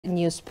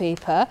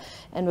newspaper,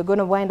 and we're going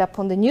to wind up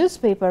on the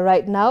newspaper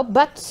right now.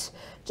 But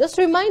just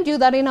to remind you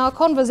that in our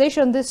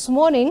conversation this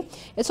morning,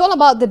 it's all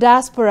about the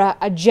diaspora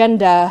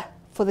agenda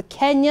for the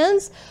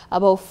Kenyans,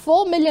 about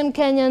 4 million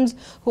Kenyans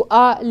who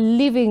are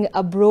living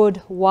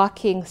abroad,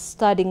 working,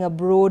 studying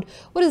abroad.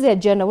 What is the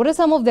agenda? What are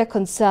some of their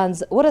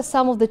concerns? What are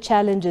some of the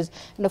challenges?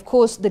 And of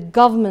course, the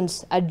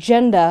government's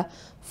agenda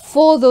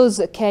for those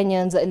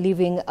Kenyans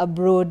living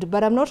abroad.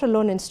 But I'm not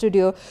alone in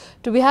studio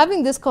to be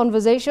having these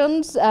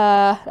conversations.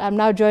 I'm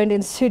now joined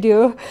in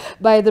studio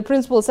by the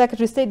Principal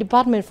Secretary, State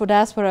Department for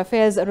Diaspora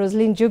Affairs,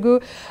 Roseline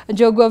Njogu.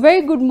 A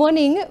very good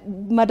morning,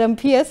 Madam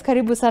PS.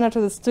 Karibu sana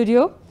to the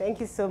studio. Thank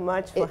you so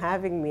much for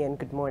having me, and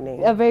good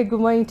morning. A very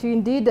good morning to you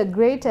indeed. A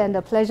great and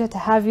a pleasure to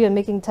have you and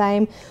making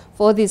time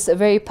for this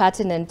very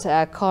pertinent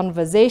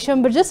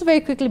conversation. But just very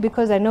quickly,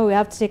 because I know we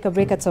have to take a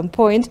break at some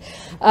point,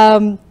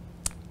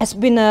 it's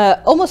been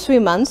almost 3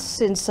 months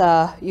since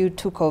you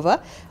took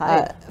over.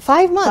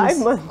 5 months?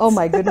 5 months. Oh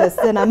my goodness,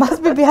 then I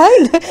must be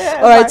behind. Yeah,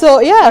 all right, so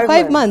yeah,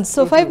 5 months.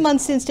 So 5 Mm-hmm.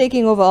 months since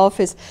taking over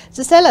office.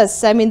 Just tell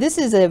us, I mean, this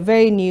is a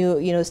very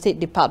new, State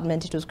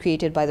Department. It was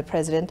created by the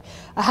President.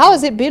 How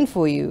has it been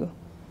for you?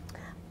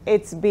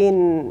 It's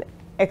been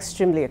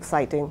extremely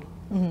exciting.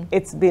 Mm-hmm.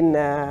 It's been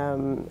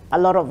a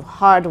lot of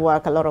hard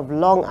work, a lot of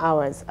long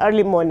hours,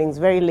 early mornings,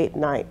 very late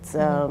nights,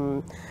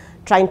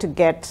 trying to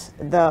get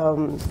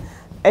the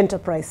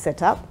enterprise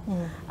set up.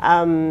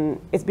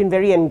 It's been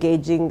very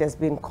engaging. There's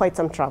been quite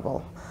some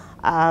travel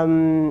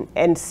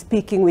and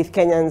speaking with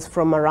Kenyans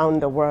from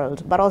around the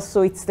world, but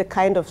also it's the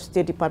kind of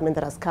State Department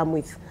that has come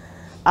with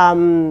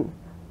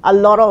a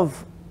lot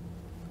of,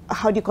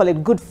 how do you call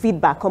it, good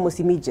feedback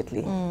almost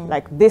immediately.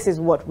 Like, this is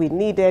what we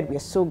needed. We're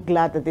so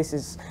glad that this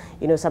is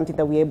something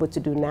that we're able to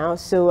do now.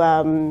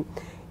 So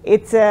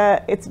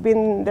it's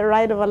been the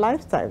ride of a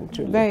lifetime,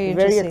 truly.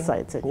 Very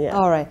exciting, yeah.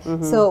 All right,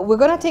 so we're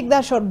going to take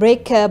that short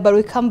break, but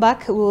we come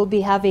back, we'll be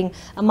having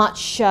a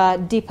much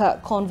deeper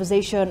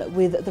conversation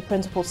with the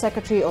Principal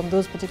Secretary on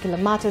those particular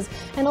matters,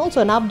 and also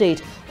an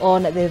update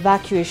on the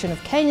evacuation of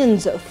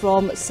Kenyans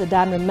from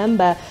Sudan.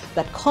 Remember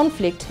that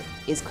conflict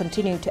is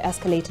continuing to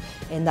escalate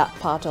in that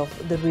part of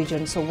the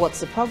region. So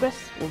what's the progress?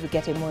 We'll be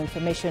getting more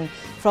information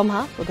from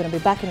her. We're going to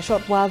be back in a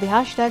short while. The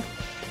hashtag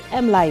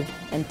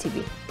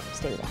 #MLiveNTV.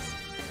 Stay with us.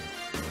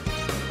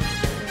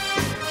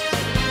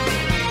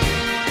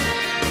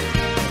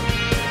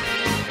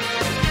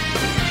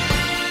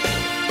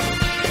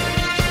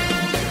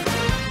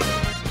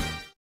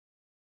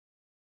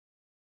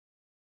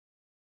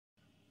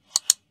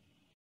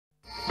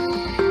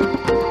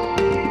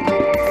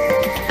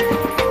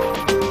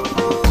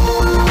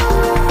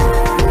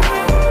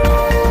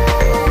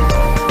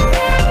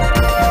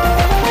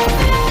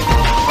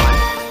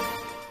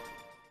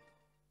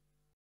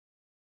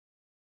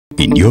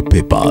 In your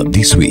paper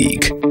this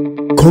week,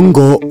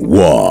 Congo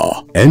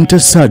war, enter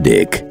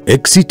SADC,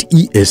 exit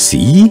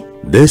EAC,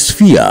 there's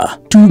fear.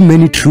 Too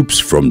many troops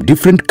from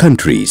different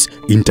countries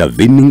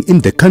intervening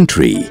in the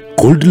country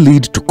could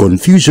lead to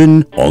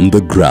confusion on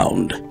the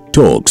ground.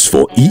 Talks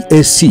for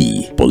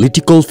EAC,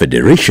 political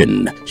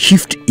federation,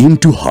 shift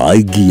into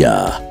high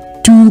gear.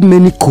 Too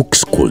many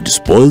cooks could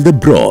spoil the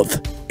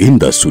broth in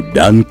the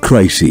Sudan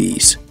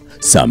crisis.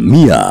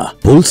 Samia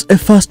pulls a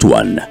fast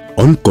one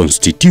on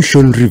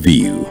constitution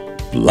review.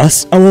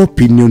 Plus our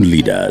opinion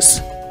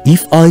leaders.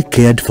 If I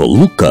cared for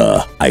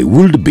Luca, I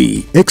would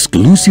be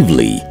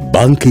exclusively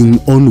banking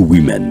on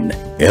women.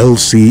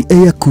 LC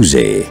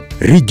Eyakuze,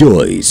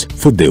 rejoice,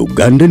 for the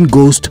Ugandan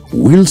ghost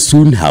will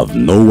soon have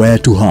nowhere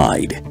to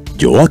hide.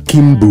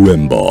 Joachim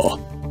Buembo.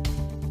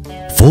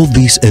 For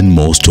these and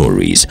more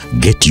stories,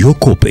 get your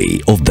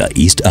copy of the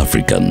East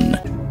African.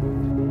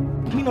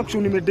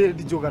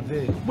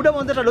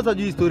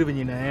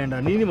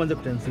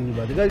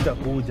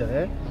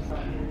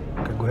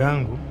 Kago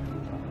yangu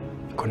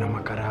iko na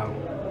makarao.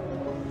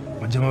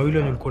 Majamaa wawili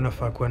walikuwa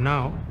unafaa kuwa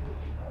nao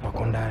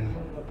wako ndani.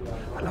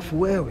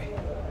 Alafu wewe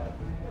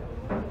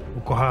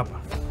uko hapa.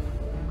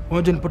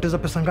 Unajua nipoteza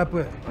pesa ngapi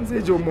wewe?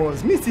 Mzee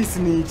Jomoz, mimi si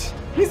snitch.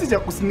 Mimi si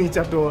kusnitch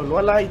at all.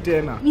 Wala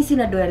tena. Mimi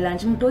sina doa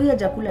lunch. Mtoi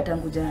hajakula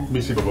tangu jana.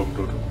 Mimi si baba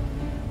mtoto.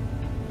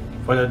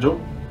 Fanya job.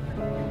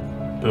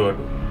 Pewa do.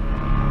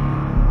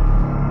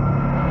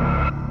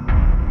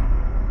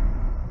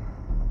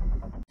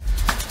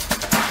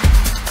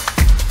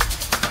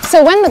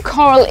 So when the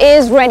coral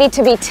is ready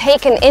to be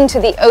taken into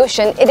the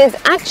ocean, it is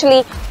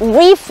actually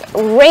reef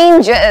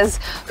rangers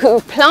who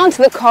plant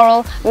the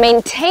coral,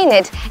 maintain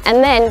it,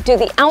 and then do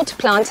the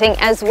outplanting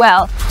as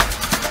well.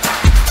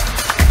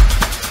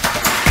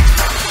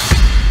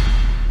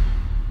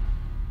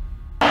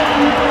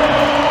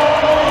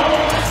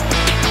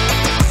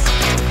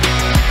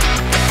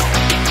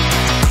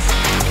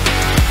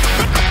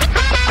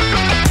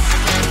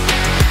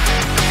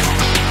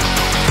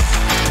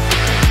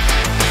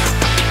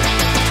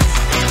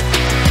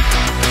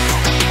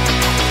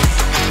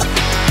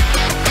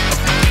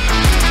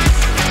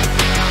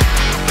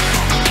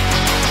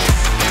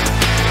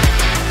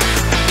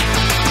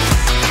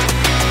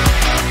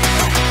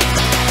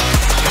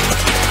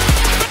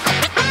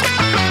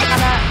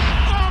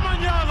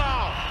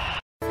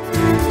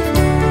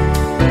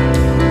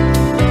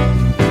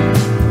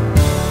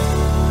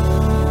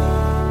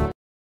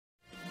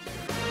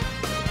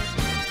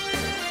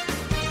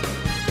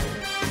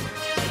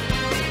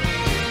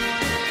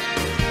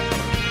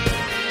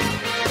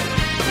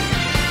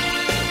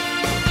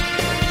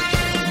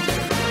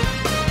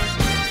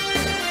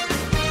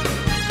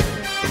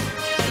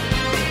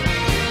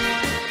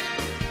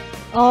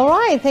 All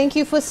right, thank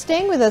you for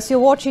staying with us. You're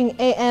watching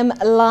AM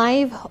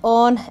Live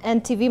on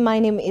NTV. My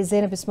name is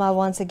Zainab Ismail.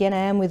 Once again, I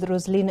am with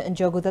Roseline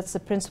Njogu. That's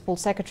the Principal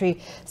Secretary,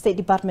 State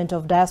Department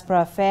of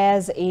Diaspora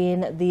Affairs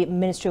in the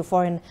Ministry of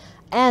Foreign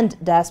and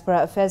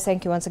Diaspora Affairs.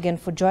 Thank you once again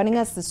for joining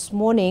us this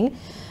morning.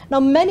 Now,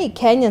 many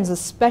Kenyans,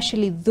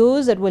 especially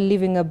those that were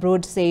living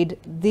abroad, said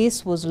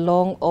this was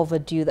long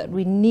overdue, that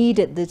we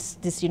needed this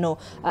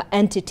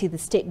entity, the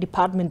State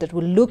Department, that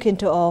will look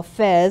into our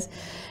affairs.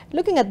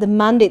 Looking at the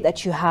mandate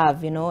that you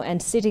have,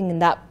 and sitting in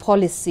that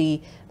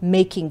policy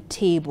making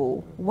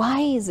table, why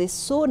is this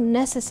so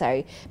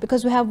necessary?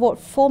 Because we have, what,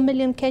 4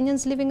 million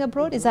Kenyans living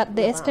abroad? Is that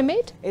the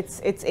estimate?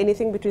 It's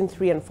anything between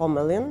 3 and 4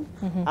 million,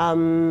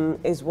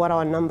 is what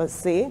our numbers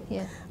say.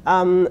 Yeah.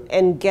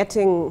 And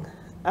getting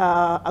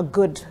a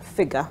good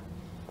figure,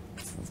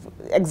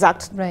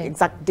 exact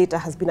data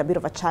has been a bit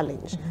of a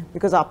challenge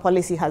because our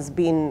policy has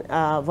been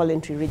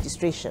voluntary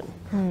registration,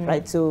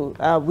 right?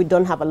 So we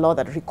don't have a law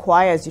that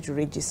requires you to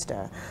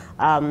register,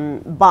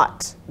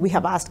 but we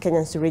have asked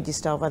Kenyans to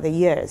register over the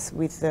years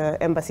with the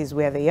embassies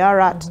where they are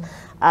at.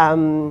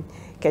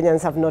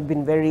 Kenyans have not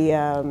been very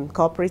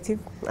cooperative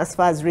as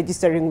far as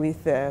registering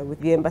with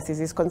the embassies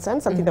is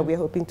concerned, something that we're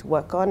hoping to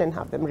work on and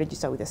have them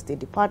register with the State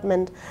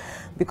Department,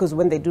 because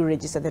when they do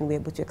register, then we're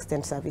able to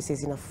extend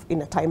services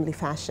in a timely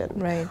fashion.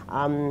 Right.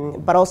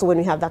 But also when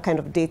we have that kind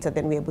of data,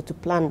 then we're able to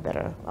plan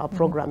better our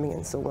programming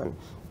and so on.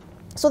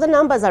 So the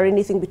numbers are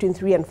anything between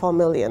 3 and 4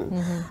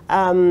 million.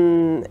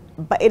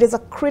 But it is a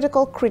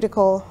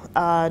critical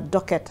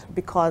docket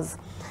because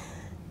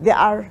there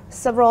are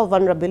several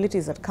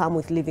vulnerabilities that come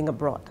with living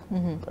abroad,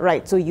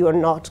 right? So you are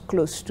not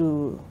close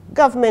to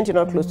government, you're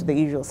not close to the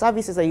usual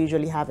services I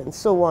usually have and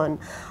so on.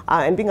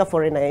 And being a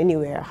foreigner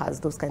anywhere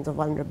has those kinds of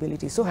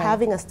vulnerabilities. So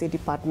having a State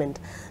Department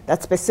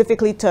that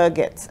specifically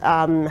targets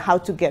how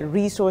to get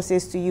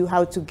resources to you,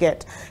 how to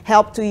get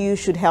help to you,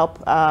 should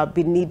help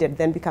be needed,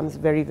 then becomes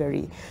very,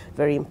 very,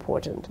 very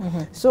important.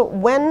 So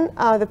when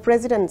the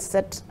President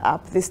set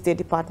up this State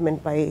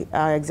Department by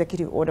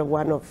Executive Order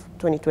 1 of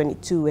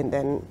 2022, and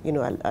then,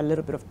 a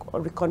little bit of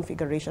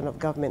reconfiguration of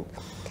government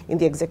in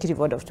the Executive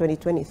Order of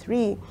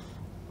 2023,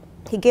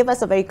 he gave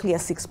us a very clear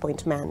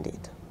 6-point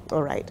mandate,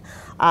 all right?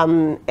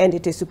 And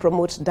it is to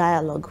promote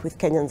dialogue with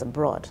Kenyans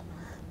abroad,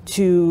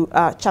 to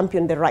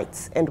champion the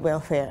rights and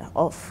welfare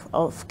of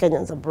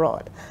Kenyans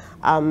abroad,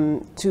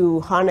 to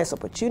harness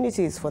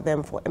opportunities for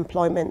them for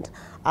employment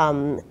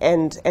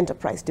and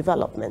enterprise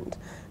development,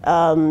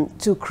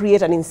 to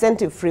create an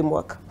incentive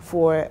framework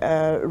for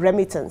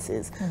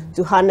remittances,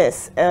 to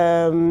harness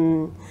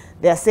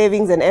their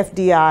savings and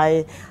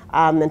FDI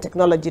and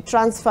technology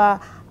transfer.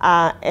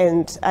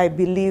 And I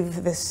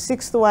believe the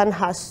 6th one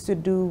has to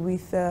do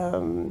with,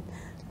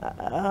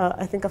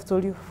 I think I've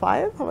told you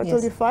 5. Have I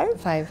told you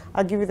 5? 5.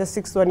 I'll give you the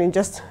 6th one in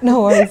just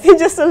in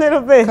just a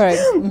little bit.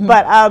 Correct.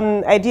 But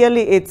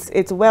ideally,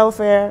 it's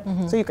welfare.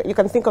 So you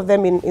can think of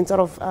them in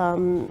sort of.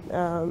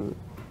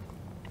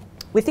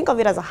 We think of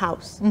it as a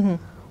house.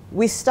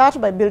 We start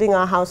by building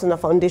our house on a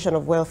foundation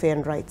of welfare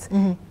and rights.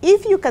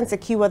 If you can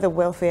secure the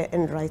welfare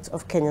and rights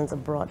of Kenyans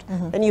abroad,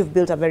 then you've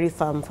built a very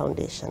firm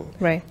foundation.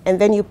 Right.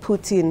 And then you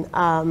put in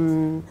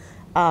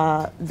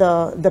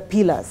the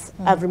pillars.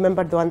 I've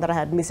remembered the one that I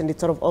had missed, and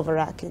it's sort of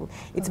overarching.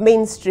 It's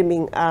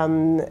mainstreaming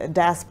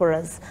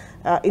diaspora's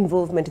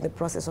involvement in the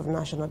process of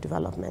national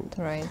development.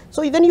 Right.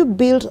 So then you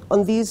build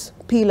on these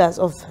pillars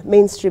of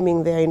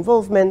mainstreaming their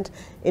involvement,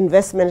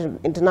 investment,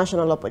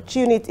 international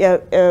opportunity,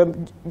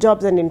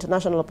 jobs and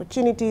international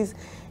opportunities,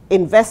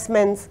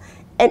 investments.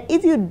 And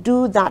if you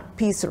do that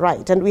piece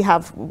right, and we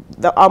have,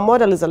 our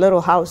model is a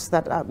little house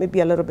that maybe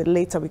a little bit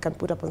later we can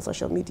put up on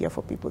social media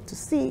for people to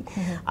see.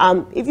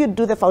 If you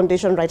do the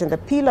foundation right and the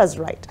pillars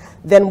right,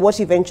 then what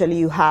eventually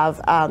you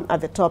have at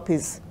the top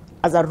is,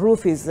 as a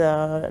roof, is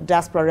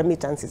diaspora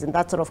remittances, and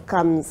that sort of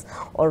comes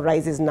or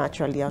rises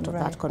naturally out of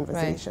that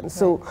conversation.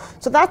 So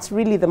that's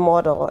really the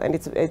model, and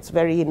it's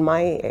very, in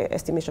my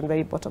estimation,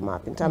 very bottom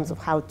up in terms of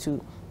how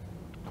to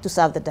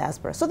serve the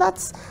diaspora. So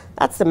that's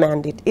the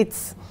mandate.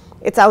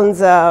 It sounds,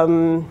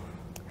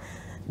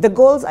 the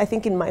goals, I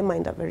think, in my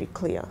mind are very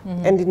clear,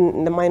 and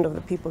in the mind of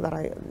the people that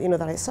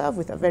I serve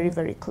with are very,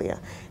 very clear.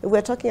 If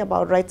we're talking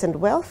about rights and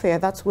welfare,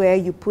 that's where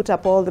you put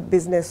up all the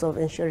business of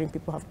ensuring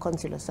people have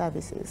consular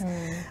services,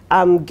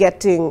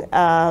 getting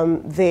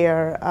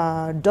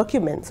their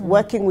documents,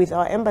 working with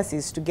our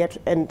embassies to get,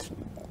 and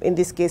in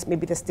this case,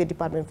 maybe the State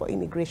Department for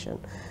Immigration,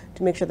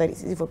 to make sure that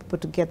it's easy for people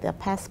to get their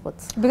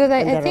passports. Because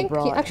I think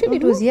actually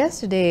it was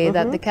yesterday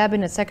that the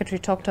Cabinet Secretary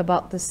talked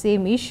about the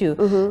same issue,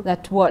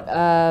 that what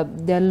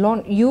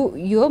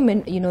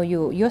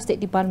your State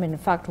Department, in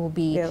fact, will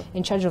be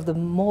in charge of the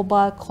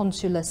mobile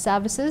consular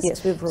services.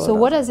 Yes, we've rolled out.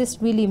 What does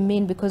this really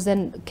mean? Because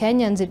then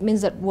Kenyans, it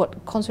means that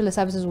what consular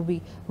services will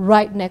be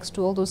right next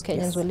to all those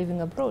Kenyans who are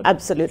living abroad.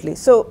 Absolutely.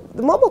 So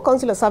the mobile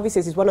consular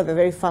services is one of the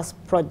very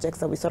first projects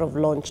that we sort of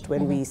launched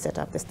when we set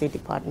up the State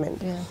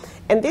Department.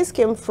 And this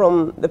came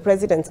from the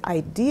President's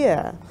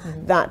idea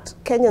that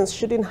Kenyans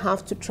shouldn't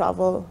have to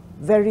travel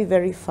very,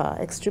 very far,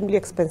 extremely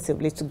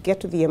expensively, to get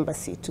to the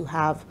embassy to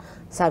have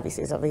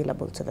services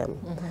available to them.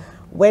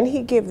 When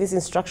he gave this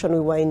instruction, we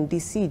were in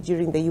DC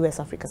during the US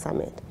Africa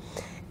Summit.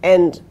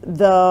 And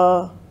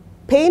the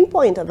pain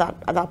point at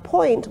that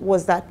point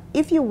was that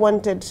if you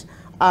wanted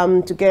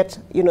to get,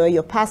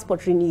 your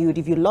passport renewed,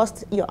 if you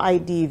lost your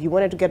ID, if you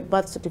wanted to get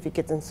birth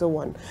certificates and so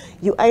on,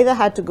 you either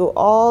had to go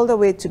all the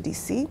way to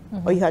DC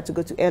or you had to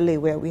go to LA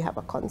where we have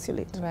a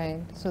consulate.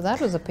 Right. So that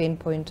was a pain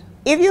point.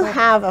 If you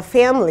have a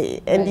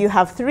family and you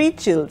have 3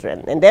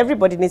 children and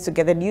everybody needs to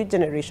get a new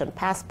generation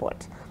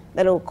passport,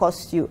 then it will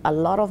cost you a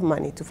lot of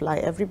money to fly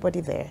everybody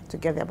there to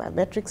get their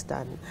biometrics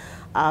done,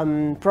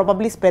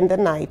 probably spend the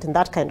night and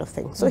that kind of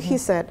thing. So he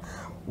said,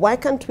 why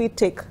can't we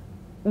take,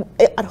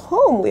 at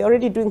home we're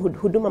already doing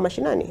huduma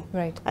mashinani.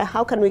 Right.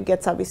 How can we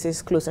get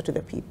services closer to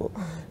the people?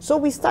 So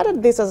we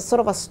started this as a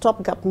sort of a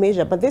stopgap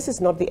measure, but this is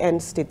not the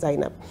end state,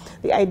 Zainab.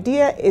 The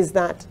idea is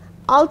that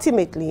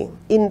ultimately,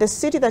 in the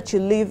city that you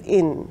live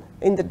in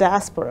the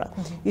diaspora,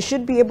 you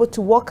should be able to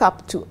walk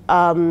up to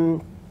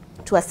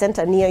a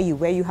center near you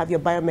where you have your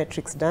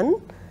biometrics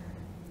done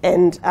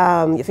and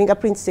your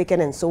fingerprints taken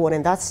and so on,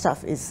 and that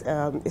stuff is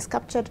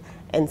captured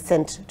and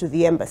sent to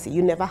the embassy.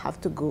 You never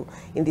have to go,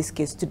 in this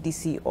case, to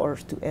DC or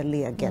to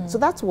LA again. So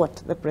that's what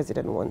the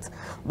president wants.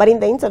 But in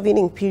the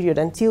intervening period,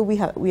 until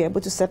we are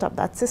able to set up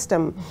that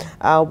system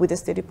with the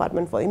State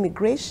Department for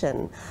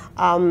Immigration,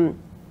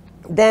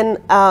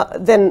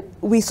 then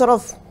we sort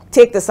of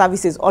take the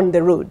services on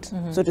the road,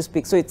 so to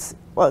speak. So it's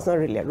not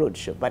really a road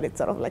show, but it's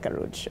sort of like a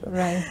road show.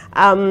 Right.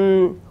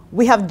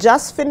 We have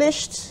just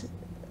finished,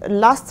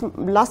 last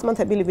month,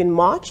 I believe in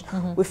March,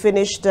 we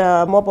finished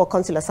mobile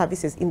consular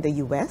services in the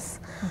US.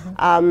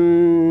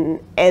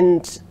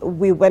 And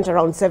we went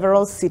around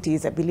several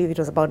cities. I believe it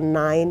was about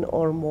 9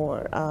 or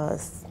more.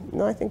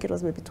 No, I think it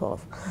was maybe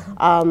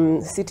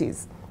 12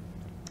 cities.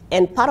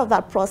 And part of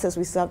that process,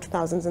 we served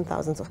thousands and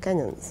thousands of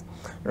Kenyans,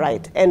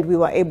 right? And we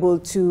were able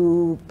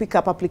to pick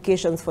up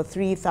applications for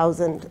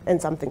 3,000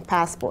 and something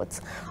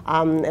passports,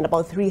 and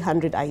about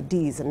 300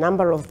 IDs, a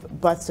number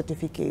of birth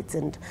certificates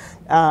and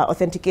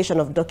authentication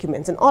of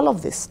documents and all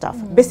of this stuff.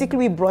 Basically,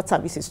 we brought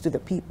services to the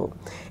people.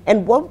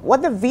 And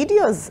what the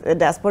videos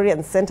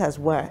diasporians sent us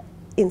were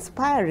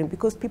inspiring,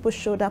 because people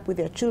showed up with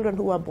their children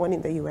who were born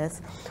in the US,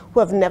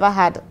 who have never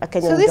had a Kenyan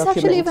document. So this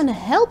actually even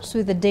helps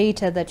with the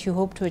data that you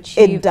hope to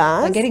achieve. It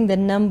does. By getting the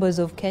numbers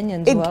of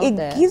Kenyans who are out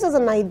there. It gives us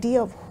an idea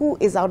of who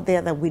is out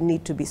there that we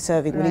need to be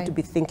serving, we need to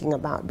be thinking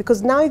about.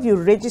 Because now if you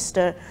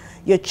register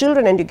your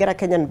children and you get a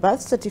Kenyan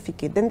birth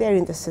certificate, then they're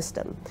in the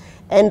system.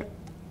 And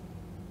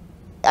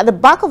at the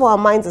back of our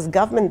minds as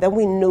government, then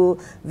we know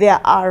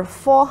there are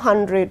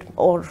 400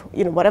 or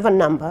whatever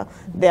number,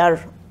 there are,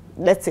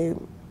 let's say,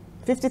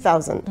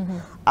 50,000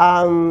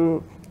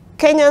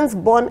 Kenyans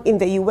born in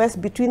the US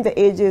between the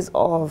ages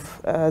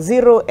of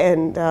 0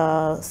 and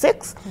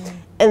 6,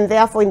 and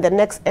therefore in the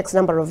next X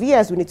number of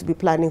years we need to be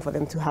planning for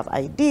them to have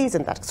IDs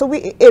and that. So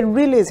it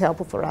really is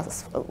helpful for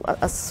us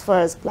as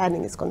far as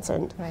planning is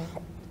concerned. Right.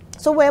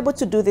 So we're able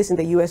to do this in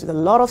the US with a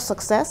lot of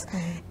success,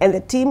 and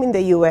the team in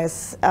the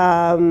US,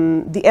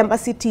 the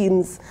embassy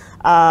teams,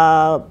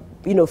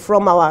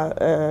 from our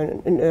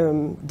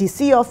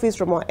DC office,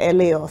 from our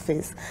LA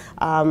office,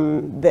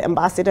 the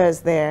ambassadors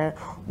there.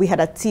 We had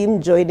a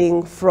team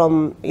joining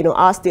from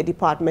our State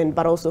Department,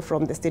 but also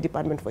from the State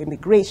Department for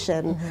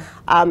Immigration,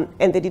 and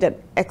they did an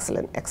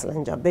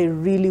excellent job. They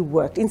really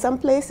worked. In some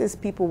places,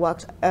 people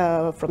worked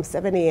from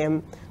 7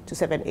 a.m. to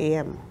 7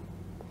 a.m.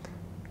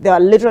 There are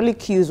literally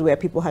queues where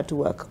people had to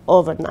work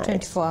overnight.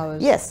 24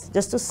 hours. Yes,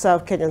 just to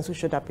serve Kenyans who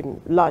showed up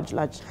in large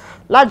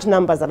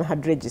numbers and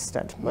had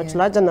registered, much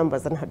larger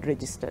numbers than had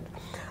registered.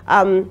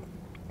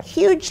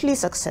 Hugely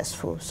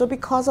successful. So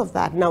because of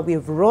that, now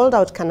we've rolled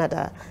out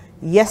Canada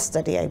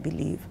yesterday, I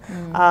believe,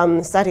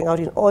 starting out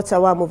in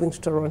Ottawa, moving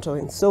to Toronto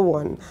and so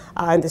on.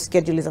 And the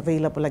schedule is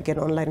available again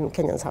online, and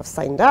Kenyans have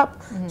signed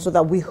up, so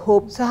that we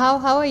hope. So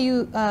how are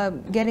you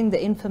getting the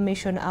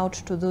information out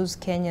to those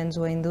Kenyans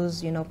who are in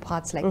those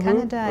parts like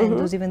Canada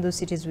and even those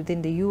cities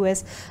within the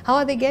US? How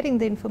are they getting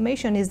the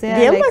information? Is there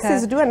the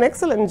embassies do an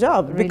excellent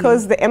job, really?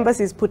 Because the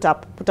embassies put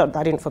out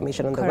that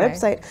information on the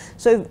website.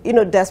 So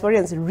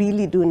diasporians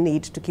really do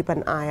need to keep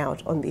an eye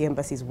out on the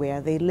embassies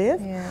where they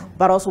live,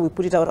 but also we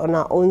put it out on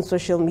our own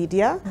social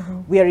media.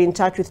 We are in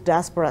touch with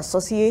diaspora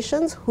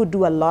associations who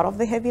do a lot of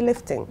the heavy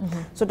lifting.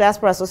 So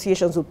diaspora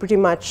associations will pretty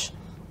much,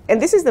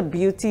 and this is the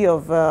beauty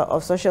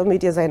of social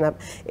media, Zainab,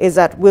 is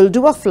that we'll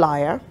do a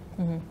flyer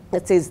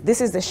that says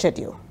this is the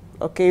schedule,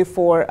 okay,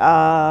 for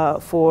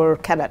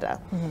Canada.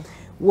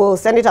 We'll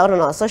send it out on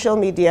our social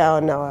media,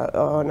 on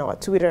our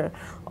Twitter,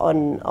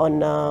 on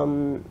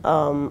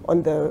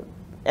the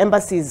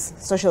embassy's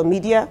social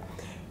media,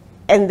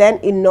 and then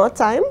in no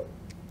time,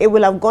 it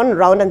will have gone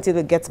around until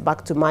it gets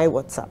back to my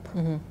WhatsApp,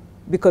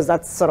 because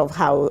that's sort of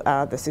how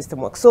the system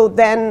works. So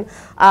then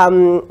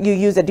you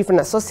use the different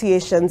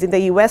associations. In the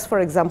US, for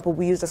example,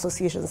 we use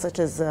associations such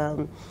as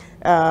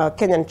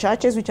Kenyan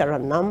churches, which are a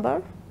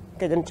number,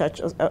 Kenyan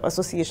church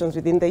associations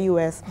within the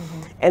US,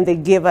 and they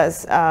give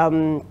us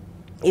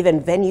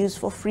even venues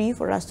for free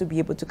for us to be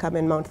able to come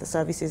and mount the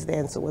services there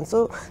and so on.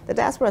 So the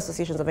diaspora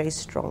associations are very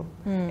strong,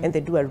 and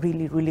they do a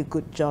really, really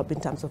good job in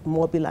terms of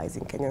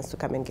mobilizing Kenyans to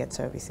come and get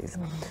services.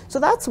 So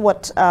that's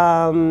what,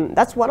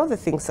 that's one of the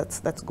things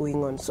that's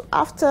going on. So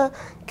after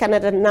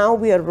Canada, now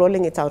we are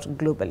rolling it out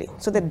globally.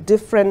 So the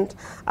different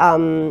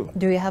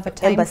do you have a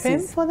time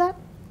frame for that?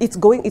 It's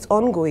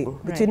ongoing.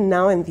 Between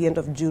now and the end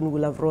of June,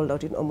 we'll have rolled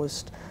out in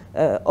almost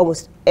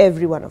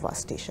every one of our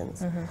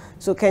stations.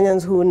 So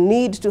Kenyans who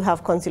need to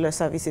have consular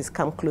services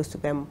come close to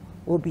them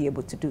will be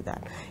able to do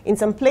that. In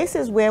some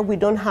places where we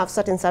don't have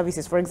certain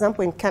services, for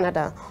example, in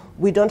Canada,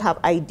 we don't have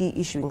ID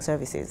issuing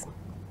services.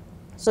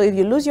 So if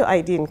you lose your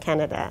ID in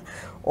Canada,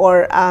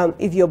 or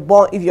if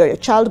you're a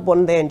child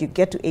born there and you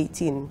get to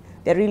 18,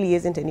 there really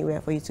isn't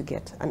anywhere for you to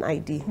get an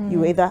ID.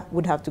 You either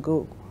would have to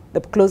go. The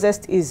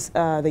closest is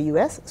the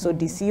US, so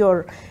DC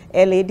or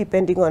LA,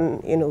 depending on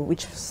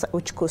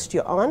which coast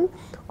you're on,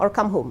 or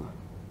come home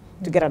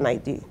to get an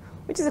ID,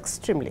 which is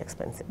extremely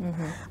expensive.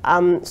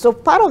 So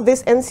part of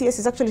this NCS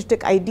is actually to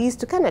take IDs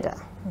to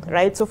Canada,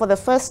 right? So for the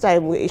first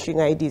time, we're issuing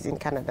IDs in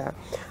Canada,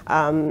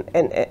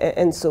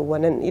 and so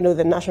on. And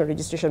the National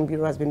Registration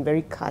Bureau has been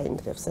very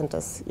kind. They've sent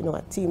us,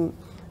 a team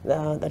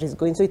that is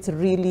going. So it's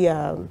really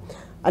a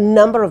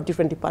number of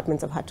different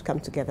departments have had to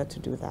come together to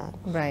do that.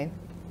 Right.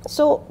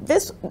 So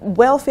this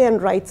welfare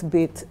and rights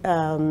bit,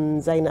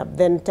 Zainab,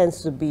 then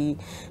tends to be,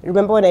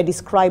 remember when I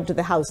described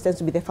the house, tends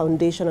to be the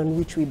foundation on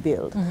which we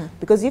build.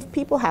 Because if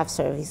people have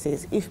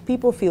services, if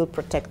people feel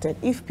protected,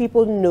 if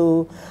people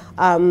know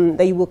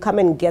that you will come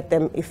and get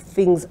them if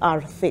things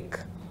are thick,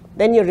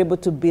 then you're able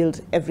to build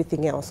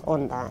everything else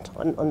on that,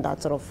 on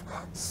that sort of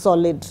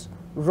solid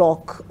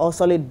rock or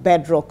solid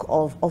bedrock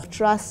of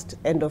trust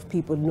and of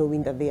people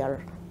knowing that they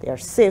are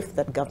safe,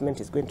 that government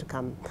is going to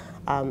come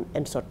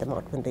and sort them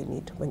out when they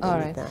need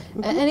that.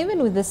 And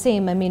even with the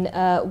same, I mean,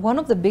 one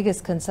of the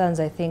biggest concerns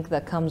I think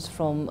that comes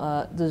from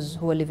those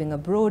who are living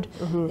abroad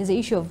is the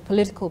issue of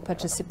political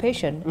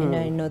participation.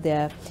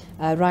 Their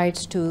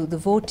rights to the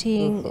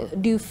voting.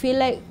 Do you feel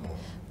like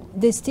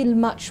there's still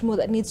much more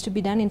that needs to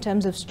be done in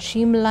terms of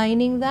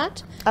streamlining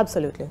that?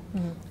 Absolutely.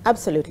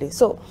 Absolutely.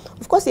 So,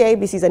 of course, the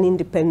IEBC is an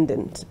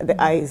independent, the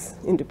IE's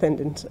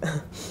independent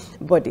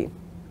body.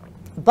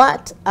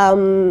 But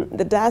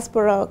the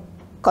diaspora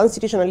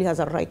constitutionally has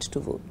a right to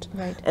vote.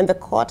 Right. And the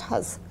court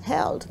has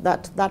held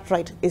that that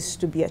right is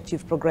to be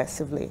achieved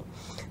progressively.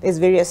 There's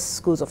various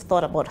schools of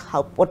thought about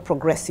what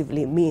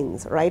progressively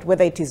means, right?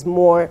 Whether it is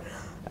more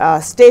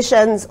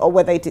stations or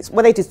whether it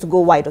is to go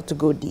wide or to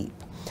go deep.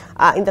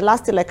 In the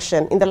last two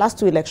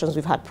elections,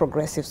 we've had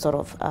progressive sort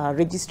of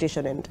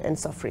registration and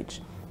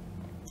suffrage.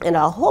 And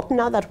our hope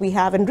now that we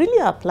have, and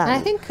really our plan. And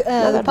I think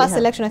the past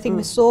election, I think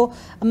we saw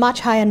a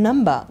much higher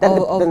number than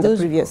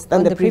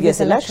the previous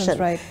election.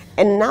 Right.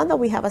 And now that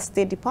we have a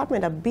State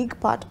Department, a big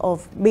part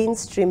of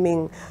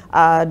mainstreaming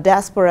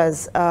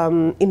diaspora's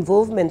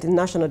involvement in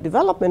national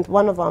development,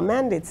 one of our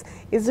mandates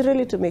is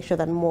really to make sure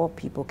that more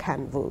people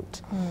can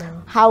vote.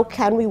 How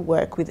can we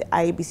work with the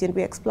IEBC, and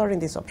we're exploring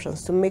these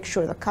options to make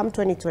sure that come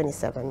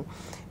 2027,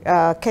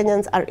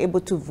 Kenyans are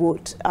able to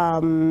vote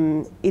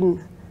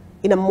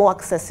in a more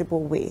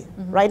accessible way.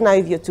 Right now,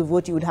 if you're to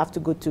vote, you would have to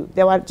go to,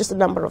 there were just a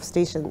number of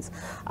stations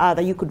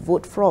that you could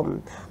vote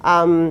from.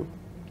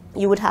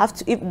 You would have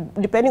to,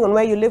 depending on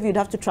where you live, you'd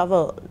have to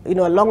travel, a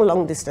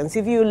long distance.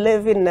 If you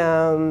live in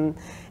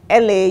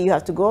LA, you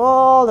have to go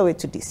all the way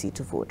to DC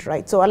to vote,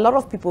 right? So a lot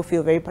of people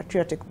feel very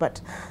patriotic, but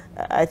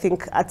I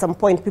think at some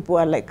point people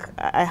are like,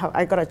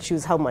 I gotta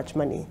choose how much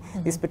money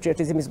this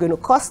patriotism is going to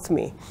cost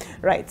me,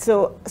 right?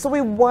 So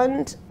we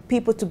want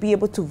people to be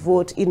able to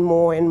vote in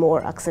more and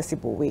more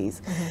accessible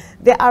ways.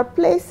 There are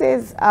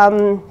places,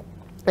 and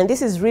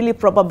this is really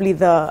probably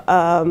the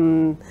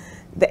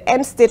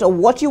end state of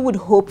what you would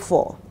hope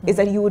for, is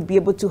that you would be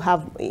able to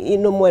have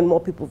more and more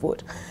people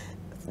vote.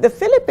 The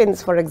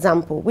Philippines, for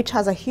example, which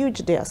has a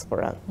huge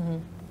diaspora,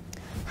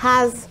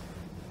 has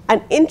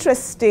an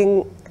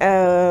interesting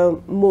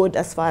mode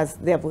as far as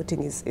their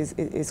voting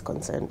is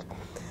concerned.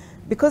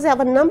 Because they have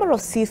a number of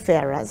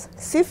seafarers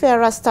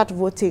start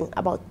voting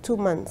about 2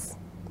 months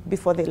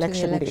before the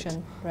election date.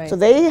 Right. So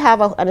they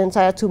have an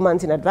entire 2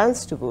 months in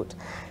advance to vote.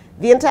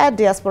 The entire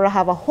diaspora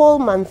have a whole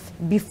month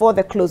before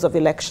the close of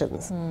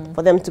elections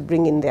for them to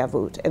bring in their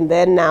vote. And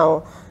then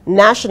now,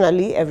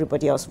 nationally,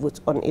 everybody else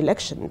votes on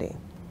election day.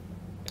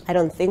 I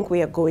don't think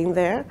we are going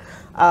there.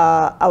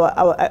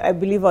 I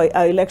believe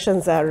our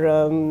elections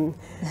are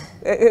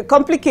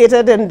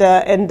complicated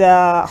and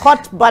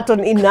hot button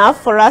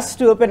enough for us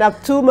to open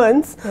up 2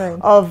 months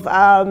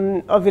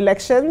of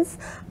elections,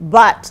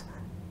 but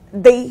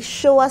they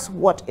show us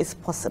what is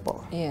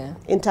possible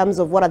in terms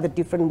of what are the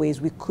different ways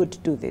we could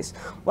do this.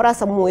 What are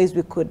some ways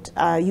we could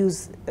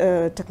use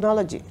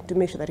technology to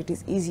make sure that it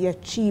is easier,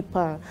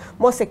 cheaper,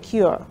 more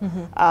secure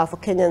for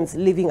Kenyans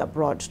living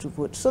abroad to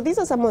vote. So these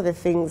are some of the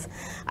things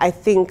I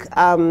think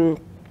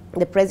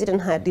the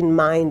president had in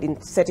mind in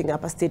setting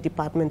up a State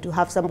Department, to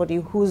have somebody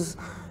whose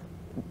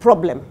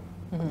problem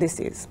this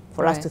is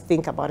for us to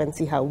think about and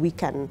see how we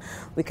can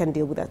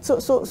deal with that.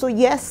 So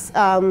yes,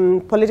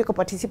 political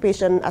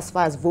participation as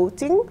far as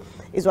voting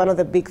is one of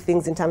the big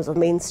things in terms of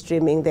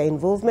mainstreaming their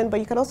involvement, but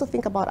you can also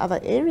think about other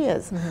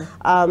areas.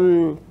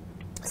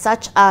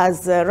 Such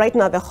as right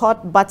now the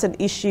hot button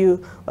issue,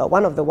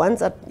 one of the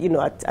ones that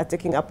are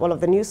taking up all of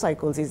the news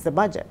cycles is the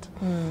budget,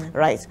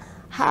 right?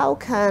 How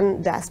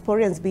can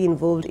diasporians be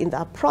involved in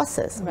that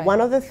process? Right. One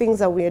of the things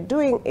that we are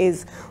doing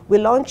is we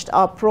launched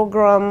our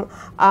program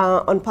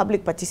on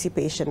public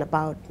participation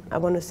about, I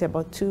want to say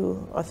about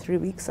 2 or 3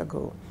 weeks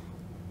ago.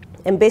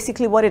 And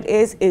basically what it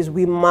is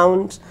we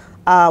mount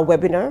a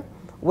webinar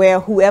where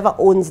whoever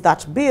owns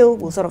that bill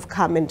will sort of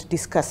come and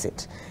discuss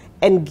it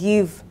and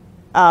give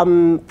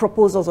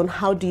proposals on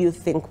how do you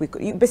think we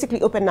could. You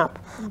basically open up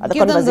the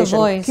give conversation.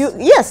 Them the voice.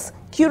 Yes,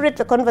 curate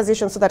the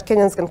conversation so that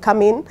Kenyans can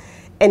come in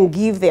and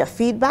give their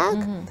feedback,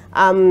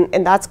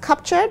 and that's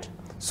captured.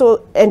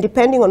 So, and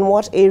depending on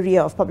what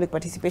area of public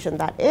participation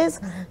that is,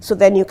 so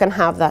then you can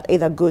have that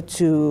either go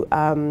to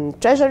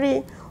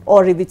Treasury,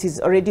 or if it is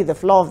already the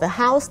floor of the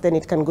House, then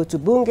it can go to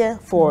Bunge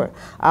for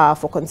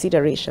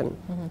consideration.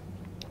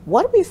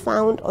 What we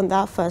found on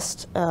that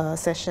first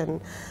session,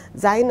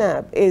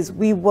 Zainab, is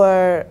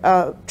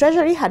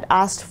Treasury had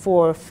asked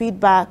for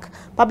feedback,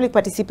 public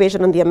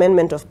participation on the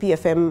amendment of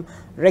PFM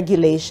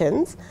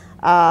regulations,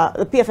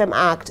 the PFM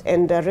Act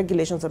and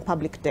regulations on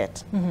public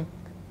debt.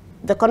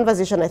 The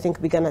conversation, I think,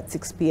 began at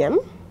 6 p.m.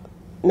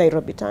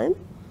 Nairobi time.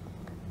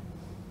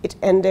 It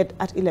ended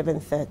at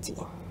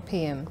 11:30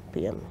 p.m.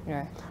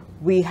 Yeah.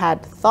 We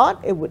had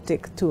thought it would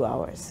take 2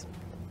 hours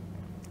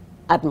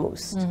at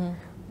most,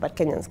 but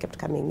Kenyans kept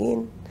coming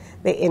in.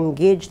 They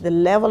engaged. The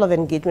level of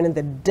engagement and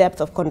the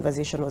depth of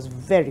conversation was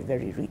very,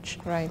 very rich.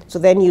 Right. So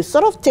then you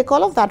sort of take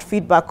all of that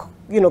feedback,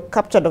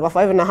 captured over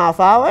 5.5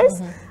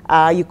 hours.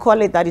 You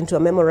collate that into a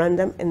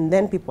memorandum, and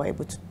then people are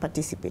able to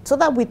participate. So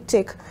that we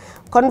take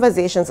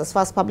conversations as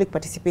far as public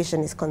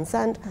participation is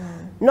concerned,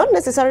 not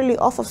necessarily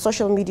off of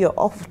social media,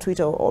 off of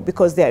Twitter, or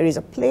because there is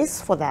a place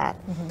for that,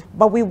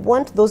 but we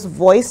want those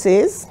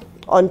voices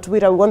on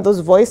Twitter. We want those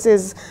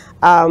voices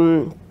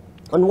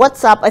on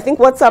WhatsApp. I think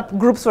WhatsApp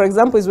groups, for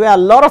example, is where a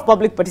lot of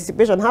public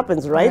participation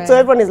happens, right? So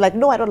everyone is like,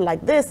 no, I don't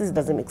like this. This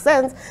doesn't make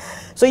sense.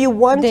 So you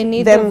want They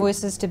need their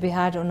voices to be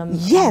heard on a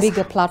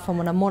bigger platform,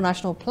 on a more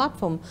national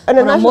platform, on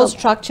a more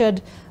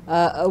structured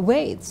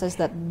way. It says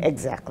that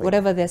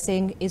whatever they're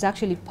saying is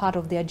actually part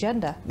of the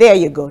agenda. There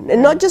you go.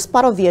 And not just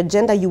part of the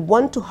agenda. You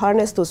want to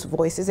harness those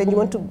voices, and you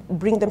want to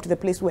bring them to the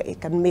place where it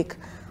can make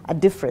a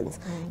difference.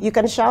 You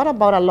can shout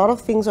about a lot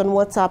of things on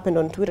WhatsApp and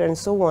on Twitter and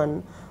so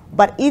on,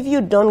 but if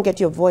you don't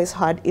get your voice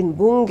heard in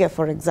Bunge,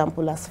 for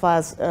example, as far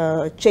as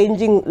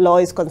changing law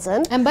is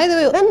concerned, and by the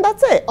way, then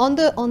that's it. On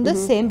the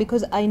same,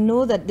 because I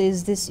know that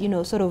there's this,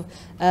 sort of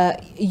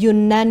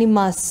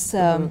unanimous,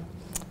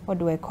 what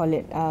do I call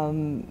it,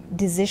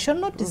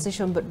 decision, not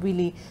decision, but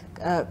really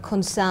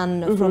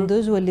concern from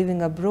those who are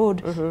living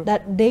abroad,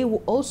 that they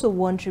also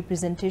want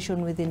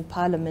representation within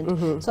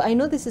Parliament. So I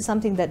know this is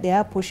something that they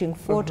are pushing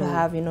for, to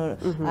have,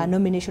 a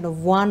nomination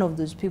of one of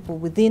those people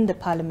within the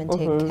Parliament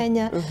in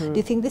Kenya. Do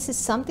you think this is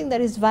something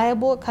that is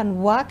viable,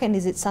 can work, and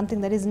is it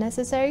something that is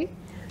necessary?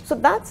 So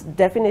that's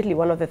definitely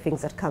one of the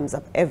things that comes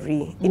up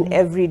in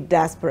every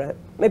diaspora,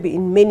 maybe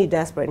in many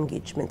diaspora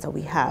engagements that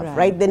we have,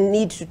 right? The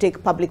need to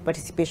take public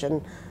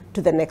participation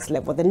to the next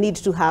level, the need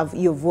to have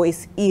your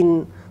voice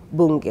in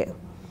Bunge.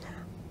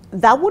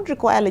 That would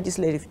require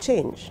legislative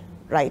change,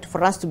 right?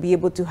 For us to be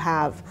able to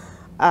have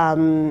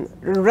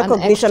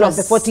recognition of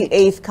the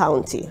 48th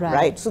county,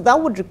 right? So that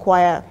would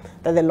require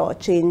that the law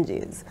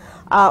changes.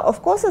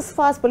 Of course, as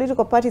far as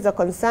political parties are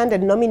concerned,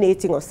 and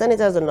nominating of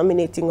senators or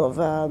nominating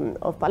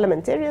of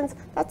parliamentarians,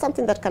 that's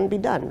something that can be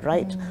done,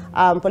 right?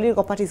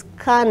 Political parties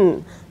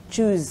can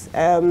choose,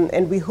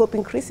 and we hope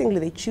increasingly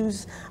they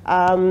choose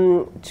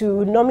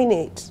to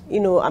nominate,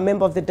 a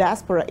member of the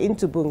diaspora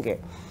into Bunge.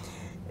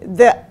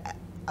 The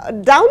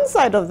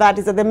downside of that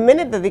is that the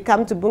minute that they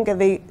come to Bunge,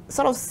 they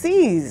sort of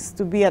cease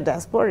to be a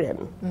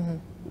diasporian,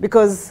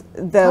 because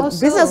the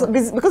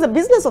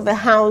business of the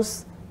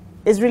House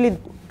is really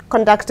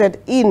conducted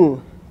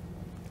in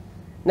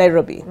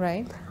Nairobi,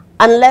 right?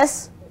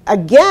 Unless,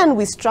 again,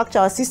 we structure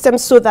our system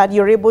so that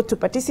you're able to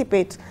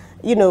participate,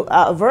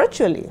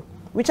 virtually,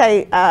 which so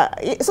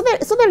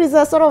there is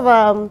a sort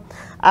of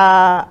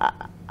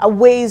a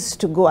ways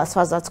to go as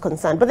far as that's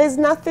concerned. But there's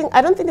nothing,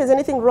 I don't think there's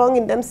anything wrong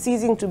in them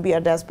ceasing to be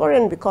a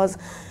diasporian, because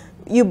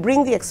you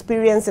bring the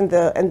experience and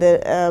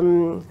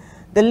the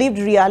lived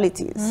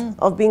realities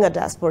of being a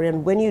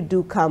diasporian. When you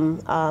do come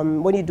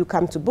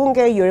to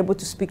Bunge, you're able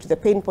to speak to the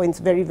pain points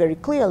very, very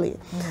clearly.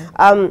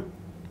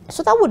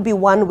 So that would be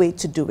one way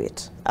to do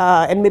it.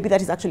 And maybe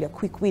that is actually a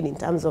quick win in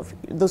terms of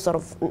those sort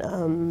of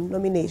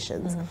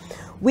nominations.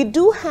 We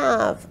do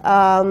have,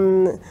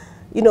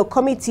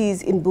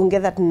 committees in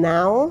Bunge that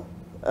now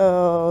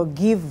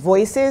give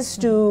voices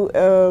to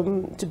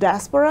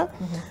diaspora.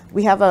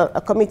 We have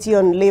a committee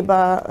on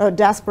labor,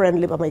 diaspora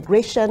and labor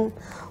migration.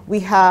 We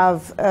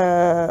have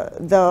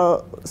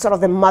the sort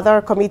of the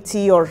mother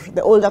committee or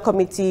the older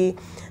committee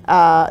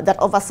that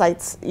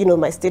oversights,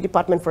 my State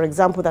Department, for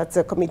example. That's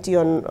a committee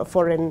on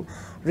foreign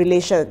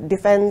relation,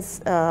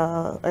 defense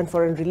and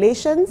foreign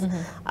relations.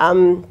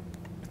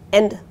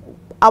 And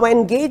our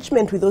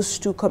engagement with those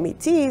two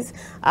committees,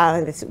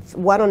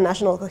 one on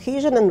national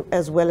cohesion and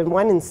as well, and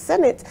one in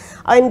Senate,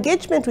 our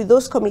engagement with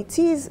those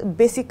committees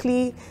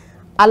basically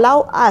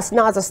allow us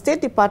now as a State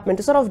Department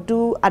to sort of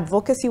do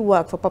advocacy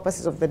work for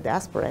purposes of the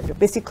diaspora. And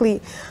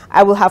basically,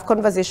 I will have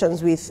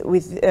conversations with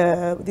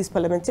these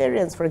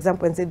parliamentarians, for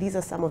example, and say, these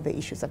are some of the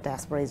issues that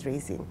diaspora is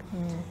raising.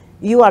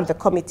 You are the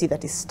committee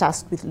that is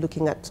tasked with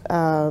looking at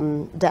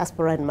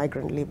diaspora and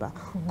migrant labor.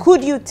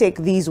 Could you take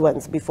these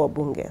ones before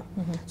Bunge?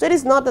 So it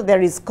is not that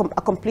there is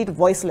a complete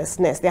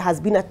voicelessness. There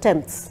has been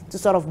attempts to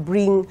sort of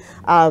bring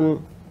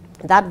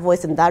that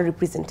voice and that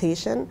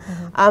representation.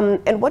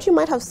 And what you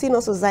might have seen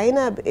also,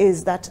 Zainab,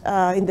 is that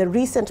in the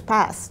recent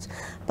past,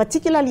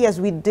 particularly as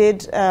we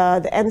did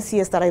the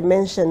NCS that I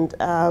mentioned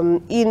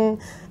in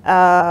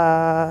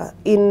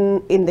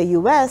the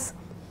US,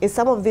 is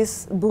some of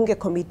this Bunge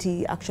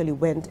committee actually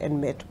went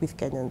and met with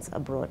Kenyans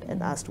abroad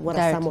and asked what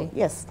are some of,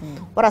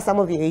 what are some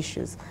of the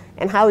issues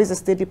and how is the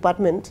State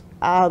Department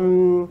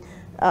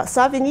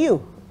serving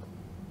you?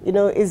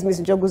 Is Ms.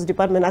 Njogu's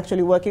department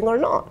actually working or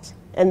not?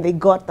 And they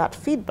got that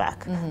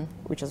feedback,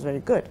 which was very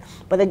good.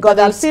 But they got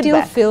that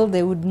feedback. Still feel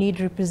they would need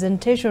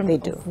representation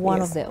of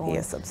one of their own.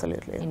 Yes,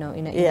 absolutely.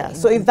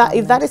 So if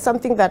that is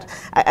something that,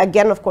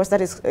 again, of course, that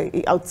is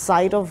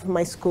outside of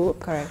my scope.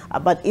 Correct.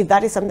 But if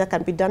that is something that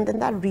can be done, then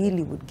that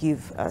really would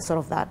give sort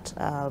of that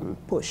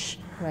push.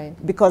 Right.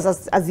 Because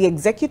as the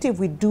executive,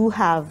 we do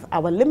have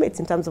our limits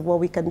in terms of what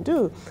we can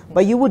do,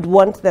 but you would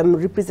want them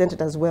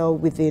represented as well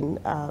within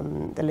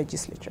the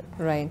legislature.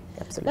 Right.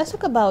 Absolutely. Let's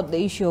talk about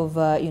the issue of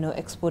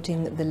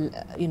exporting the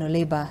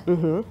labor.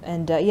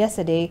 And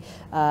yesterday,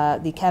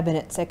 the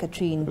cabinet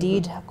secretary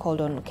indeed called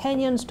on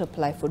Kenyans to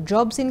apply for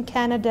jobs in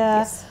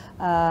Canada. Yes.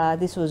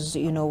 This was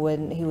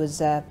when he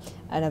was an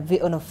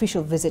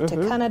official visit to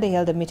Canada. He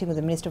held a meeting with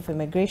the Minister for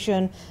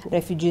Immigration,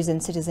 Refugees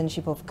and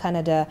Citizenship of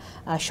Canada,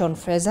 Sean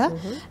Fraser.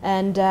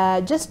 And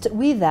just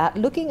with that,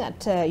 looking at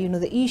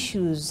the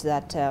issues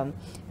that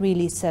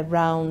really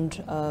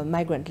surround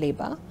migrant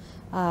labor,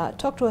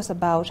 talk to us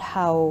about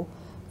how,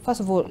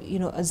 first of all,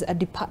 as a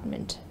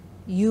department,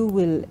 you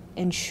will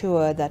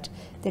ensure that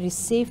there is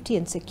safety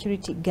and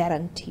security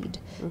guaranteed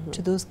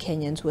to those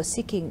Kenyans who are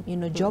seeking,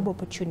 job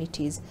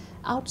opportunities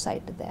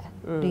outside there.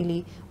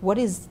 Really, what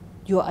is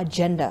your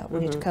agenda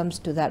when it comes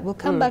to that? We'll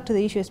come back to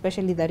the issue,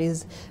 especially that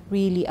is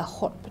really a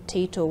hot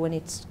potato when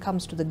it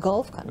comes to the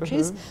Gulf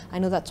countries. I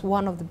know that's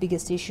one of the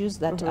biggest issues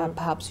that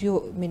perhaps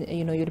your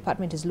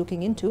department is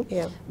looking into.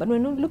 But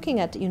when we're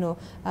looking at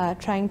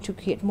trying to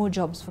create more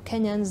jobs for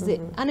Kenyans, the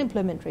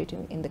unemployment rate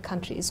in the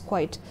country is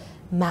quite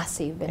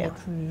massive and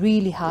it's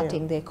really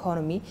hurting the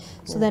economy.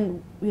 So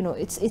then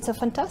it's a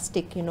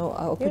fantastic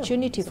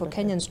opportunity for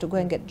Kenyans to go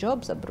and get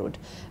jobs abroad.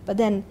 But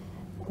then,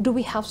 do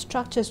we have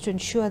structures to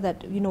ensure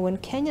that when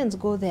Kenyans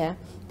go there,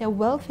 their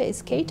welfare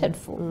is catered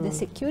for, their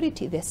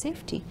security, their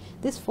safety?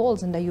 This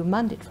falls under your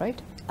mandate, right?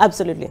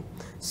 Absolutely.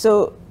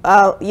 So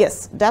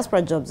yes,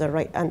 diaspora jobs are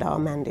right under our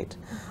mandate.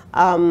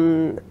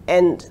 And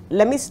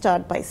let me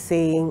start by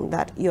saying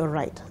that you're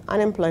right.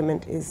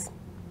 Unemployment is,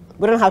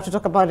 we don't have to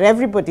talk about it.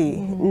 Everybody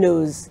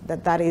knows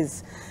that that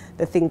is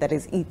the thing that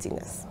is eating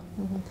us.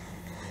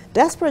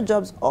 Diaspora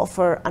jobs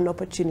offer an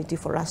opportunity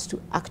for us to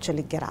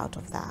actually get out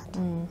of that.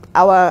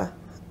 Our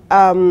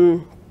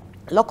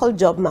local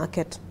job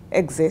market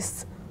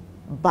exists,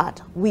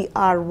 but we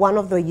are one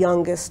of the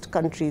youngest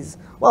countries,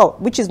 well,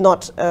 which is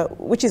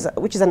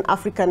an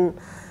African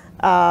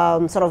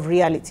sort of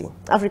reality.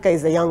 Africa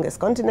is the youngest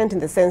continent in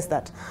the sense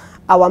that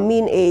our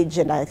mean age,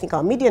 and I think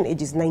our median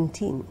age, is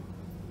 19.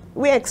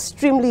 We are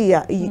extremely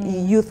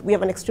we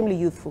have an extremely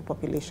youthful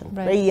population,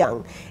 very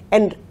young,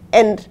 and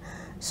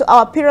so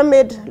our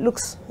pyramid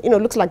looks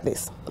like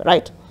this,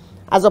 right?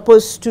 As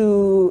opposed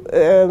to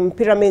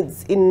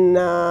pyramids in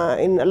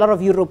a lot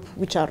of Europe,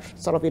 which are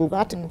sort of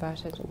inverted,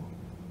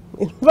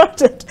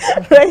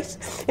 right?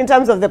 In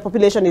terms of the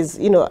population is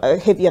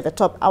heavy at the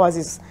top, ours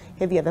is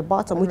heavy at the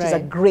bottom, which is a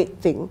great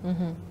thing.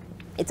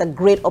 It's a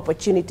great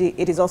opportunity.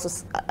 It is also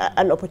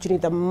an opportunity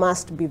that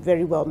must be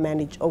very well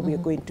managed, or we are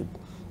going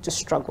to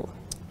struggle.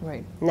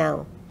 Right.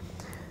 Now,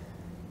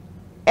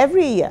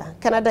 every year,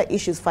 Canada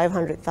issues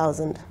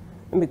 500,000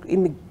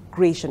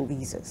 immigration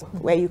visas,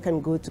 where you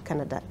can go to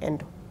Canada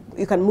and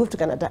you can move to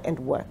Canada and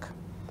work.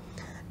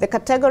 The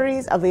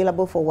categories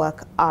available for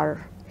work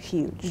are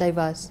huge.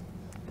 Diverse.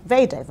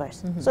 Very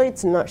diverse. So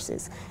it's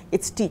nurses,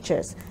 it's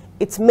teachers,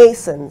 it's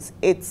masons,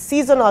 it's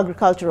seasonal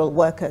agricultural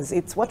workers,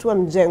 it's watu wa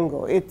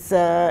mjengo, it's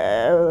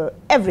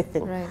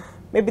everything. Right.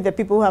 Maybe the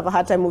people who have a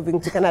hard time moving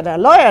to Canada are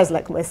lawyers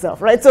like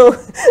myself, right? So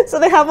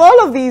they have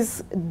all of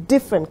these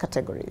different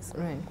categories.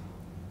 Right.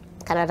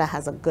 Canada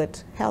has a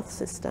good health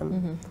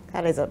system.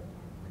 Canada is a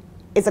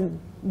it's a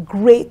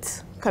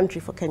great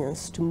country for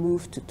Kenyans to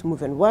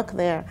move and work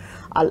there.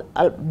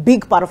 A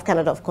big part of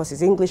Canada, of course,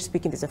 is English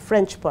speaking. There's a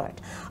French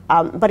part.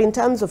 But in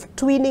terms of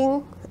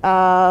twinning,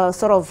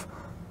 sort of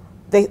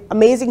the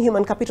amazing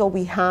human capital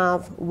we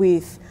have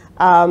with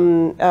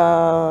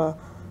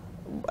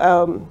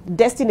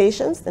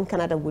destinations, then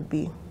Canada would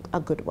be a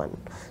good one.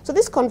 So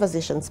these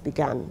conversations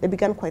began. They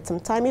began quite some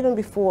time, even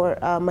before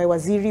my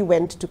waziri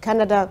went to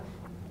Canada.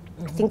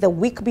 I think the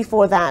week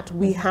before that,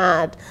 we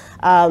had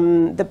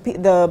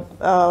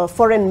the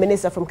foreign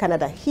minister from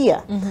Canada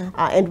here,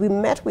 and we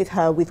met with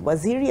her, with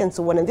Waziri and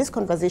so on, and this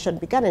conversation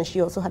began, and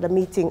she also had a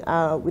meeting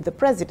with the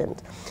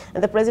president.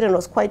 And the president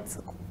was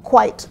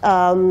quite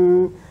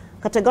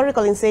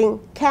categorical in saying,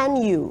 can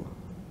you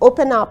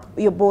open up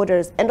your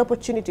borders and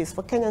opportunities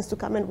for Kenyans to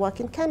come and work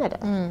in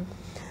Canada?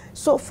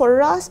 So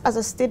for us as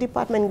a State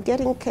Department,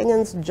 getting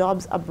Kenyans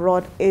jobs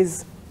abroad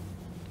is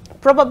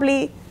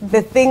probably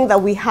the thing that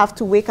we have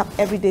to wake up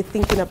every day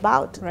thinking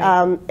about.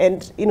 Right.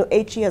 And you know,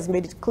 HE has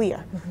made it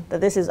clear that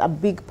this is a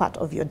big part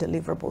of your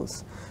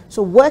deliverables.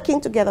 So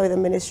working together with the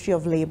Ministry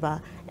of Labor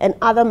and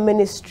other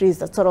ministries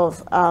that sort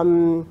of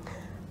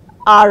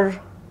are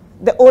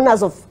the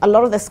owners of a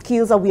lot of the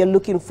skills that we are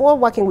looking for,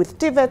 working with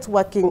TVETs,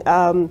 working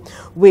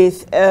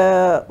with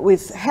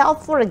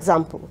health, for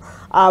example,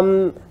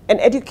 and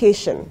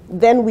education,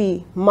 then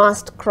we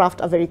must craft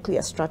a very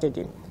clear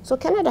strategy. So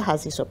Canada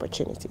has these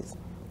opportunities.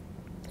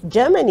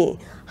 Germany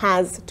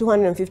has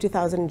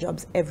 250,000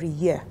 jobs every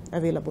year,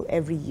 available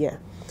every year.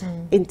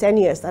 In 10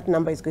 years, that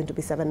number is going to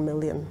be 7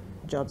 million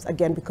jobs,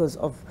 again, because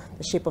of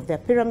the shape of their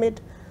pyramid,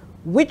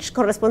 which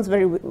corresponds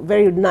very,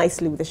 very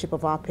nicely with the shape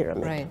of our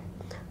pyramid. Right.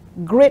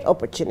 Great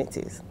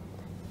opportunities.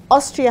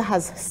 Austria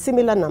has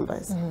similar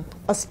numbers.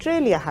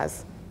 Australia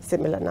has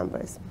similar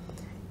numbers.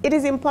 It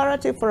is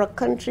imperative for a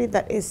country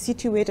that is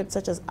situated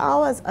such as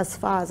ours, as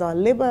far as our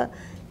labor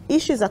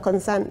issues are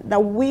concerned,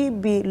 that we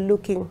be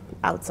looking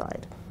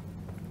outside.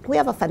 We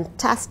have a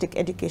fantastic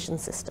education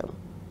system.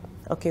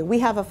 Okay, we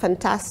have a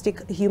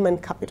fantastic human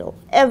capital.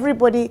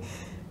 Everybody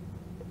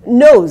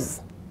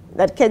knows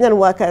that Kenyan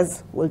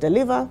workers will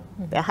deliver.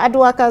 They're hard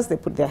workers, they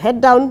put their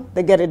head down,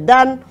 they get it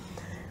done.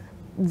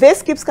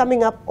 This keeps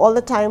coming up all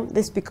the time.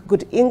 They speak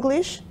good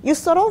English.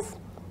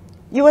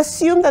 You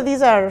assume that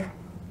these are,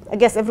 I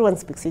guess everyone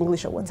speaks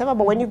English or whatever,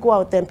 but when you go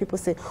out there and people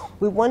say,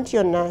 we want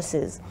your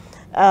nurses,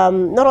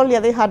 not only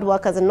are they hard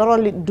workers, and not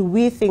only do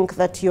we think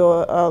that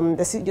your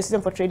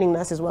system for training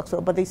nurses works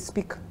well, but they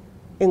speak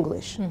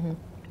English.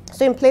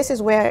 So in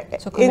places where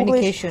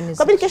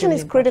communication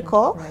is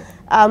critical,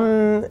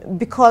 right.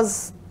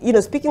 Because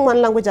speaking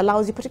one language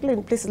allows you, particularly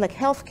in places like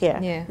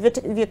healthcare. Yeah.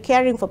 If you're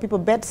caring for people,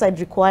 bedside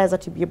requires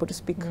that you be able to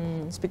speak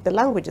the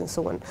language and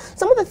so on.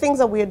 Some of the things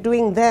that we are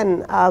doing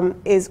then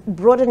is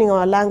broadening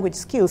our language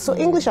skills. So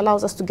English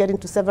allows us to get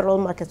into several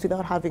markets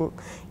without having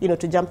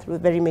to jump through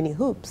very many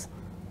hoops.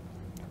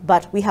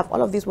 But we have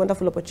all of these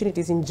wonderful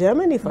opportunities in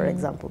Germany, for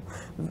example.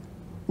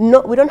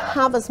 No, we don't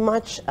have as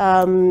much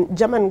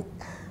German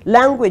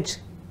language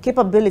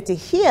capability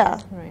here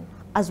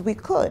as we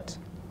could.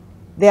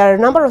 There are a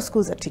number of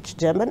schools that teach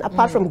German,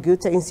 apart from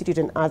Goethe Institute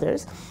and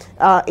others.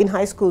 In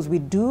high schools, we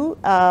do.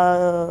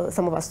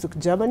 Some of us took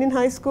German in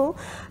high school.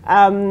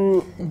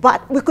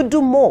 But we could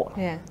do more.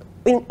 Yeah.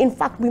 In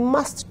fact, we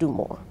must do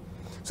more.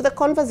 So the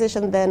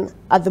conversation then,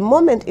 at the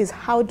moment, is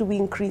how do we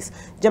increase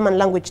German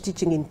language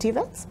teaching in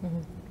TVETs?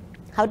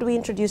 How do we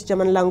introduce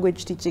German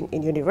language teaching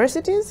in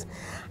universities?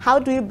 How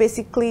do you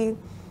basically,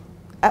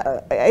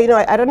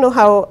 I don't know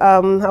how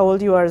old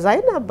you are,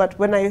 Zaina, but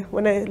when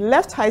I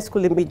left high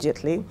school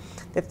immediately,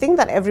 the thing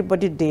that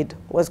everybody did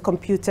was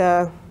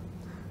computer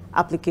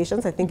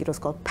applications. I think it was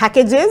called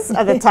packages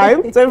at the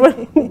time. So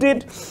everyone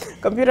did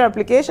computer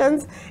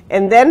applications,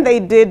 and then they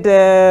did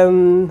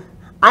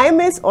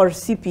IMS or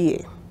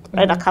CPA,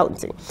 right,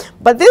 accounting.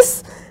 But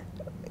this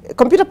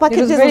computer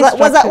packages it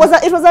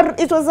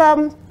was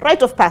a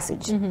rite of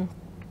passage.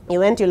 You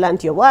went, you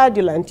learned your Word,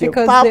 you learned your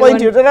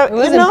PowerPoint. It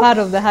wasn't part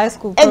of the high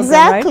school program,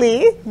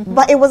 exactly, right?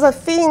 But it was a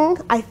thing,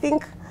 I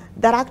think,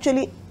 that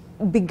actually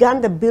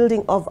began the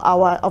building of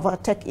our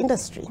tech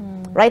industry.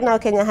 Right now,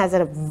 Kenya has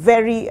a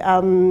very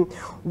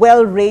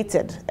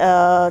well-rated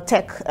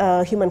tech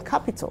human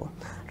capital,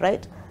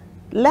 right?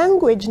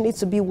 Language needs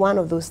to be one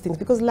of those things,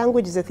 because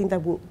language is a thing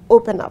that will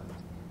open up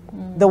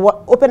the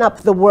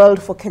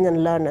world for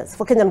Kenyan learners,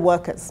 for Kenyan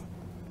workers.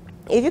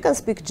 If you can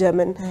speak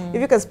German,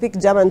 if you can speak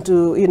German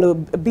to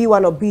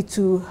B1 or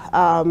B2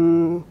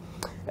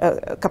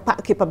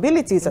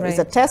 capabilities, right, as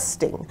a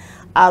testing,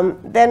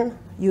 then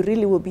you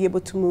really will be able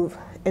to move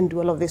and do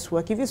all of this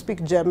work. If you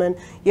speak German,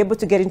 you're able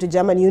to get into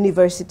German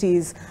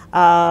universities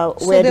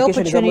where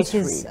education is almost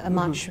free. So the opportunities are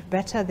much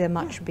better, they're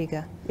much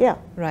bigger. Yeah.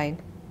 Right.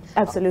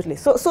 Absolutely.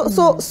 So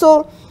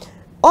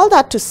all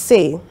that to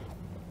say,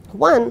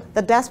 one,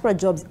 the diaspora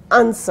jobs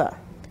answer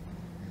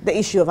the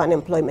issue of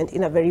unemployment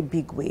in a very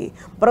big way,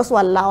 but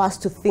also allow us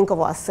to think of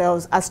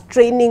ourselves as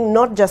training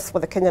not just for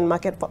the Kenyan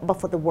market,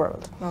 but for the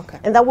world. Okay.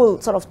 And that will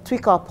sort of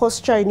tweak our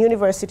posture in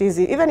universities,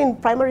 even in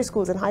primary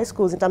schools and high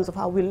schools, in terms of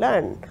how we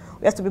learn.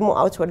 We have to be more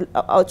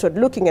outward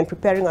looking and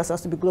preparing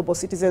ourselves to be global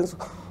citizens,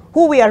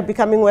 who we are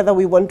becoming whether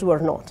we want to or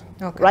not,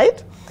 okay.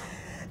 right?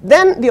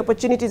 Then the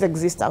opportunities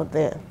exist out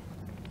there.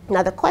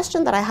 Now, the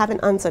question that I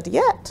haven't answered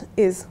yet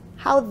is,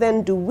 how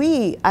then do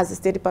we, as the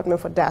State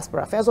Department for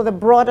Diaspora Affairs, or the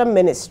broader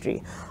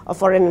Ministry of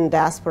Foreign and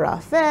Diaspora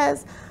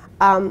Affairs,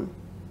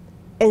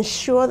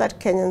 ensure that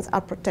Kenyans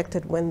are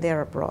protected when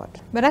they're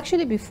abroad? But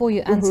actually, before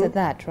you answer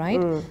that,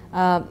 right,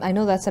 I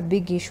know that's a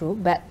big issue,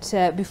 but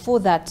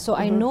before that, so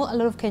I know a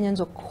lot of Kenyans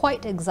were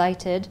quite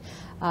excited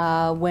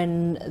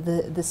when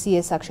the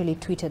CS actually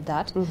tweeted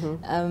that,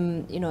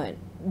 you know,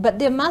 but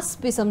there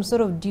must be some sort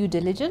of due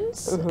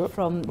diligence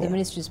from the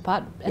ministry's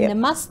part,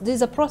 and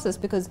there's a process,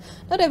 because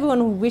not everyone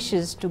who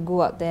wishes to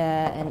go out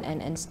there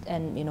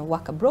and you know,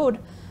 work abroad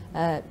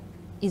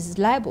is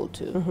liable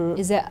to.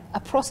 Is there a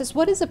process?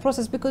 What is the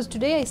process? Because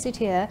today I sit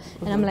here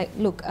and I'm like,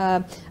 look,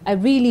 I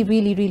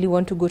really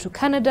want to go to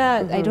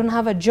Canada. I don't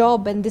have a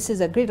job, and this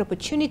is a great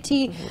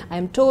opportunity.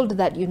 I'm told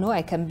that, you know,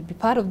 I can be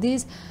part of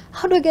this.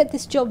 How do I get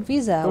this job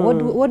visa?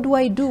 What do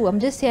I do? I'm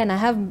just here and I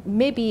have,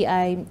 maybe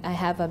I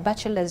have a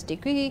bachelor's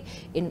degree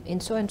in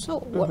so and so.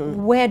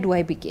 Where do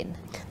I begin?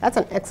 That's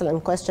an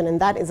excellent question, and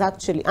that is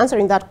actually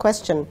answering that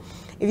question.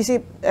 If you see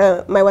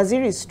my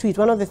Waziri's tweet,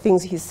 one of the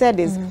things he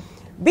said is,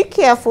 be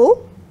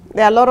careful.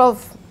 There are a lot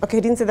of, okay,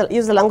 he didn't say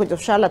use the language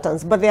of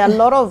charlatans, but there are a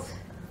lot of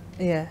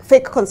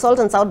fake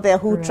consultants out there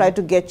who try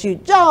to get you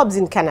jobs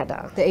in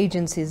Canada. The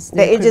agencies.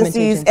 The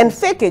agencies and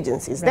fake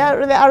agencies.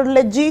 Right. There are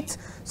legit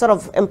sort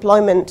of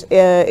employment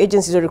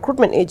agencies or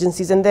recruitment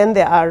agencies, and then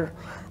there are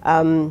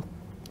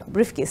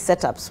briefcase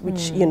setups,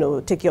 which you know,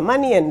 take your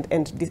money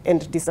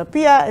and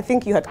disappear. I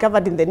think you had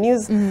covered in the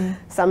news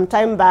some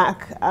time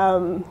back.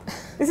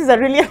 This is a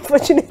really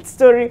unfortunate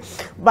story,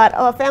 but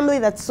our family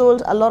that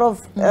sold a lot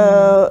of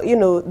you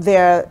know,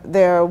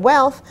 their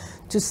wealth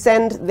to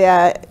send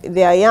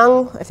their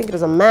young, I think it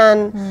was a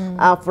man,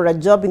 for a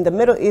job in the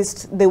Middle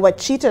East. They were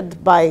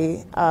cheated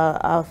by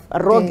a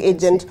rogue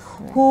agent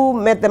who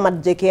met them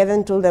at JKA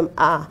and told them,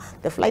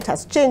 the flight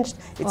has changed.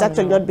 It's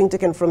actually not being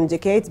taken from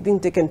JKA, it's being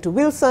taken to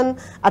Wilson.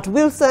 At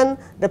Wilson,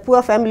 the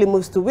poor family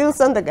moves to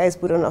Wilson, the guy is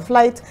put on a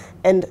flight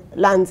and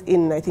lands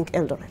in, I think,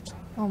 Eldoret.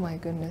 Oh my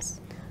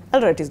goodness.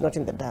 Eldoret is not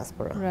in the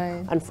diaspora,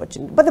 right,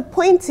 unfortunately. But the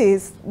point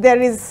is,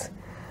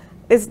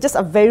 it's just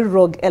a very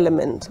rogue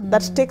element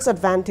that takes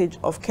advantage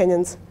of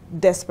Kenyans'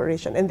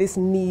 desperation and this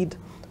need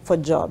for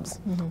jobs,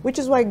 which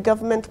is why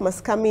government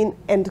must come in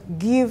and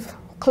give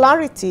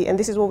clarity, and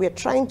this is what we are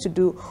trying to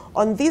do,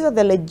 on these are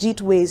the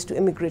legit ways to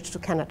immigrate to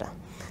Canada.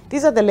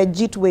 These are the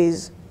legit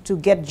ways to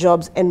get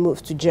jobs and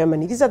move to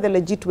Germany. These are the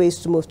legit ways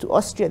to move to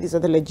Austria. These are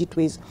the legit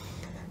ways.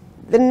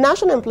 The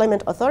National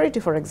Employment Authority,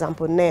 for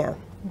example, NEA,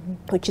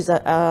 which is you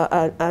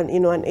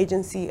know, an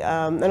agency,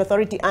 an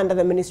authority under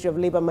the Ministry of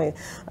Labor,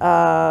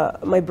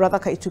 my brother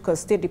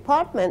Kaituka's State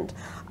Department,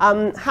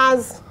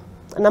 has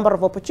a number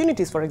of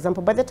opportunities. For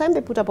example, by the time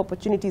they put up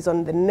opportunities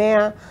on the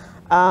NEA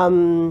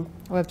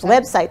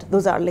website,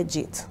 those are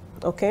legit,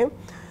 okay?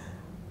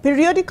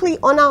 Periodically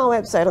on our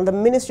website, on the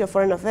Ministry of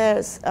Foreign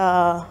Affairs,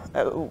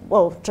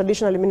 well,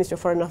 traditionally Ministry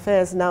of Foreign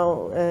Affairs,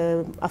 now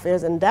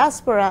Affairs and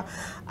Diaspora,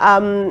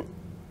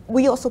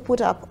 we also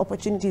put up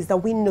opportunities that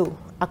we know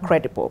are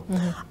credible.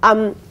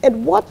 And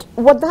what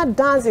that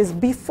does is,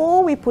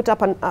 before we put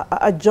up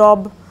a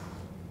job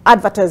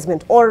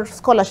advertisement or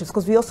scholarships,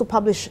 because we also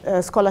publish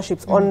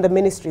scholarships on the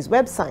ministry's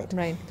website,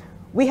 right,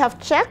 we have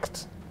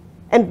checked,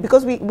 and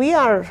because we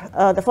are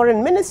the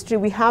foreign ministry,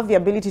 we have the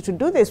ability to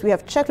do this. We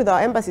have checked with our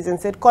embassies and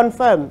said,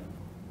 confirm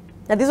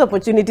that these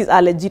opportunities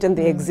are legit and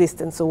they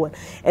exist and so on.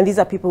 And these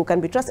are people who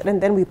can be trusted,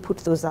 and then we put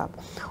those up.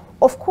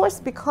 Of course,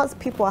 because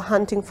people are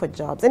hunting for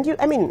jobs, and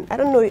I mean, I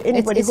don't know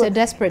anybody. It's a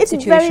desperate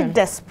situation. It's very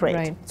desperate.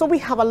 Right. So we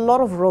have a lot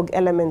of rogue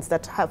elements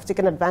that have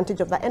taken advantage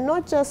of that, and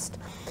not just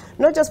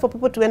for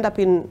people to end up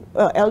in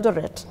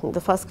Eldoret, in the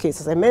first case,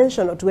 as I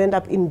mentioned, or to end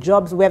up in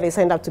jobs where they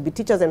signed up to be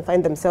teachers and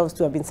find themselves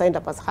to have been signed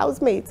up as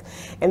housemates,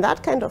 and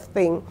that kind of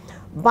thing,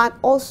 but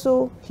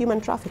also human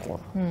trafficking.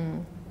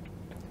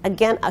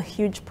 Again, a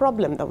huge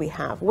problem that we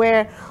have,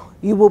 where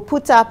you will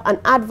put up an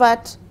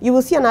advert, you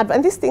will see an advert,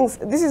 and this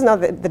is now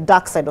the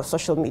dark side of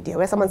social media,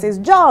 where someone says,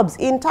 jobs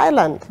in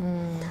Thailand.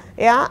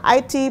 Yeah,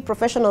 IT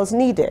professionals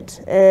needed,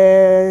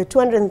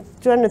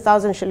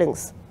 200,000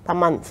 shillings per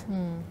month.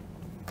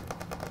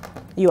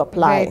 You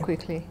apply. Very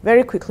quickly.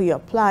 Very quickly you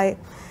apply.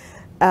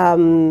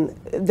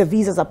 The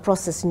visas are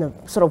processed in a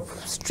sort of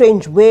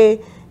strange way.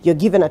 You're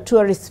given a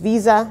tourist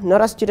visa, not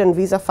a student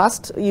visa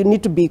first. You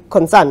need to be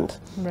concerned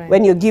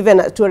when you're given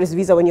a tourist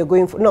visa, when you're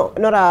going for, no,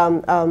 not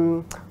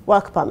a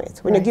work permit.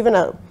 When you're given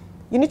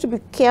you need to be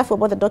careful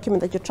about the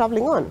document that you're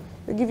traveling on.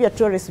 They give you a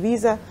tourist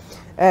visa,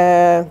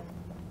 and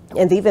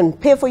they even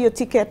pay for your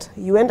ticket.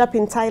 You end up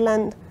in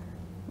Thailand.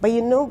 But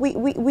you know,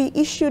 we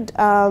issued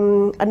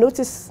a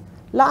notice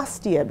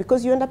last year,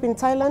 because you end up in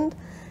Thailand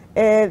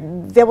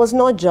there was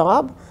no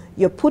job.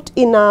 You're put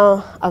in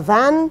a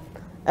van,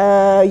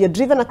 you're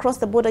driven across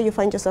the border, you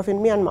find yourself in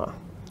Myanmar.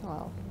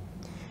 Wow.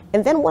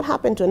 And then what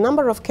happened to a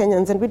number of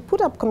Kenyans, and we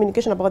put up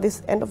communication about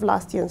this end of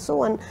last year and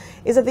so on,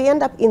 is that they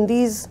end up in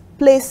these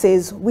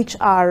places which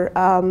are,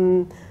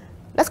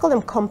 let's call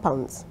them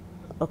compounds,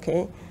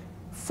 okay?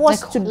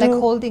 Forced to do... Like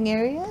holding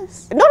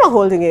areas? Not a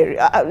holding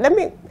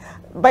area.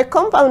 By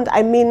compound,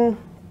 I mean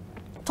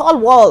tall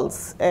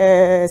walls,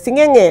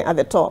 singenge at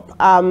the top.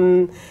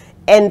 And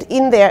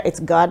in there, it's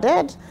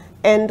guarded.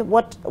 And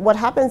what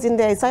happens in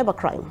there is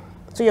cybercrime.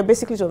 So you're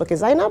basically told, okay,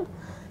 Zainab,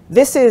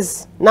 this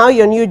is now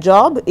your new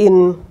job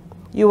in,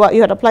 you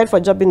had applied for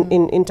a job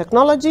in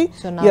technology.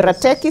 So you're a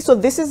techie, so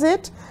this is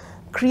it.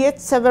 Create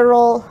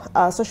several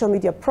social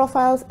media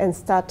profiles and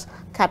start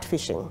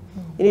catfishing.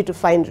 You need to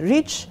find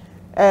rich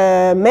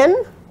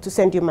men to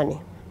send you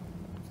money.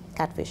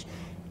 Catfish.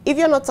 If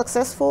you're not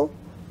successful,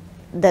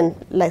 then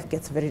life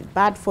gets very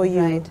bad for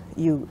you. Right.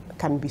 You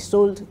can be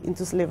sold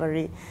into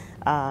slavery.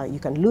 You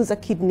can lose a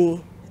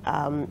kidney,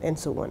 and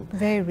so on.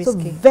 Very risky.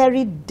 So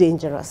very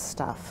dangerous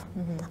stuff.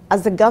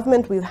 As the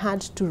government, we've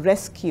had to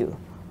rescue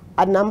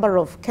a number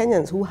of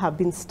Kenyans who have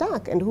been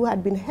stuck and who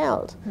had been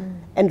held,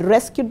 and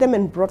rescued them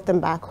and brought them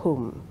back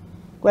home,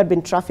 who had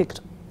been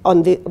trafficked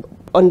on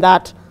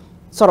that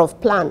sort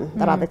of plan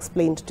that I've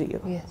explained to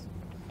you. Yes.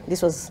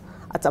 This was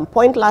at some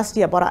point last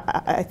year, about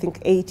I think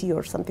 80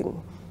 or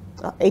something,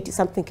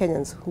 80-something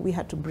Kenyans who we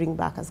had to bring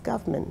back as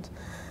government.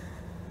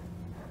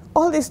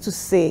 All this to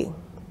say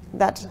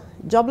that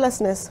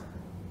joblessness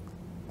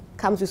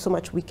comes with so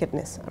much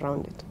wickedness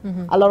around it.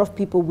 A lot of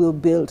people will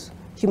build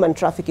human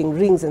trafficking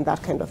rings and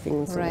that kind of thing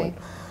and so on.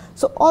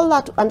 So all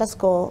that to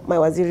underscore my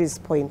Waziri's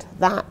point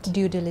that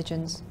due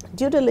diligence.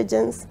 Due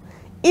diligence.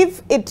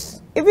 If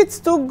it's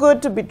too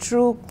good to be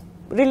true,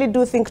 really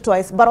do think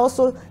twice, but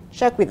also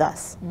check with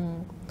us.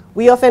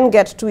 We often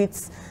get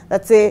tweets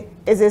that say,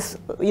 is this,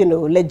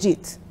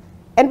 legit?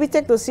 And we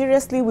take those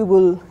seriously. We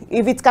will,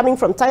 if it's coming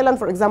from Thailand,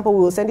 for example, we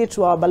will send it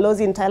to our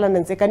balozi in Thailand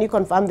and say, can you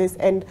confirm this?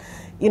 And,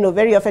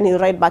 very often he'll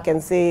write back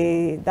and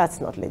say,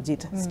 that's not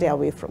legit. Stay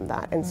away from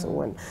that, and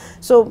so on.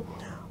 So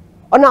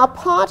on our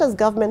part as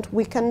government,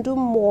 we can do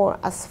more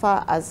as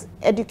far as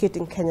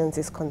educating Kenyans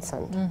is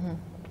concerned.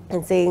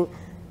 And saying,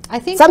 I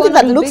think something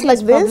that looks like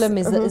this this problem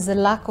is the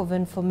lack of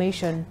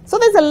information. So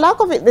there's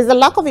a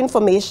lack of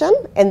information,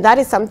 and that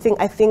is something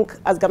I think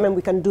as government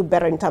we can do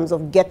better in terms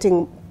of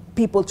getting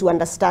people to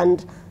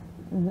understand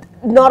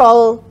not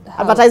all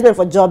advertisement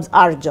for jobs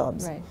are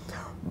jobs,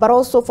 but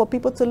also for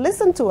people to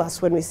listen to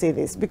us when we say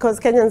this, because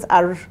Kenyans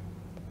are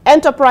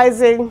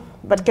enterprising,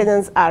 but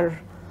Kenyans are,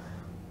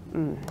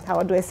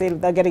 how do I say it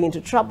without getting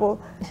into trouble,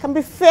 can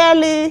be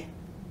fairly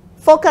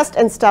focused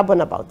and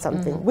stubborn about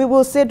something. We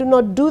will say, do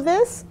not do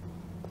this.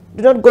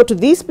 Do not go to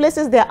these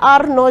places. There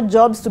are no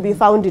jobs to be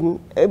found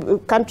in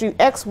country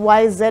X,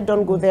 Y, Z.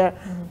 Don't go there.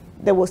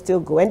 They will still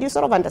go. And you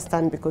sort of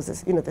understand because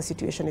the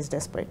situation is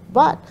desperate.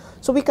 But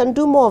so we can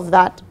do more of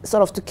that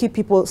sort of to keep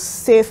people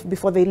safe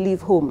before they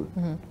leave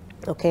home.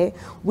 Okay.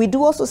 We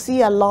do also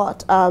see a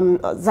lot,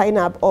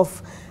 Zainab,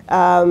 of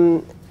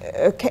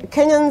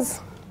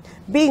Kenyans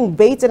being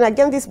baited. And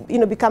again, this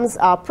becomes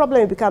a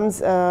problem. It becomes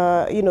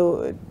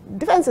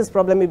defense's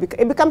problem.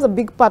 It becomes a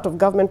big part of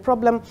government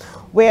problem,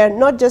 where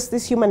not just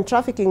this human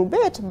trafficking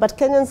bit, but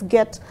Kenyans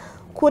get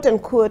quote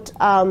unquote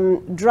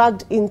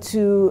dragged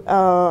into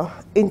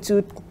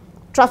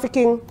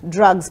trafficking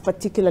drugs,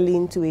 particularly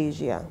into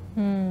Asia.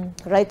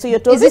 Right? So you're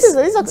told this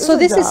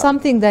is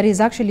something that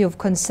is actually of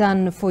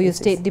concern for your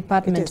State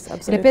Department. It is,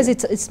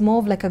 absolutely. It's more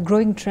of like a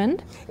growing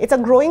trend. It's a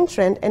growing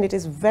trend, and it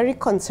is very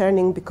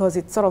concerning because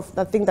it's sort of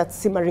the thing that's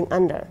simmering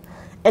under.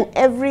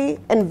 And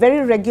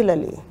very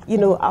regularly,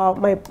 our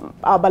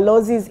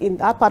balozis in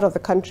that part of the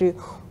country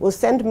will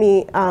send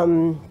me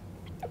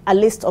a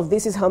list of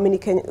this is how many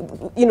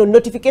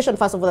notification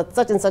first of all that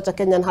such and such a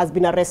Kenyan has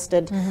been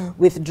arrested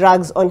with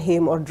drugs on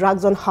him or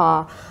drugs on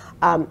her.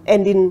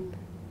 And in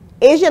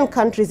Asian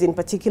countries in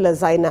particular,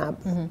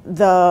 Zainab,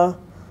 the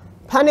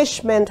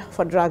punishment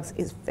for drugs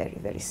is very,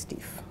 very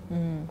stiff.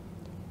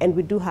 And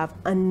we do have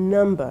a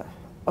number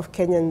of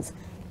Kenyans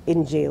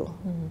in jail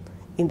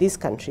in these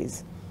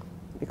countries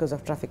because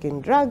of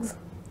trafficking drugs,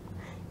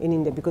 in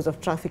India because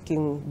of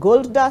trafficking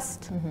gold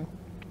dust,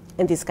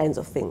 and these kinds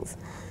of things.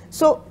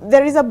 So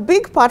there is a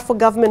big part for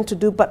government to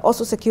do, but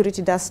also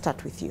security does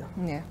start with you.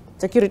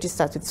 Security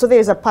starts with, so there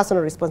is a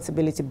personal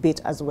responsibility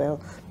bit as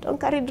well. Don't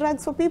carry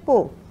drugs for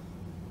people.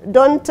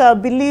 Don't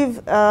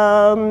believe,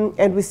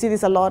 and we see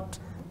this a lot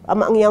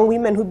among young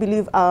women who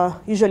believe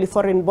usually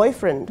foreign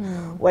boyfriend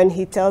when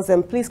he tells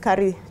them, please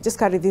just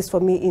carry this for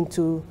me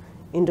into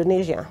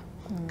Indonesia.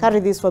 Carry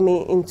this for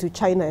me into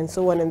China and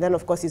so on, and then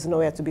of course he's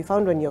nowhere to be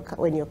found when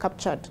you're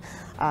captured,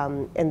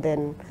 and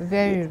then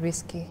very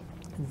risky.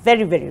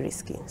 Very, very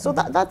risky. So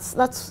that's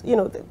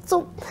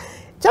so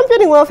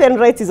championing welfare and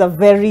rights is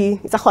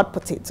it's a hot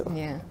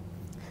potato.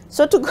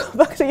 So to go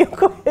back to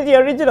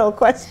your original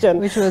question,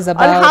 which was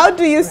about on how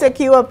do you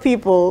secure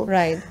people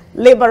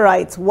labor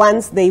rights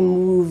once they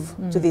move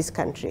to this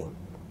country?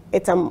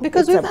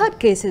 because we've had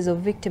cases of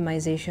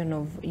victimization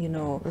of, you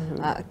know,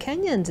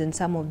 Kenyans in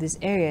some of these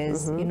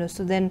areas, you know,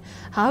 so then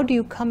how do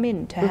you come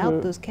in to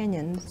help those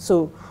Kenyans?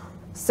 So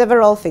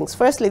several things.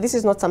 Firstly, this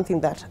is not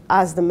something that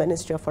as the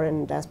Ministry of Foreign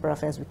and Diaspora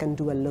Affairs we can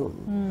do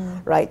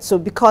alone, right? So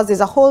because there's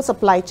a whole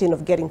supply chain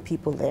of getting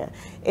people there,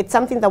 it's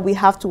something that we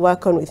have to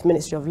work on with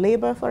Ministry of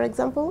Labor, for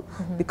example,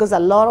 because a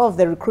lot of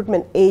the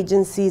recruitment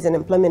agencies and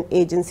employment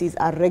agencies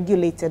are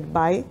regulated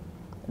by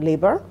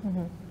labor.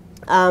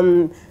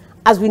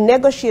 As we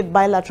negotiate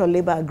bilateral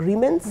labor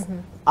agreements,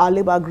 our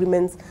labor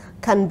agreements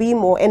can be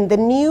more, and the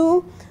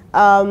new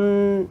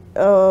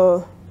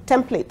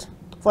template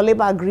for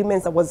labor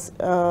agreements that was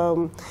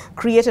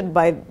created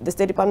by the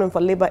State Department for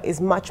Labor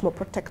is much more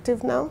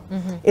protective now.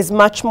 Is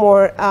much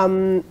more,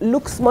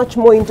 looks much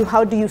more into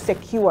how do you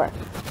secure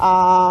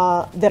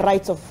the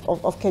rights of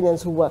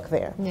Kenyans who work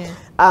there. Yeah.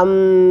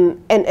 And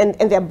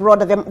they're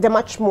broader, they're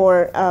much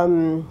more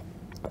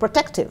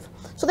protective.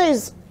 So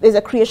there's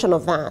a creation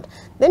of that.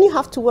 Then you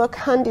have to work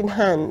hand in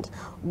hand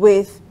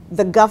with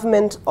the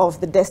government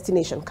of the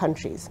destination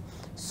countries,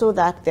 so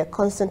that they're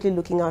constantly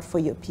looking out for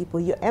your people.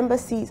 Your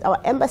embassies, our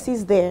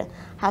embassies there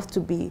have to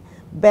be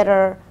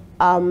better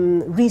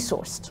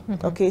resourced.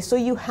 Okay, so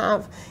you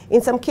have,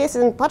 in some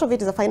cases, and part of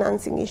it is a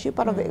financing issue,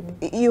 part of it,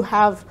 you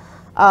have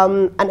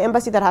an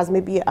embassy that has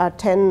maybe a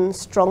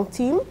 10-strong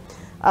team,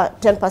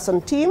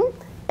 10-person team,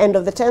 and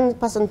of the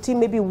 10-person team,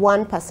 maybe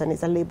one person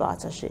is a labor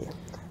attaché,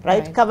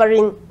 right?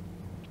 Covering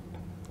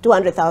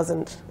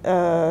 200,000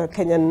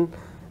 Kenyan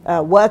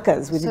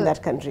workers within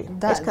that country.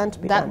 It can't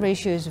be done. That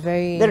ratio is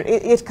very...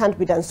 It can't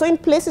be done. So in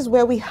places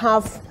where we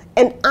have,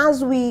 and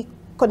as we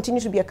continue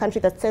to be a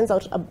country that sends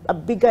out a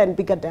bigger and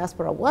bigger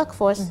diaspora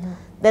workforce,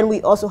 then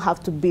we also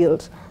have to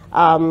build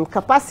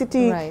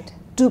capacity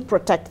to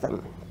protect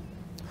them.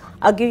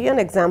 I'll give you an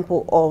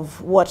example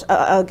of what,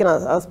 again,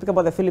 I'll speak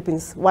about the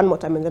Philippines one more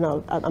time and then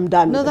I'm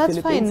done with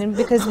the Philippines. No, that's fine,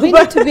 because we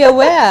need to be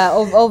aware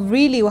of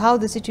really how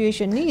the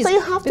situation is. So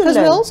you have to because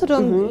learn. We also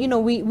don't, you know,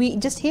 we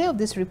just hear of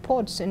these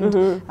reports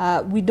and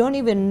we don't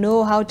even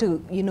know how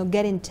to, you know,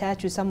 get in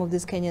touch with some of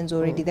these Kenyans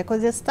already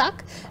because they're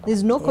stuck.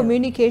 There's no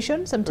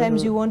communication.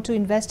 Sometimes you want to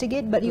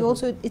investigate, but you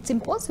also, it's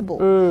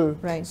impossible,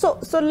 right? So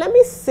let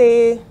me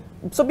say,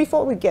 so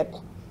before we get,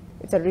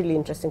 it's a really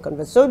interesting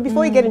conversation. So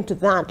before we get into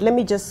that, let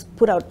me just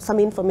put out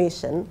some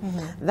information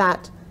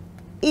that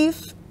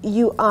if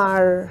you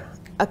are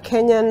a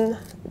Kenyan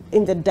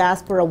in the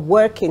diaspora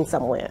working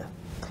somewhere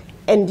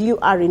and you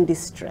are in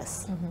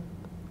distress,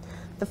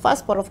 the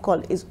first port of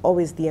call is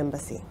always the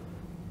embassy.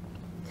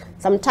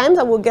 Sometimes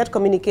I will get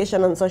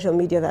communication on social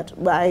media that,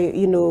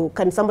 you know,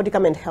 can somebody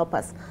come and help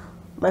us?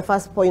 My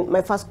first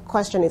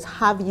question is,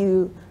 have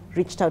you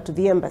reached out to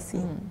the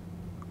embassy?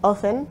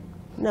 Often,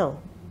 no.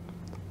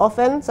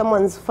 Often,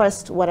 someone's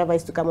first whatever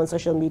is to come on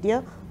social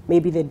media.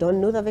 Maybe they don't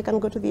know that they can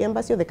go to the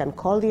embassy, or they can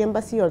call the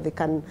embassy, or they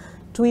can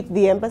tweet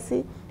the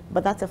embassy.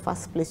 But that's the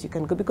first place you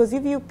can go. Because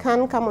if you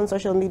can come on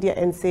social media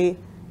and say,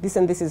 this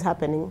and this is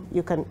happening,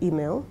 you can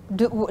email.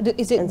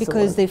 Is it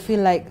because they feel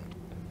like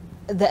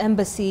the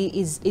embassy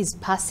is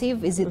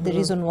passive? Is it the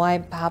reason why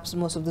perhaps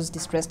most of those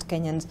distressed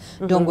Kenyans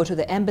don't go to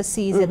the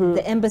embassy? Is it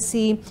the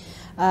embassy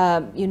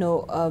you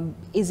know,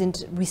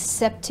 isn't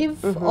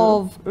receptive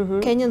of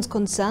Kenyans'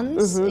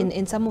 concerns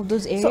in some of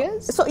those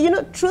areas? So, you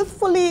know,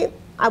 truthfully,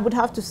 I would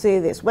have to say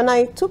this. When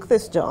I took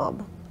this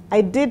job,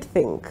 I did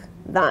think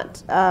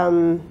that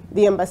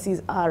the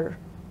embassies are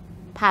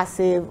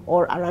passive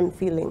or are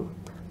unfeeling.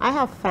 I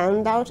have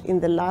found out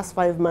in the last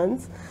 5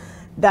 months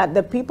that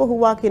the people who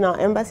work in our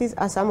embassies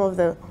are some of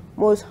the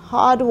most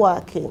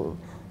hardworking,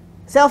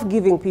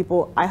 self-giving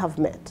people I have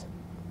met.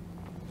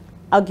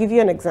 I'll give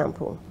you an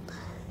example.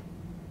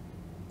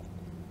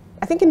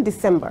 I think in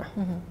December,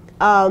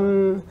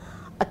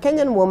 a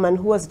Kenyan woman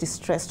who was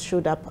distressed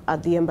showed up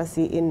at the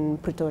embassy in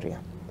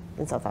Pretoria,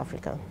 in South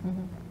Africa.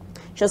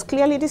 She was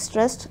clearly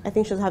distressed. I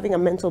think she was having a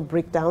mental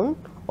breakdown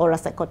or a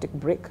psychotic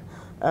break.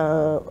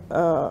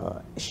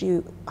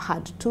 She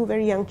had 2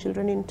 very young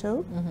children in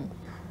tow.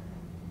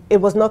 It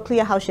was not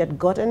clear how she had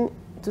gotten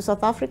to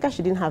South Africa.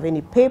 She didn't have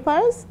any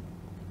papers.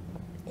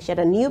 She had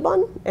a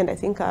newborn and I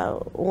think a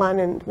 1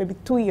 and maybe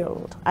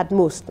 2-year-old at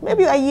most,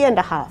 maybe a year and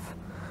a half.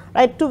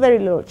 Right, 2 very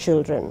little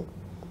children,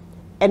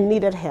 and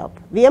needed help.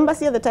 The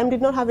embassy at the time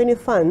did not have any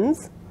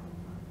funds.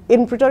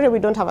 In Pretoria, we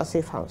don't have a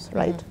safe house,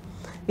 right?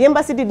 The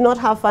embassy did not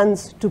have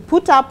funds to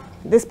put up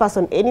this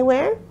person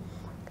anywhere,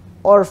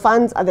 or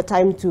funds at the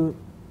time to,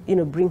 you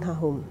know, bring her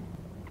home.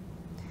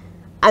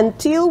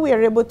 Until we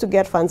are able to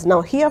get funds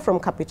now here from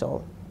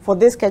Capital for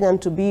this Kenyan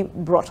to be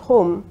brought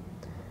home,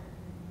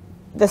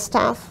 the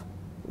staff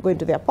go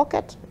into their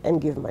pocket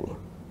and give money,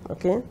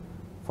 okay?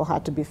 For her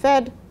to be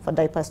fed, for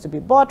diapers to be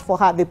bought, for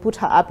her, they put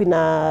her up in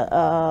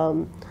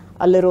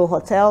a little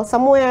hotel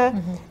somewhere,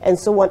 and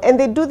so on. And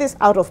they do this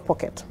out of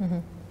pocket.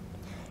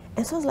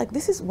 And so I was like,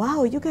 this is,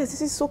 wow, you guys,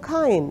 this is so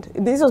kind.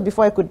 This was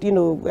before I could, you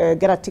know,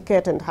 get a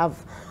ticket and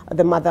have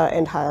the mother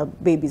and her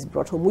babies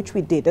brought home, which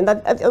we did. And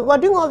we're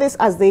doing all this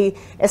as they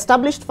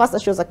established first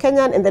that she was a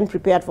Kenyan and then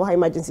prepared for her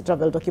emergency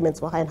travel documents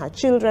for her and her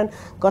children,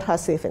 got her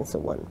safe and so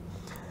on.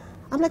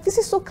 I'm like, this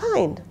is so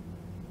kind.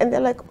 And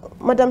they're like,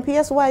 Madam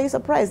P.S., why are you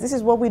surprised? This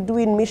is what we do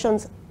in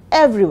missions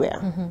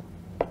everywhere.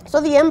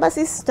 So the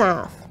embassy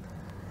staff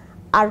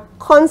are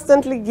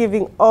constantly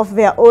giving of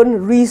their own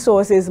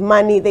resources,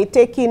 money. They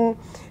take in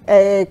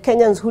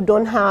Kenyans who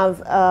don't have,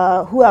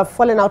 who have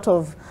fallen out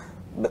of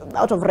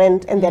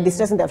rent and they're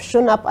distressed and they've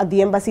shown up at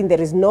the embassy and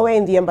there is nowhere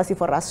in the embassy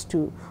for us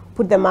to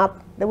put them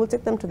up. They will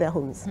take them to their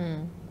homes.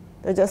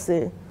 They just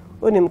say,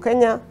 Unim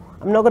Kenya,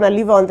 I'm not going to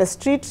leave her on the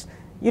street.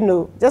 You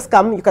know, just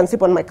come, you can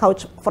sleep on my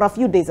couch for a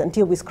few days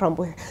until we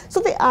scramble.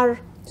 So they are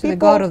So they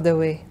go out of their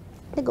way.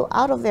 They go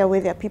out of their way.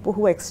 There are people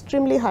who are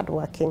extremely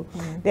hardworking.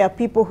 There are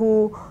people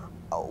who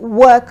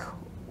work,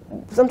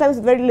 sometimes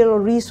with very little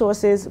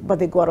resources, but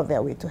they go out of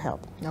their way to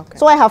help. Okay.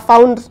 So I have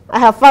found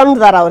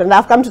that out, and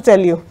I've come to tell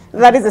you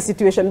that is the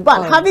situation.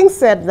 But having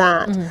said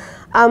that,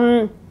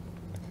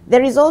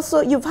 there is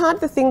also, you've heard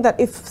the thing that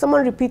if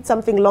someone repeats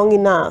something long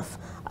enough,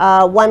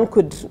 one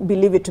could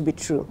believe it to be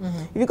true.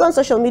 If you go on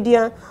social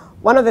media,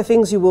 one of the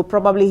things you will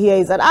probably hear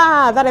is that,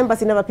 that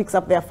embassy never picks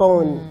up their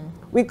phone.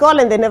 We call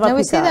and they never pick up.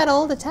 We see that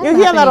all the time. You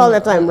hear that all the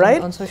time,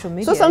 right? On social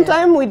media. So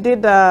sometime we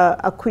did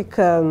a quick,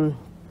 we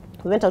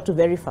went out to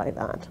verify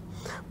that.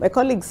 My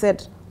colleague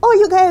said, oh,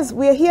 you guys,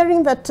 we are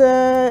hearing that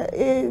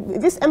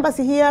this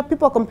embassy here,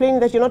 people are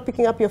complaining that you're not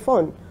picking up your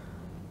phone.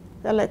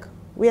 They're like,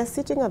 we are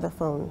sitting at the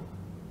phone.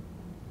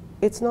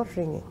 It's not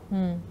ringing.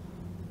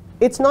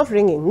 It's not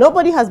ringing.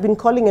 Nobody has been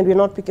calling and we're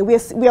not picking. We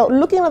are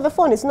looking at the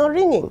phone, it's not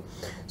ringing.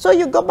 So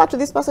you go back to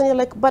this person, you're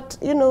like, but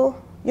you know,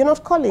 you're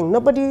not calling.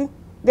 Nobody,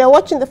 they're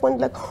watching the phone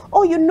like,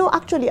 oh, you know,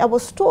 actually I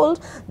was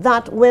told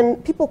that when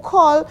people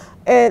call,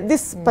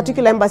 this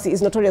particular embassy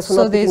is notorious for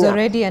not picking up. So there's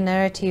already a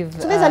narrative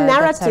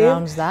that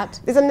surrounds that.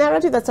 There's a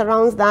narrative that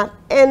surrounds that,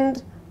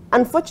 and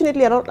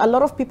unfortunately, a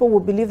lot of people will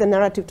believe the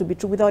narrative to be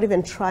true without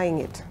even trying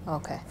it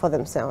for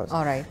themselves.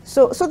 All right.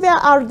 So there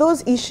are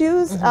those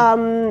issues,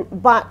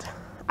 but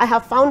I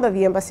have found that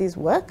the embassies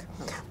work,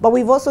 but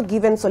we've also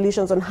given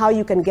solutions on how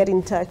you can get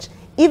in touch,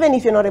 even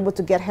if you're not able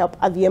to get help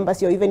at the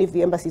embassy, or even if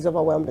the embassy is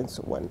overwhelmed and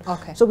so on.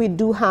 Okay. So we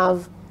do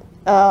have,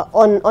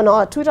 on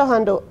our Twitter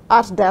handle,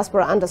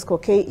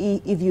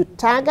 @diaspora_KE, if you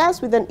tag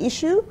us with an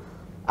issue,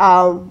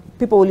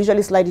 people will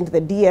usually slide into the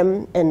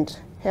DM and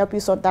help you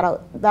sort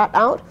that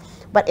out.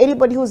 But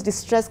anybody who's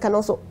distressed can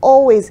also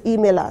always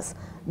email us,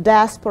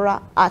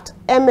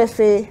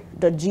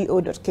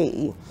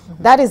 diaspora@mfa.go.ke.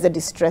 That is the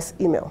distress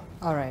email.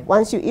 All right.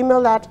 Once you email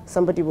that,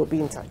 somebody will be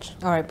in touch.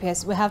 All right,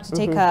 P.S. We have to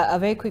take a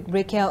very quick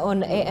break here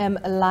on AM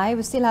Live.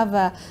 We still have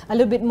a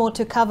little bit more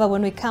to cover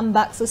when we come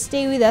back, so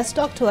stay with us.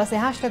 Talk to us. The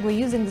hashtag we're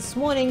using this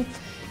morning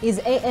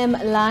is AM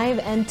Live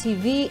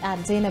NTV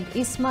at Zainab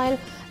Ismail,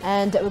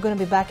 and we're going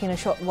to be back in a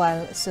short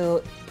while.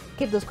 So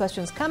keep those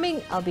questions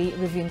coming. I'll be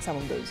reviewing some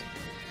of those.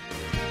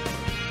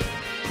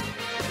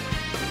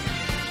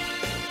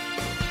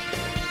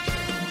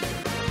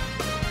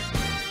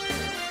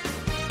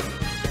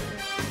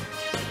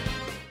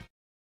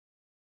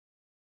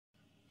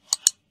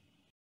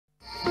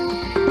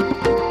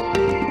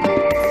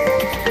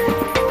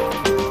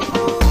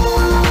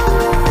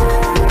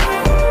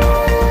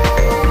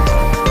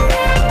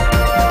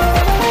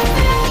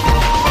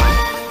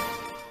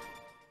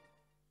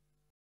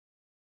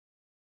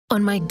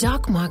 On my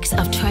dark marks,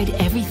 I've tried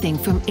everything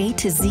from A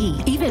to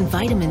Z, even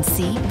vitamin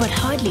C, but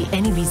hardly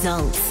any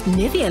results.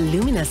 Nivea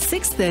Lumina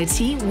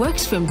 630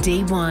 works from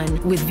day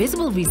one, with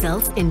visible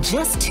results in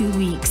just 2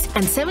 weeks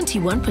and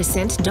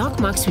 71%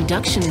 dark marks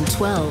reduction in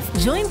 12.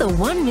 Join the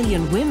 1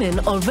 million women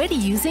already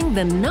using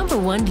the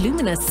 #1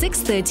 Lumina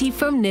 630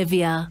 from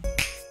Nivea.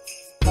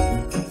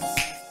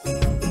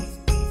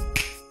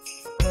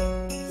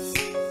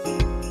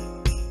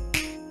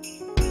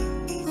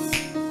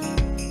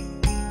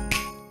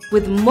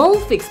 With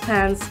Molfix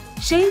pants,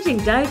 changing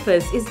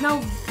diapers is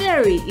now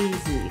very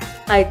easy.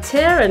 I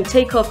tear and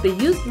take off the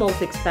used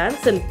Molfix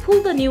pants and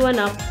pull the new one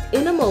up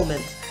in a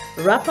moment.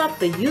 Wrap up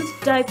the used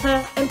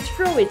diaper and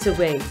throw it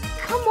away.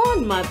 Come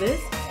on, mothers,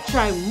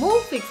 try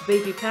Molfix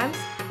baby pants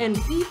and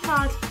be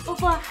part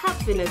of our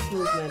happiness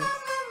movement.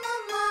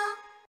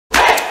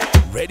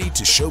 Ready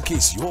to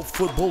showcase your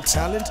football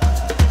talent?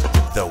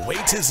 The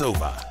wait is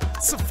over.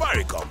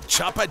 Safaricom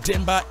Chapa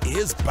Dimba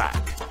is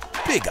back.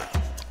 Bigger,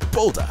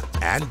 bolder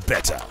and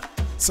better.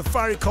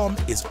 Safaricom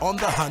is on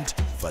the hunt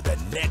for the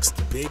next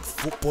big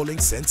footballing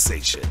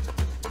sensation.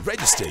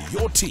 Register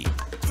your team.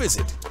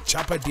 Visit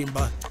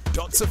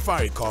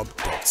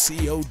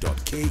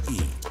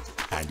chapadimba.safaricom.co.ke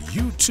and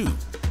you too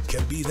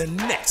can be the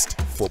next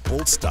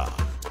football star.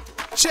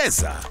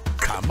 Cheza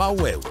kama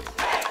wewe.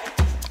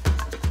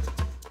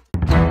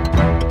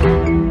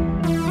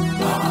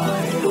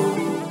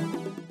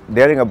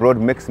 Daring Abroad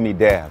makes me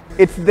dare.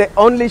 It's the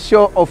only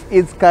show of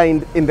its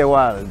kind in the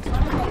world.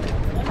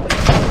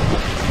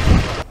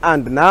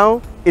 And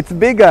now, it's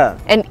bigger.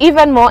 And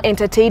even more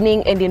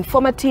entertaining and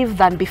informative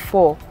than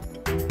before.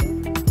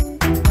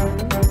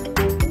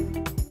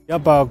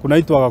 Hapa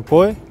kunaitwa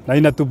Kakoe na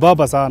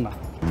inatubaba sana.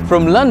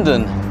 From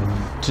London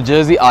to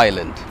Jersey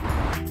Island.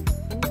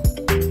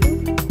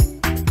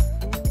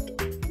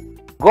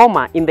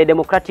 Goma in the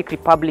Democratic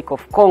Republic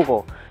of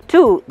Congo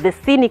to the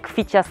scenic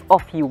features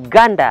of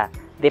Uganda,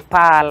 the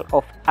Pearl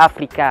of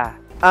Africa.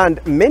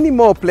 And many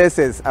more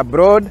places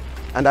abroad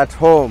and at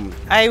home.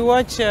 I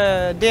watch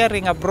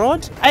Daring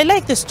Abroad. I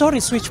like the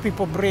stories which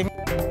people bring.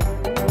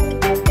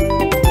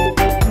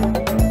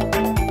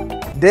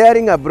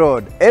 Daring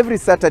Abroad every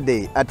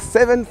Saturday at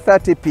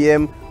 7:30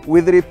 p.m.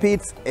 with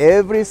repeats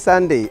every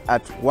Sunday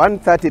at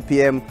 1:30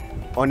 p.m.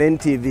 on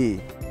NTV.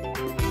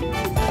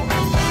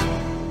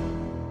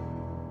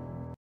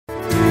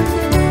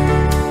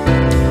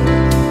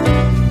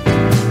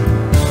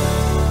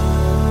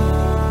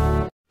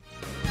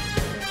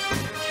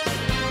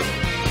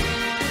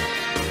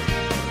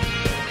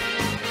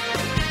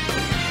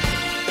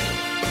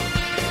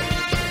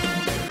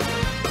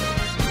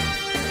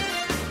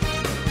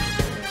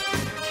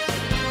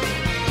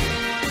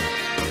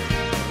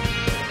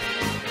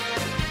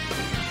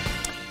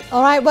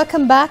 All right,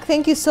 welcome back.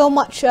 Thank you so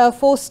much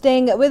for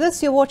staying with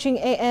us. You're watching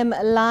AM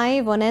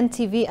Live on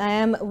NTV. I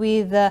am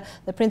with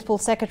the Principal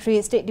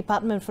Secretary, State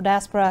Department for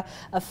Diaspora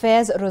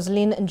Affairs,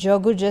 Roseline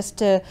Njogu, just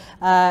to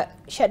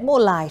shed more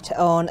light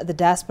on the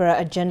diaspora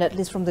agenda, at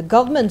least from the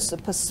government's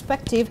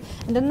perspective,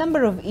 and a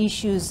number of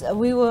issues.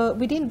 We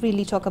didn't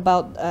really talk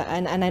about,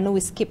 and I know we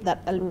skipped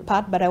that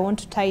part, but I want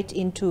to tie it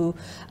into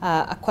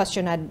a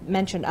question I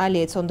mentioned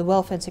earlier. It's on the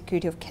welfare and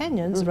security of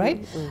Kenyans,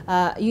 right?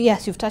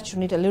 Yes, you've touched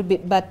on it a little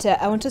bit, but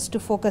I want us to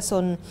focus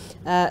on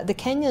the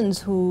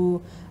Kenyans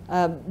who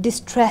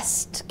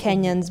distressed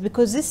Kenyans,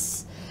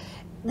 because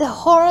the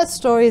horror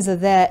stories are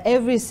there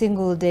every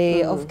single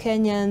day of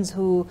Kenyans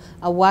who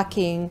are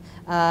working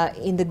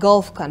in the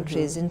Gulf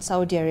countries, in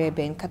Saudi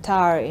Arabia, in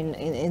Qatar,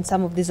 in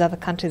some of these other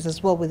countries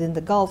as well within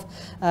the Gulf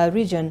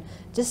region.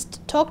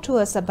 Just talk to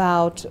us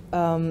about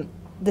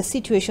the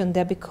situation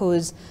there,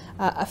 because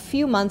a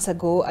few months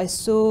ago I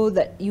saw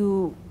that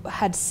you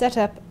had set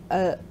up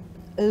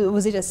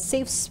was it a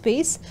safe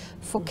space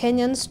for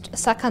Kenyans,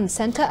 Sakan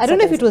Center? I don't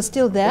know if it was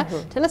still there.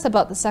 Tell us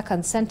about the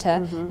Sakan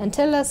Center and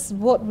tell us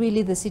what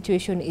really the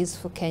situation is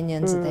for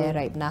Kenyans there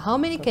right now. How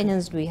many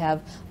Kenyans do we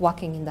have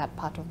working in that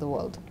part of the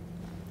world?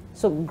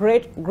 So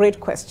great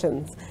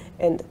questions.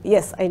 And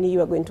yes, I knew you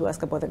were going to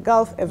ask about the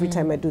Gulf. Every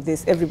time I do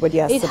this,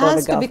 everybody asks about the Gulf. It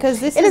has to, because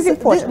this is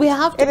important.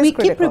 We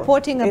keep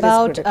reporting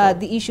about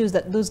the issues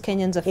that those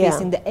Kenyans are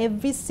facing. That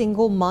every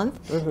single month,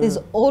 there's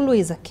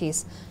always a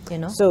case, you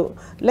know. So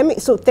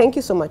thank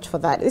you so much for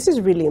that. This is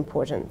really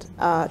important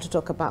to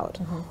talk about.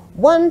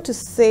 One, to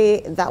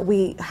say that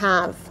we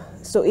have,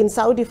 so in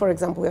Saudi, for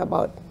example,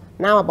 we're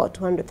now about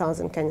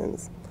 200,000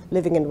 Kenyans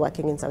living and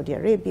working in Saudi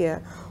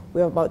Arabia. We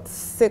have about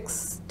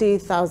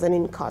 60,000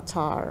 in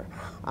Qatar,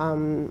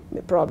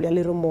 probably a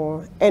little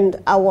more.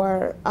 And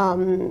our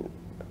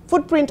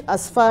footprint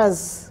as far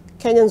as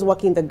Kenyans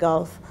working in the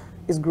Gulf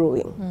is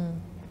growing.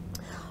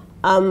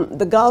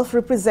 The Gulf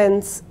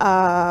represents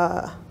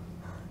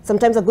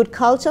sometimes a good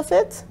culture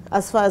fit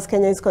as far as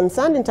Kenya is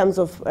concerned, in terms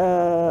of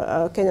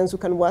Kenyans who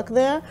can work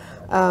there.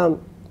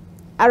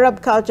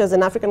 Arab cultures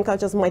and African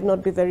cultures might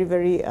not be very,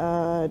 very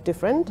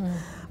different.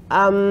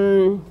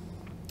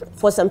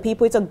 For some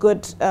people, it's a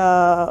good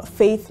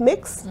faith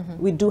mix.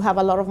 We do have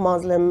a lot of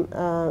Muslim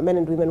men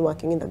and women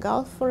working in the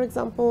Gulf, for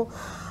example.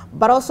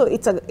 But also,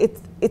 it's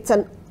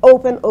an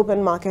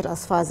open market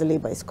as far as the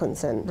labor is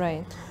concerned.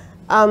 Right.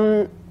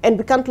 And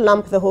we can't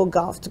lump the whole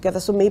Gulf together.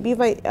 So maybe if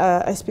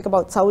I speak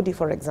about Saudi,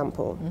 for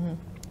example.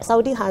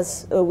 Saudi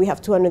has, we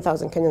have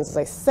 200,000 Kenyans, as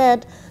I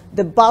said,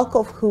 the bulk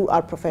of who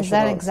are professionals. Is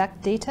that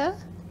exact data?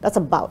 That's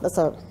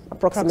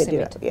approximate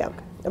data, yeah.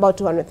 About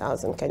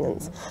 200,000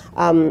 Kenyans.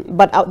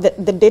 But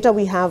the data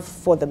we have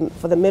for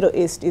the Middle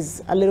East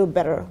is a little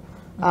better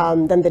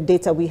than the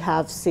data we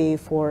have, say,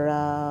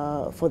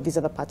 for these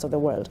other parts of the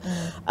world.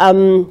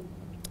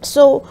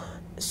 So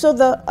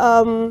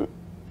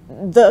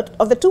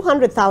of the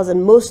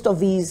 200,000, most of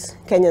these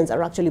Kenyans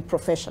are actually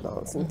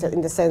professionals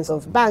in the sense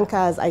of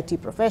bankers,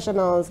 IT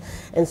professionals,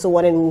 and so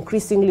on. And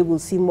increasingly, we'll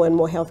see more and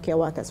more healthcare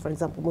workers, for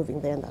example, moving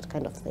there and that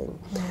kind of thing.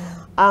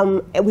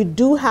 And we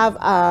do have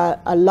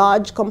a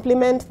large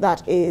complement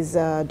that is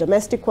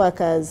domestic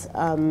workers,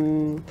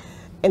 and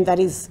that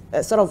is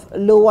sort of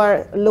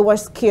lower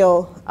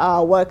skill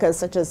workers,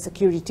 such as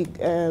security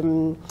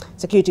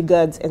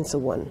guards and so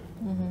on.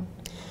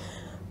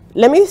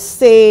 Let me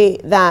say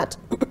that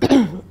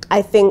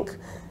I think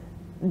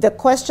the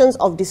questions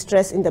of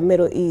distress in the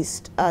Middle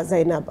East,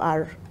 Zainab,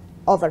 are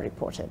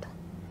overreported.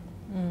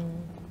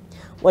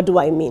 What do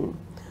I mean?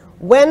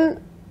 When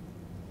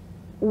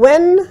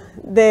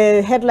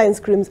the headline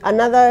screams,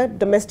 another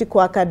domestic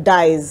worker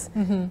dies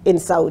in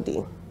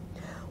Saudi,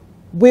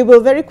 we will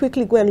very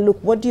quickly go and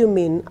look, what do you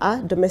mean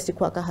a domestic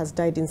worker has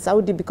died in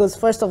Saudi? Because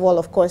first of all,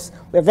 of course,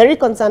 we're very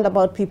concerned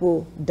about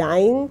people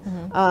dying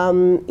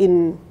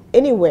in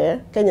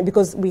anywhere, Kenya,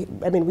 because we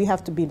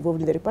have to be involved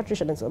in the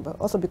repatriation and so on, but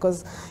also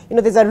because, you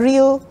know, there's a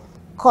real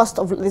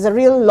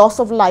loss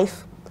of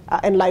life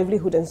and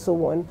livelihood and so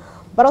on.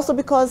 But also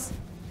because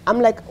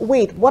I'm like,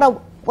 wait, what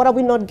are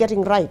we not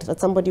getting right that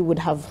somebody would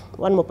have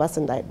one more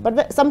person died?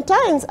 But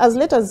sometimes, as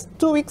late as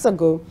 2 weeks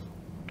ago,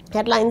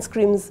 headline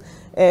screams,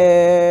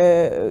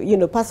 you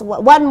know,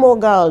 one more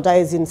girl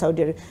dies in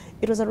Saudi Arabia.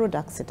 It was a road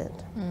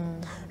accident.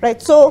 Right,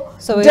 so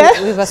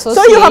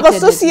you have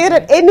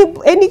associated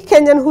any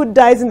Kenyan who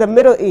dies in the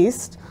Middle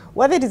East,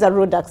 whether it is a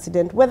road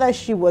accident, whether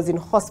she was in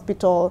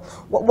hospital,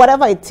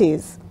 whatever it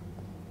is,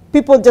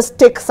 people just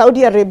take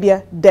Saudi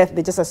Arabia death,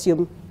 they just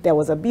assume there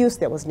was abuse,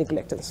 there was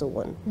neglect, and so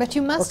on. But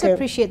you must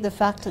appreciate the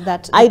fact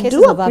that the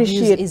cases of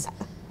abuse is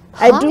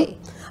high.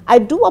 I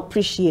do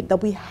appreciate that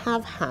we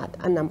have had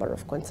a number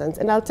of concerns,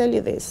 and I'll tell you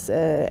this,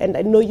 and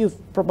I know you've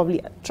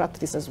probably tracked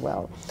this as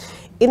well.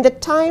 In the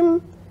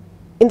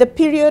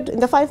period, in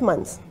the 5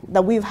 months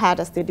that we've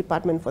had as State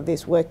Department for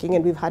this working,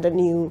 and we've had a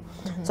new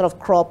sort of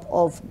crop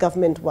of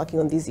government working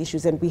on these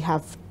issues, and we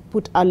have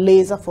put a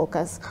laser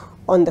focus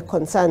on the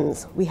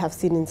concerns we have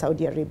seen in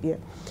Saudi Arabia,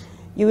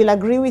 you will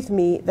agree with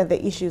me that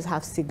the issues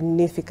have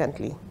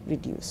significantly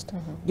reduced.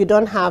 You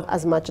don't have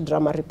as much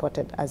drama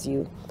reported as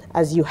you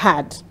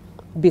had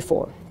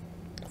before,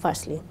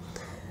 firstly.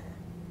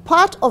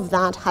 Part of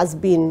that has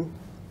been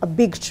a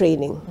big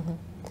training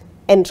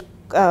and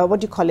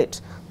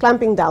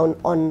clamping down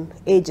on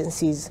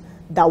agencies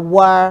that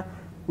were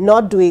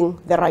not doing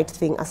the right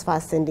thing as far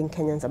as sending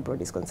Kenyans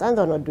abroad is concerned.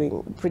 They're not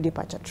doing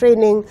pre-departure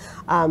training,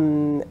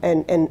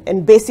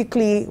 and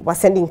basically were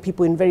sending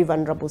people in very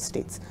vulnerable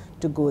states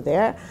to go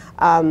there,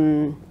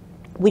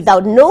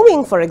 without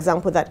knowing, for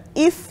example, that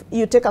if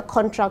you take a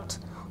contract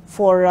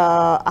for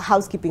a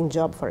housekeeping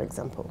job, for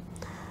example,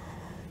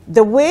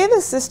 the way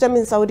the system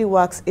in Saudi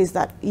works is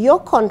that your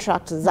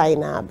contract,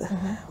 Zainab,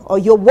 or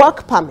your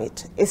work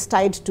permit is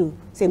tied to,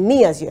 say,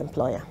 me as your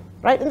employer,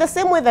 right? In the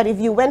same way that if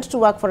you went to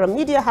work for a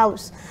media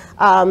house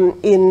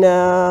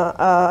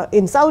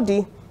in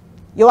Saudi,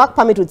 your work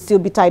permit would still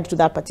be tied to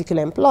that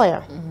particular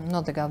employer.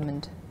 Not the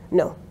government.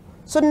 No.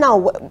 So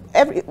now,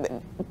 every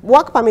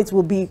work permits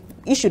will be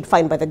issued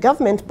fine by the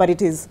government, but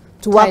it is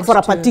to work for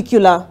a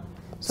particular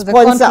so the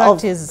sponsor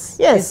contract of,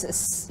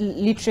 is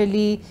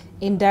literally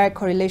in direct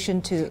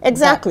correlation to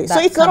exactly. that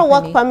so it's company.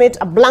 not a work permit,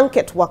 a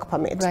blanket work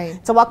permit. Right.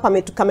 It's a work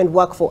permit to come and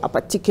work for a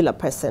particular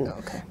person.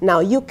 Okay. Now,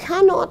 you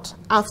cannot,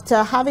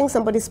 after having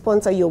somebody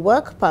sponsor your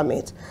work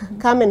permit,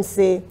 come and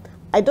say,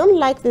 I don't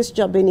like this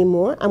job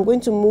anymore. I'm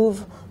going to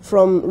move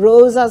from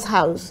Rosa's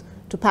house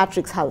to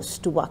Patrick's house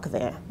to work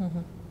there.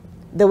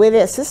 The way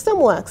their system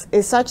works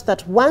is such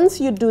that once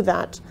you do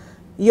that,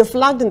 you're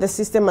flagged in the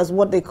system as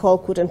what they call,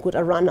 quote unquote,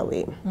 a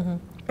runaway.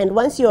 And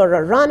once you're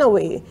a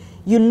runaway,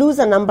 you lose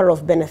a number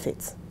of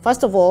benefits.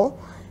 First of all,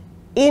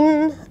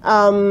 in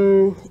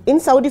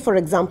Saudi, for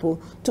example,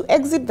 to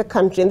exit the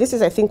country, and this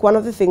is, I think, one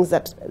of the things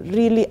that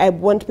really I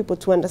want people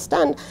to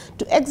understand,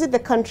 to exit the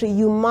country,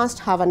 you must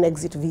have an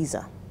exit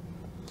visa.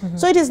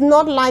 So it is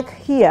not like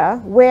here,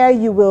 where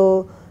you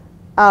will,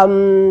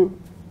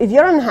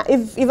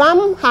 if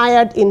I'm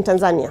hired in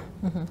Tanzania,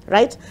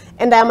 right,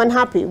 and I'm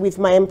unhappy with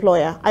my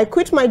employer, I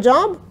quit my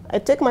job, I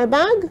take my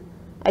bag,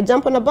 I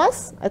jump on a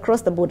bus, I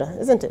cross the border,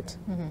 isn't it?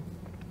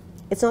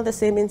 It's not the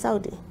same in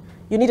Saudi.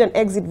 You need an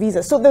exit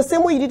visa. So the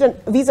same way you need a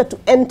visa to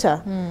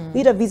enter, you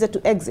need a visa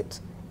to exit.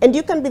 And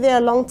you can be there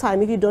a long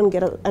time if you don't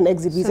get an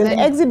exit visa. And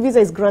the exit visa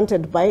is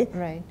granted by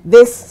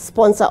this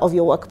sponsor of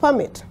your work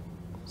permit.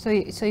 So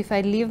if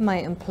I leave my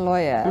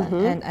employer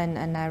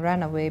and I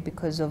run away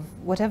because of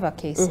whatever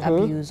case,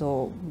 abuse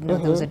or there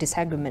was a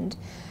disagreement,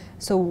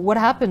 so what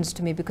happens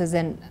to me? Because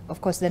then,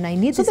 of course, then I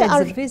need this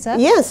exit visa.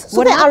 Yes,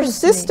 so there are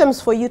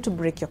systems for you to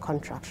break your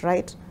contract,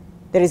 right?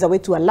 There is a way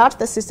to alert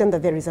the system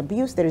that there is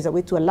abuse. There is a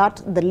way to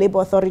alert the labor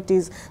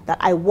authorities that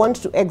I want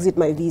to exit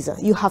my visa.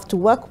 You have to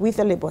work with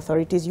the labor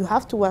authorities. You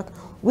have to work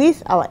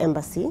with our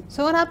embassy.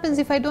 So what happens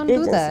if I don't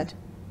do that?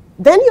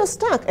 Then you're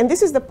stuck. And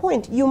this is the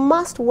point. You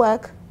must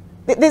work.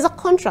 There's a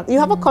contract. You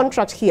have a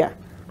contract here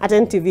at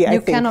NTV, I think.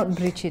 You cannot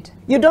breach it.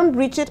 You don't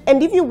breach it.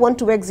 And if you want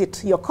to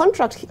exit your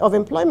contract of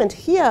employment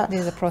here,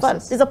 there's a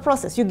process. There's a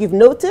process. You give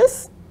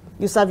notice.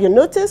 You serve your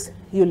notice,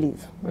 you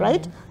leave,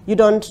 right? You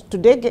don't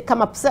today get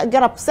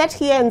upset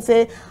here and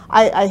say,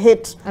 I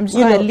hate. I'm just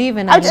going to leave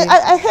and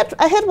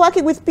I hate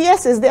working with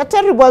PSs. They are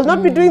terrible. I'll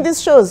not be doing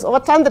these shows.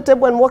 Overturn the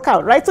table and walk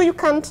out, right? So you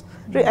can't.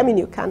 I mean,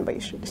 you can, but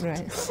you shouldn't.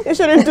 Right. You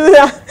shouldn't do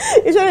that.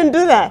 You shouldn't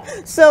do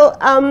that. So,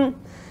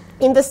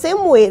 in the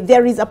same way,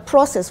 there is a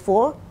process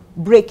for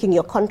breaking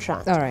your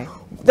contract. All right.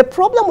 The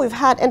problem we've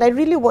had, and I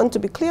really want to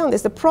be clear on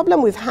this, the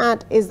problem we've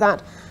had is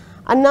that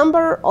a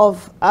number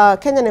of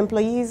Kenyan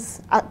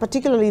employees,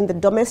 particularly in the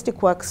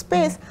domestic work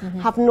space,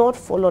 have not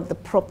followed the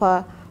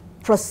proper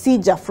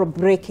procedure for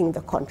breaking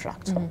the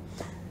contract.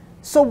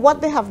 So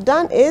what they have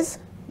done is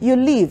you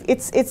leave.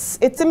 It's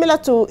similar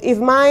to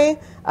if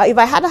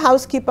I had a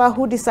housekeeper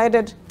who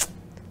decided,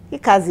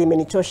 "Hii kazi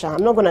imenichosha,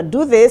 I'm not going to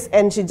do this,"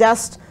 and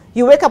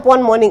you wake up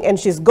one morning and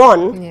she's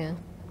gone. Yeah.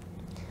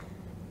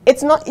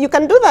 It's not. You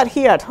can do that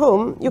here at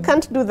home. You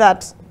can't do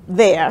that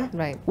there,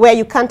 where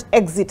you can't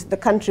exit the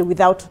country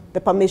without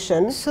the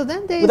permission. So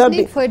then there is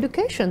need for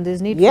education.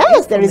 There's need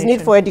yes, for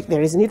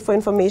there is need for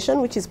information,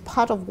 which is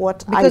part of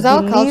what because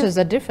our cultures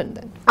are different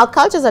then. Our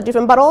cultures are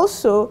different, but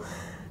also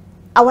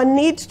our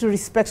need to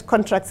respect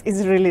contracts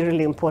is really,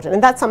 really important,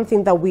 and that's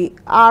something that we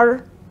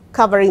are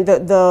covering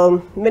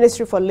the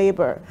Ministry for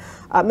Labor,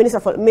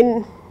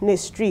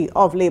 Ministry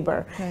of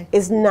Labor, right,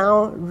 is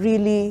now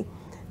really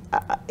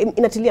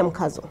inatilia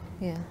mkazo.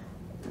 Yeah.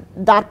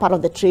 That part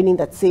of the training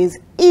that says,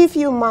 if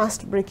you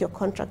must break your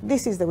contract,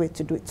 this is the way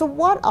to do it. So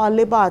what our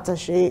labor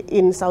attaché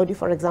in Saudi,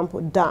 for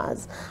example,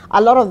 does a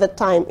lot of the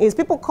time is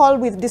people call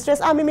with distress,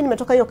 mimi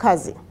nimetoka hiyo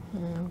kazi.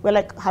 We're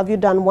like, have you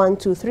done 1,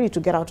 2, 3 to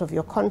get out of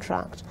your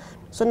contract?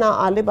 So now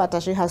our labor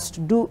attaché has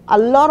to do a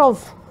lot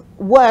of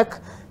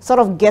work sort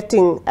of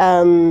getting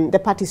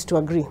the parties to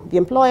agree, the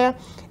employer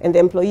and the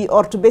employee,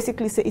 or to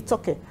basically say, it's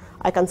okay,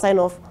 I can sign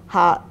off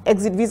her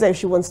exit visa if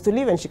she wants to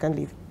leave, and she can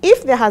leave.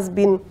 If there has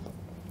been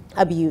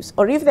abuse,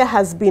 or if there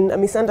has been a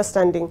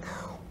misunderstanding,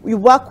 we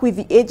work with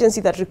the agency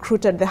that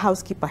recruited the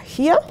housekeeper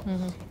here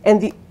and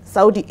the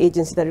Saudi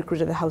agency that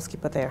recruited the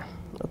housekeeper there,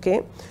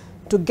 okay?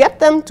 To get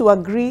them to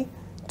agree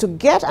to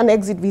get an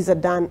exit visa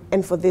done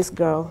and for this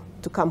girl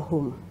to come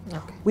home.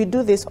 Okay. We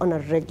do this on a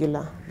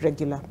regular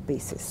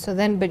basis. So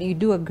then, but you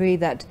do agree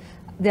that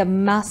there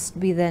must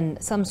be then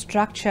some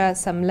structure,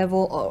 some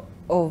level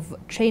of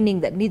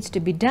training that needs to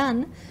be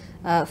done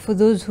for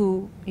those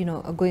who, you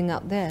know, are going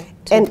out there.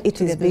 And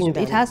it is being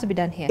done. It has to be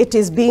done here. It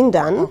is being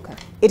done. Okay.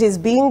 It is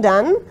being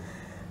done.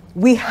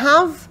 We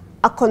have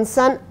a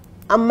concern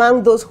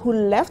among those who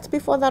left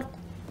before that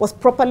was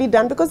properly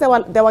done, because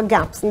there were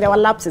gaps and there were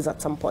lapses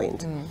at some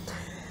point.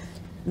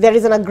 There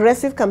is an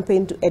aggressive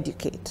campaign to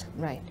educate.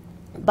 Right.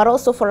 But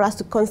also for us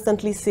to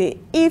constantly say,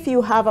 if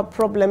you have a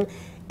problem,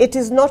 it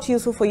is not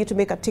useful for you to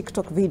make a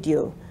TikTok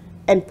video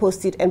and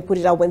post it and put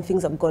it out when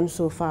things have gone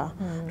so far.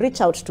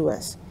 Reach out to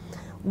us.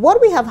 What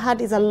we have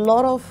had is a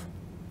lot of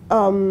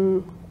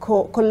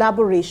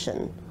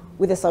collaboration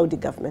with the Saudi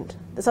government.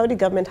 The Saudi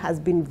government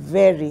has been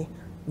very,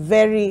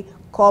 very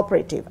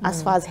cooperative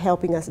as far as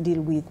helping us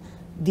deal with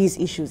these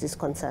issues is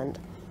concerned.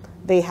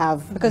 They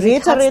have because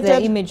reiterated it hurts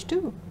their image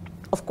too.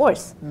 Of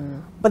course.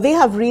 But they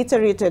have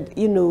reiterated,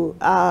 you know,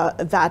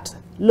 that,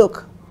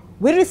 look,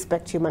 we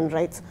respect human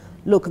rights.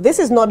 Look, this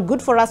is not good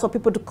for us for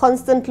people to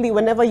constantly,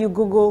 whenever you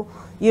Google,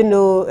 you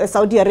know,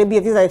 Saudi Arabia,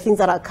 these are the things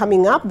that are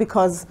coming up,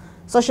 because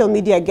social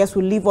media, I guess,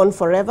 will live on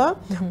forever.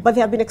 But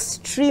they have been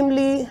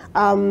extremely,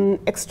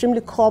 extremely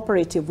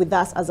cooperative with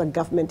us as a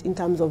government in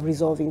terms of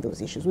resolving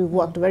those issues. We've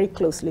worked very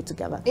closely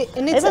together. I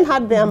even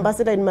had the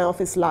ambassador in my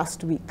office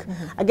last week,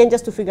 again,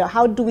 just to figure out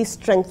how do we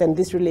strengthen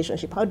this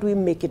relationship? How do we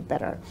make it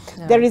better?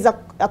 Yeah. There is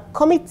a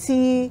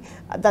committee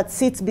that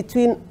sits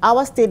between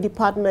our State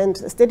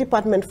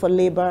Department for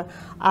Labor,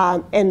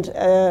 and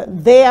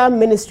their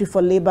Ministry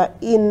for Labor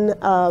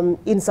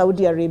in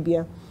Saudi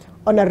Arabia,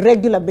 on a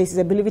regular basis.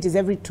 I believe it is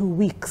every 2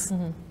 weeks,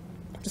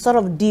 to sort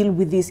of deal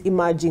with these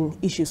emerging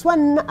issues. So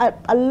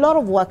a lot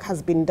of work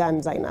has been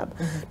done, Zainab,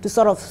 to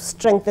sort of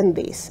strengthen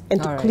this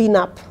and to clean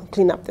up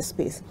the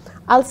space.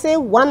 I'll say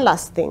one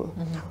last thing.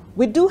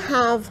 We do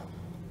have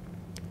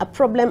a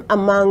problem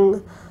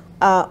among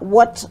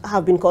what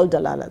have been called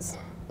dalalas.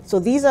 So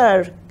these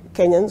are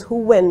Kenyans who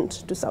went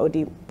to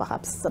Saudi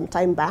perhaps some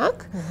time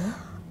back,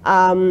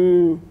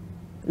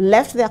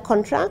 left their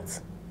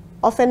contracts,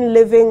 often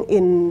living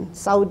in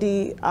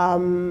Saudi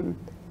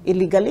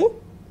illegally,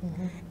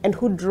 and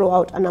who draw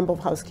out a number of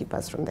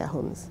housekeepers from their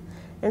homes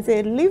and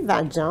say, leave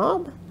that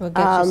job. We'll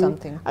get you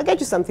something. I'll get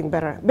you something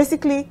better.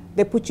 Basically,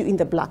 they put you in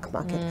the black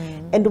market.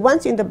 And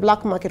once you're in the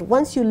black market,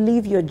 once you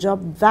leave your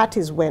job, that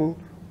is when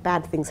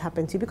bad things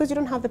happen to you, because you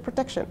don't have the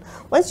protection.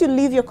 Once you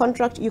leave your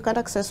contract, you can't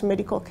access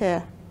medical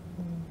care.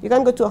 You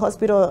can't go to a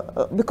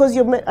hospital because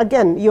your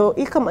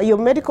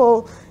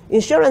medical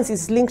insurance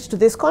is linked to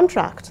this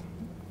contract.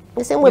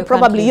 The same way,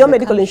 probably your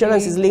medical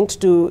insurance is linked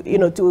to, you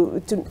know,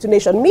 to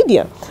Nation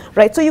Media,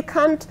 right? So you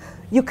can't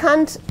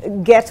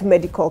get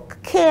medical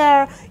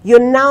care. You're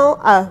now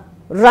a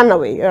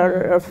runaway,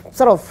 or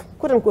sort of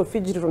quote unquote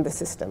fugitive from the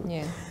system.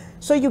 Yeah.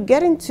 So you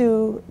get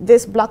into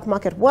this black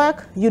market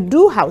work. You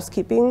do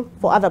housekeeping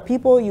for other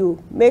people. You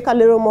make a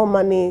little more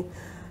money.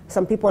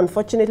 Some people,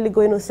 unfortunately,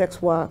 go into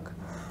sex work.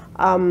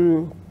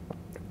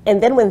 And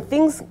then when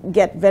things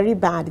get very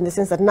bad, in the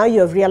sense that now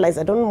you have realized,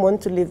 I don't want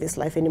to live this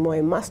life anymore,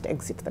 I must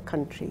exit the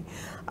country,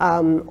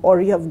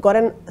 or you have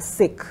gotten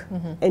sick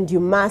and you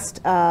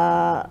must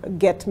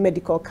get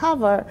medical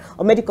cover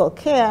or medical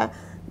care,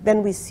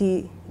 then we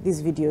see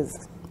these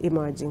videos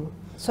emerging.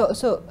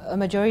 So a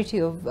majority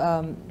of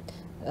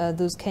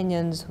those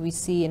Kenyans we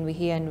see and we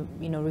hear and,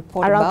 you know,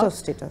 report are about out of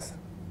status.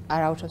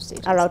 Are out of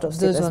status. Are out of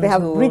status. Those They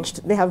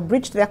have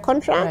breached their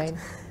contract. Right.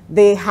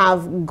 They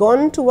have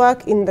gone to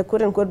work in the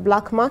quote-unquote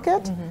black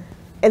market.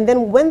 And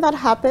then when that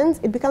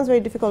happens, it becomes very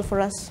difficult for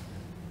us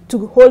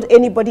to hold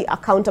anybody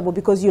accountable,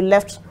 because you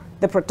left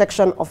the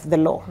protection of the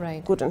law,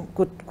 right. quote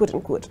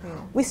unquote.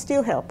 Yeah. We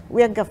still help.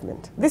 We are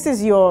government. These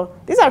are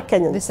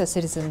Kenyans. These are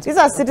citizens. These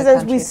are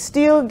citizens. We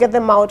still get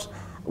them out.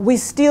 We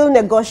still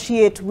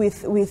negotiate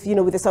with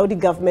the Saudi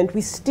government. We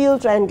still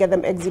try and get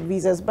them exit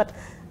visas, but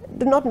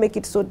do not make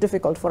it so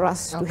difficult for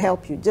us to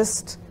help you.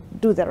 Just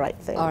do the right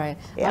thing. All right.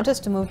 Yeah. I want us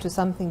to move to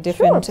something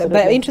different, Sure,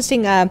 but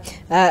interesting.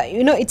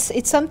 You know,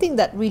 it's something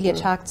that really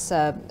attracts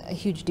a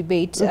huge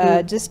debate.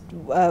 Just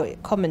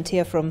comment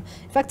here from,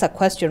 in fact, a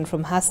question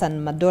from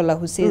Hassan Madola,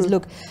 who says,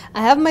 "Look,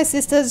 I have my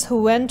sisters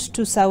who went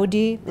to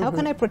Saudi. How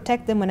can I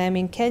protect them when I'm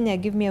in Kenya?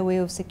 Give me a way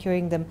of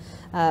securing them."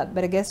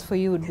 But I guess for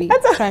you would be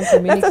trying to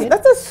communicate.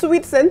 That's a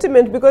sweet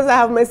sentiment, because I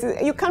have my sister.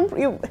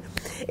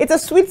 It's a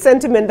sweet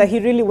sentiment that he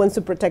really wants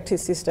to protect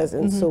his sisters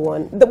and so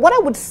on. What I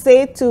would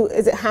say to,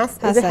 is it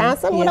Hassan?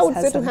 Yes, What I would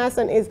say to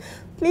Hassan is,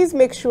 please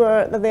make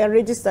sure that they are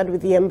registered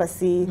with the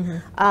embassy,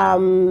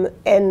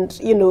 and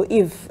you know,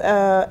 if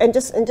and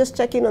just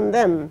check in on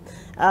them.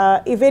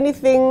 If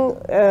anything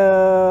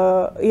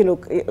you know,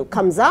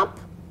 comes up.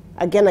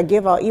 Again, I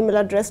gave our email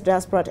address,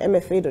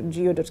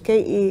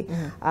 diaspora@mfa.go.ke,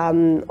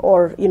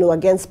 or, you know,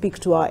 again, speak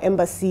to our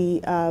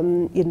embassy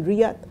in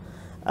Riyadh.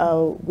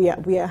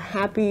 We are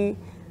happy.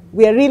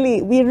 We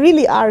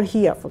really are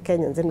here for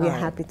Kenyans, and we are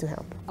happy to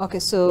help. Okay,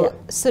 so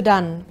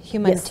Sudan,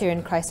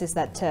 humanitarian crisis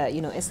that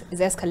you know is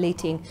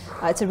escalating.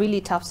 It's a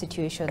really tough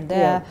situation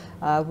there.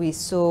 We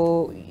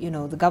saw, you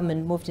know, the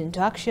government moved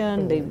into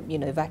action. They, you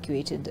know,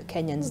 evacuated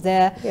Kenyans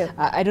there.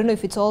 I don't know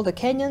if it's all the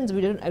Kenyans.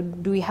 We don't.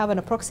 Do we have an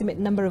approximate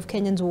number of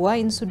Kenyans who are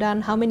in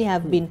Sudan? How many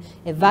have been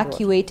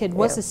evacuated?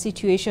 What's the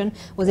situation?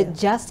 Was it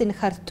just in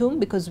Khartoum?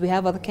 Because we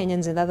have other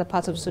Kenyans in other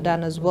parts of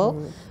Sudan as well.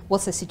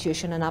 What's the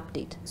situation and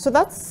update? So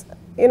that's,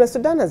 you know,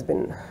 Sudan has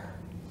been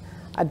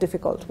a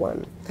difficult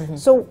one.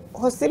 So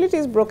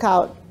hostilities broke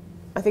out,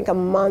 I think, a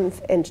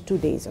month and 2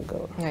 days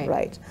ago,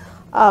 right?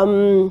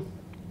 Our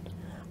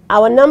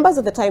numbers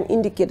at the time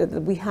indicated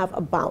that we have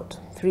about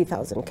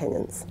 3,000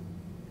 Kenyans.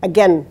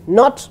 Again,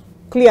 not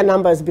clear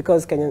numbers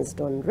because Kenyans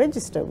don't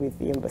register with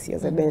the embassy,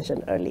 as I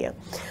mentioned earlier.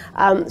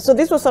 So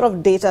this was sort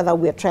of data that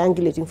we are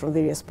triangulating from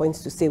various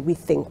points to say we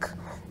think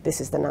this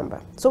is the number.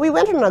 So we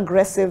went on an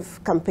aggressive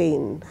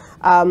campaign.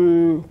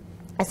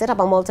 I set up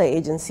a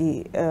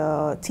multi-agency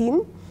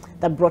team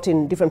that brought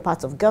in different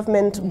parts of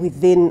government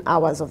within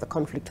hours of the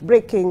conflict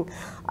breaking,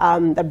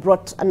 that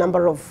brought a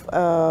number of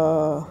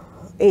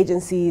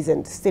agencies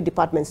and state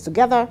departments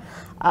together,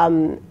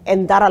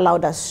 and that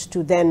allowed us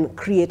to then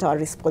create our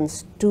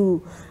response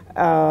to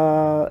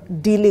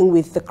dealing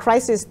with the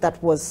crisis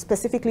that was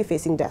specifically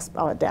facing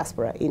our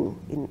diaspora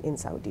in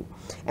Saudi.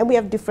 And we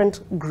have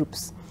different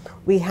groups.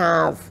 We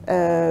have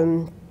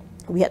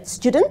we had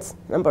students,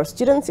 number of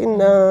students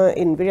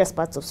in various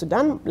parts of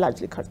Sudan,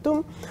 largely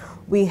Khartoum.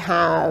 We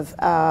have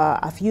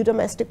a few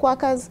domestic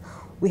workers.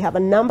 We have a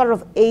number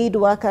of aid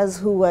workers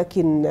who work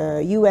in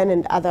UN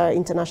and other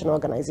international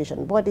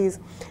organization bodies,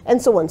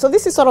 and so on. So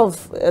this is sort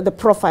of the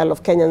profile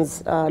of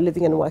Kenyans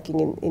living and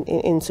working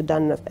in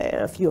Sudan,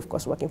 a few, of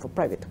course, working for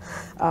private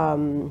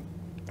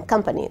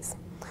companies.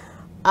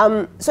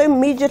 So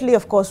immediately,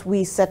 of course,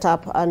 we set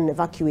up an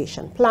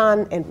evacuation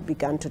plan and we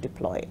began to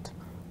deploy it.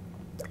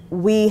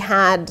 We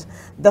had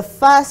the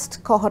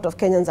first cohort of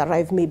Kenyans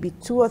arrive maybe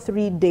 2 or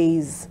 3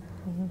 days,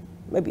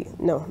 maybe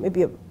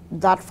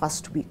that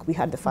first week we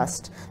had the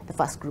first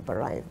group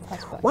arrive.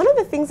 One of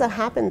the things that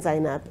happened,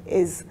 Zainab,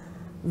 is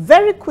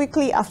very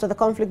quickly after the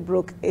conflict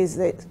broke is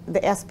that the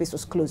airspace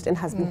was closed and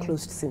has been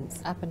closed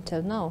since. Up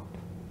until now,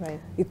 right?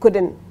 You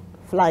couldn't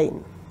fly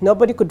in.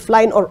 Nobody could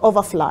fly in or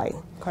overfly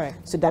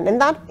Sudan,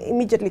 and that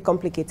immediately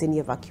complicates any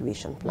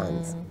evacuation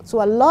plans.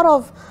 So a lot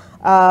of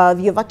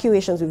the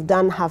evacuations we've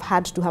done have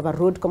had to have a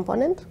road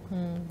component,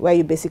 where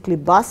you basically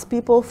bus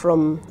people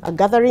from a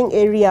gathering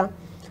area,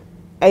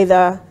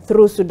 either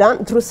through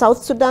Sudan, through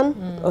South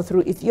Sudan, or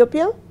through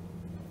Ethiopia.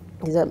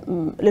 There's a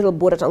little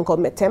border town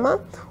called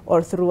Metema,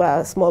 or through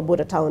a small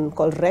border town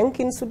called Renk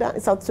in Sudan,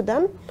 South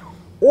Sudan,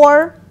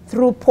 or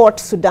through Port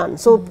Sudan.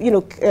 So, you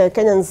know,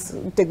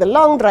 Kenyans take the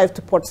long drive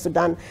to Port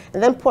Sudan,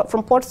 and then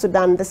from Port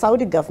Sudan, the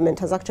Saudi government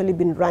has actually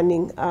been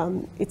running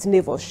its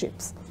naval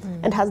ships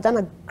and has done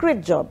a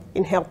great job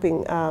in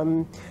helping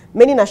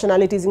many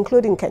nationalities,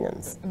 including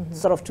Kenyans,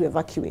 sort of to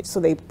evacuate. So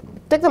they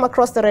take them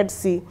across the Red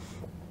Sea,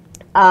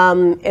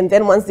 and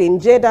then once they're in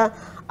Jeddah,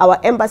 our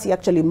embassy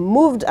actually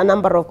moved a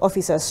number of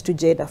officers to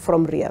Jeddah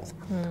from Riyadh,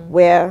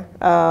 where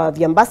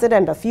the ambassador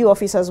and a few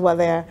officers were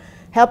there,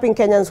 helping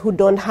Kenyans who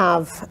don't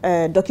have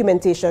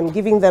documentation,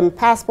 giving them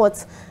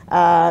passports,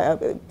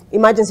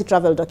 emergency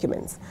travel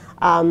documents,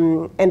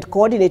 and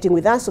coordinating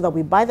with us so that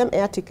we buy them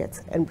air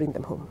tickets and bring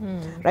them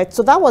home. Right?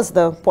 So that was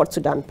the Port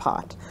Sudan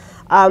part.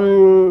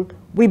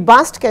 We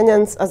bused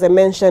Kenyans, as I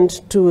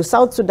mentioned, to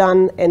South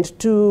Sudan and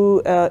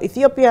to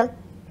Ethiopia,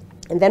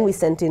 and then we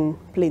sent in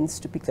planes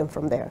to pick them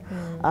from there.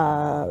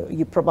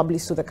 You probably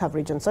saw the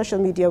coverage on social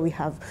media. We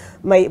have,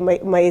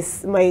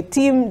 my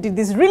team did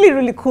this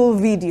really cool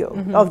video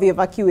of the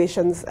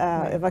evacuations,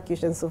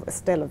 evacuations of a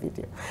stellar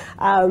video,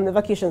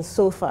 evacuations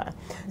so far.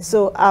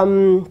 So,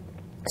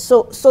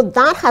 so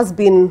that has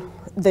been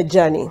the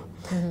journey.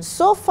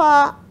 So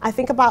far, I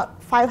think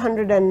about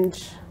 500 and,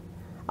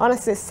 I want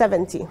to say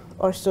 70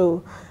 or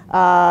so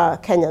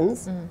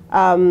Kenyans,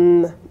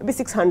 maybe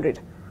 600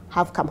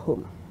 have come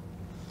home.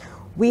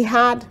 We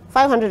had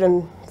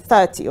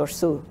 530 or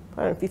so,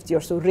 550 or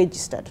so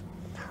registered.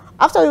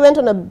 After we went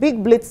on a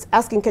big blitz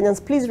asking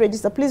Kenyans, please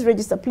register, please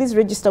register, please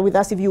register with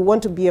us if you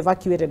want to be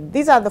evacuated.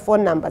 These are the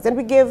phone numbers. And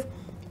we gave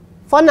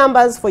 4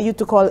 numbers for you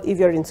to call if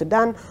you're in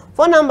Sudan,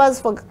 4 numbers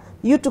for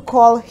you to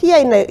call here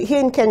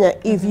in Kenya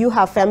if you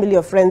have family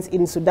or friends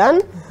in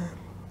Sudan.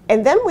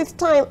 And then with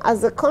time,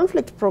 as the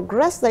conflict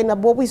progressed, then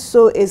what we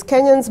saw is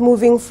Kenyans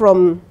moving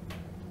from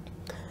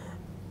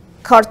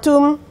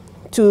Khartoum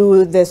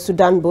to the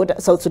Sudan border,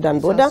 South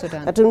Sudan border,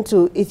 Khartoum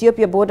to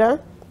Ethiopia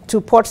border, to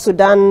Port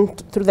Sudan,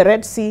 through the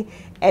Red Sea,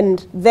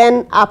 and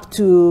then up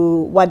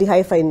to Wadi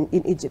Haifa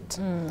in Egypt.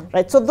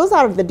 Right? So those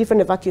are the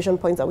different evacuation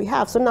points that we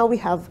have. So now we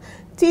have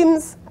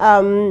teams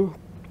and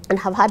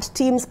have had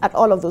teams at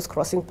all of those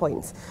crossing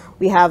points.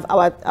 We have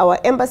our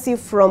embassy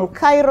from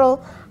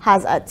Cairo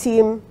has a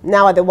team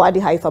now at the Wadi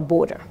Haifa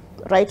border,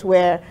 right,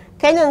 where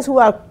Kenyans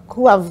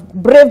who have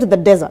braved the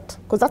desert,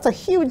 because that's a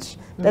huge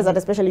desert,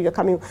 especially if you're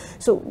coming,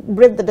 so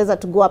brave the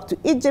desert to go up to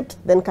Egypt,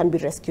 then can be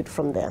rescued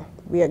from there.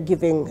 We are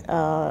giving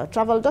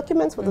travel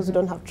documents for those who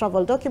don't have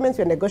travel documents.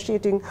 We are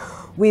negotiating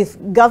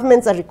with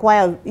governments that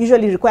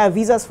usually require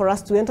visas for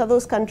us to enter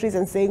those countries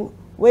and saying,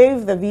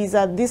 waive the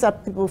visa, these are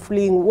people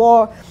fleeing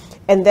war,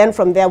 and then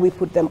from there we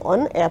put them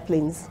on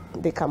airplanes.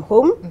 They come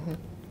home.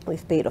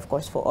 We've paid, of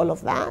course, for all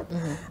of that.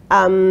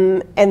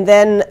 And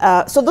then,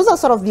 so those are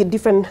sort of the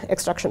different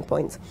extraction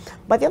points.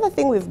 But the other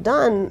thing we've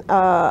done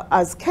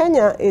as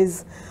Kenya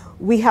is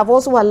we have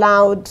also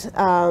allowed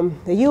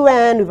the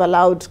UN, we've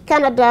allowed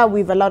Canada,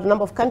 we've allowed a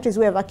number of countries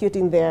who are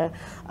evacuating their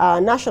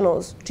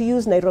nationals to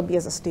use Nairobi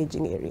as a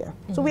staging area.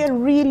 So we are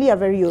really a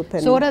very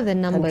open So what are the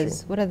numbers?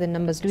 country. What are the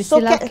numbers? Do we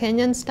still have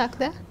Kenyans stuck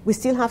there? We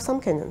still have some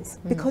Kenyans.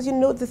 Because, you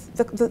know,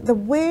 the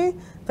way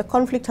the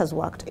conflict has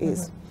worked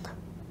is,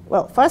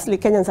 well, firstly,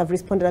 Kenyans have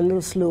responded a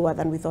little slower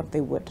than we thought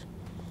they would.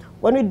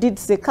 When we did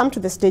say, come to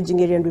the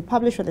staging area, and we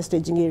publish where the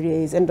staging area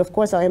is, and of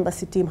course our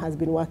embassy team has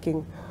been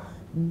working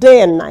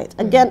day and night,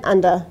 again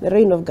under the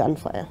rain of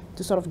gunfire,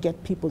 to sort of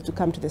get people to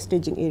come to the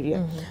staging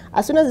area.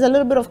 As soon as there's a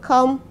little bit of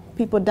calm,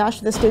 people dash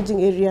to the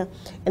staging area,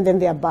 and then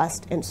they are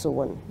bussed and so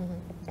on.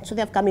 So they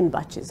have come in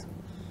batches.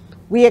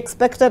 We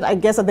expected, I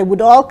guess, that they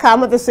would all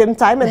come at the same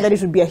time, and then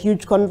it would be a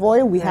huge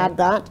convoy. We had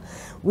that.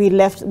 We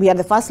had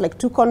the first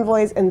 2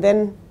 convoys, and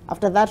then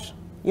after that,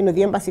 you know,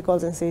 the embassy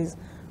calls and says,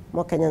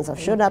 more Kenyans have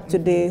showed up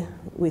today.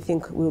 We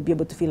think we'll be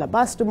able to fill a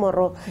bus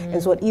tomorrow.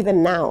 And so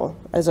even now,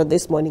 as of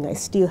this morning, I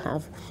still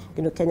have,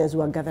 you know, Kenyans who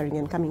are gathering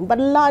and coming. But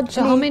largely...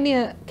 So how many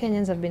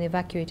Kenyans have been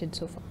evacuated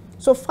so far?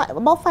 So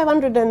about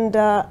 500 and,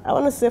 I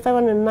want to say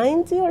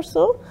 590 or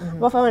so.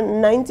 About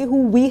 590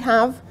 who we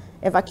have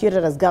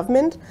evacuated as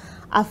government.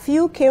 A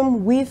few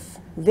came with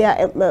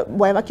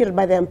were evacuated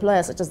by their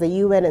employers, such as the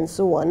UN and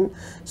so on.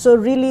 So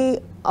really,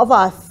 over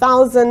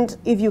 1,000,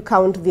 if you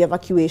count the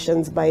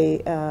evacuations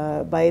by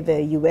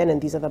the UN and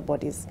these other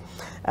bodies,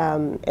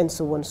 and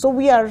so on. So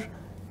we are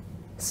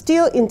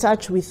still in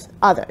touch with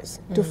others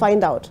to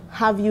find out,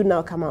 have you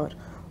now come out?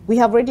 We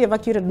have already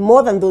evacuated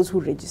more than those who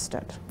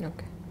registered.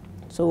 Okay.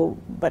 So,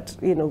 but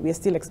you know, we are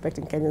still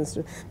expecting Kenyans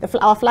to.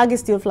 Our flag is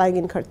still flying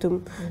in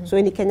Khartoum. So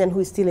any Kenyan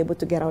who is still able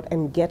to get out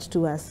and get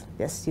to us,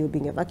 they're still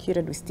being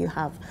evacuated. We still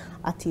have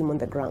a team on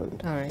the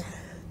ground. All right.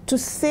 To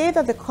say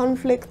that the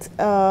conflict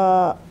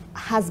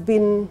has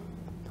been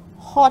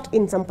hot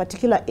in some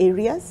particular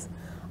areas,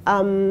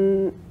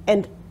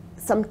 and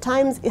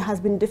sometimes it has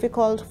been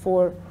difficult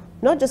for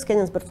not just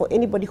Kenyans, but for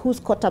anybody who's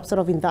caught up sort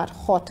of in that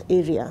hot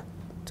area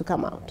to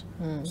come out.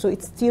 So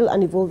it's still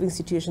an evolving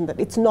situation that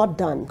it's not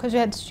done. Because we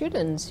had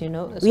students, you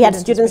know. We had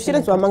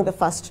students were among the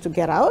first to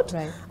get out.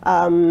 Right.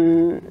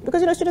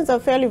 Because, you know, students are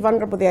fairly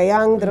vulnerable, they're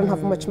young, they don't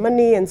have much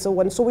money and so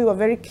on. So we were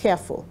very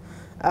careful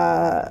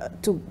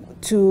to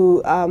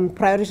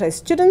prioritize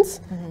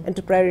students and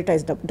to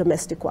prioritize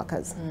domestic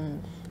workers.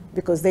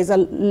 Because there's a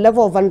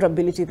level of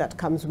vulnerability that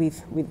comes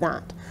with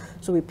that.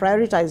 So we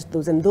prioritized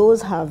those, and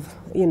those have,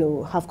 you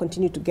know, have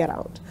continued to get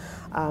out.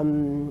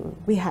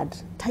 We had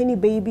tiny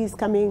babies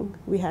coming.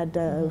 We had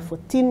a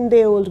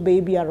 14-day-old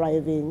baby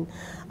arriving.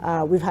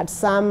 We've had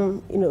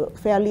some, you know,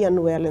 fairly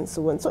unwell and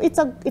so on. So it's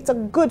a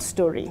good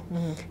story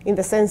in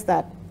the sense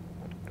that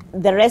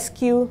the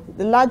rescue,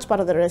 the large part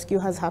of the rescue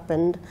has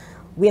happened.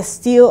 We are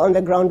still on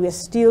the ground. We are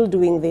still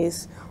doing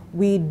this.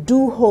 We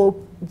do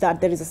hope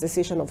that there is a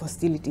cessation of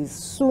hostilities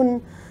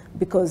soon,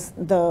 because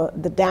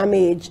the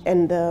damage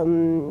and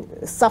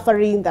the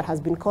suffering that has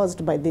been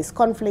caused by this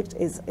conflict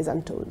is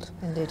untold.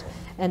 Indeed,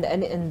 and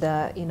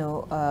you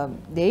know,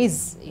 there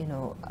is, you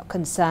know, a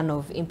concern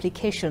of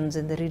implications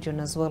in the region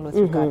as well with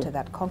regard to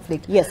that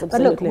conflict. Yes, absolutely.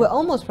 But look, we're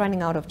almost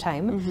running out of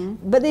time.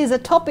 But there's a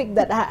topic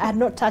that I had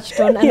not touched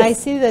on, and I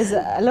see there's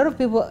a lot of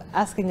people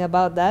asking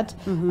about that.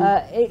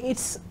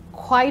 It's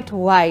quite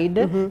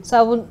wide, so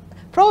I will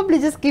probably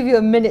just give you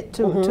a minute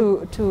to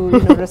you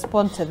know,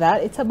 respond to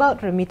that. It's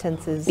about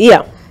remittances.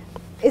 Yeah.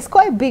 It's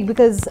quite big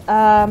because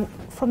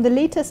from the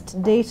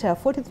latest data,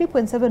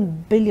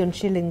 43.7 billion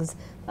shillings,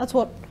 that's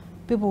what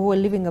people who are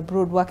living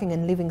abroad, working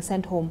and living,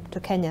 sent home to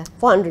Kenya?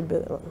 400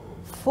 billion.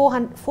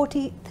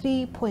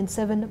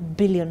 43.7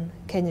 billion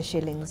Kenya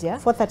shillings, yeah?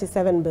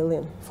 437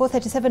 billion.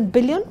 437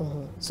 billion?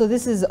 So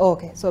this is,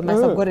 okay, so I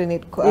must have gotten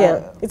it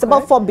yeah, it's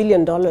about $4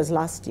 billion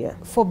last year.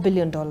 $4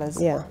 billion.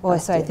 Yeah. Oh,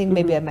 so I think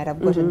maybe I might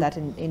have gotten that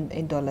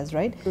in dollars,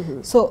 right?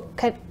 So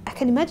I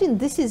can imagine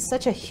this is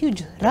such a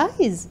huge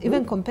rise,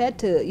 even compared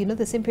to, you know,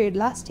 the same period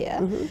last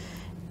year.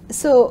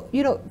 So,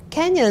 you know,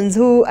 Kenyans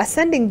who are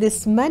sending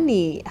this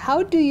money,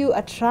 how do you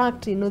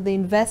attract, you know, the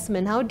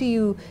investment? How do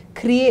you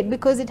create?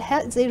 Because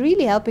it's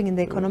really helping in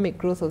the economic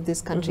growth of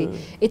this country.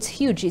 It's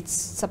huge. It's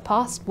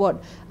surpassed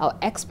what? Our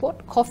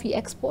export, coffee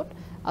export,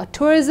 our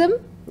tourism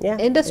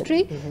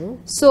industry.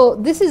 So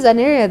this is an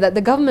area that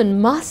the government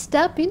must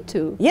tap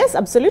into. Yes,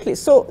 absolutely.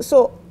 So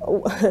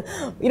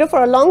you know,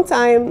 for a long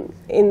time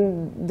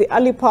in the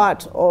early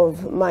part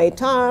of my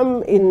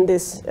term in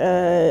this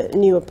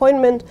new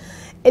appointment,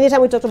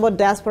 anytime we talked about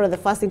diaspora, the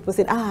first thing people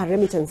said,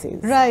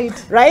 remittances. Right.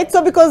 Right?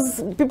 So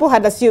because people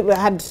had assumed,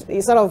 had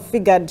sort of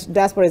figured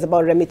diaspora is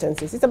about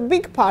remittances. It's a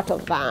big part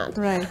of that.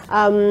 Right.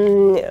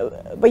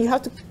 But you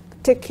have to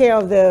take care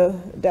of the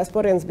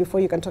diasporans before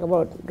you can talk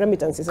about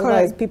remittances. Correct.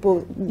 Otherwise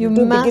people You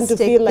do must begin to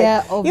take feel care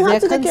like of you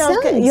have their to take care of,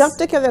 concerns. you have to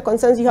take care of their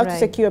concerns, you have to Right.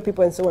 secure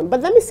people and so on.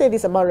 But let me say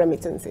this about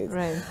remittances.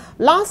 Right.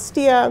 Last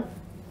year,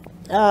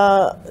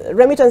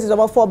 remittances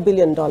about $4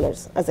 billion,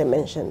 as I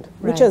mentioned,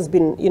 which Right. has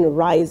been, you know,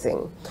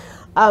 rising.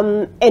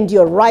 And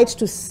you're right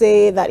to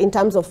say that in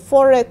terms of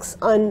forex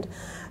and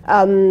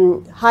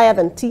higher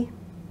than tea,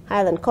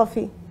 higher than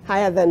coffee,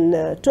 higher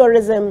than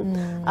tourism,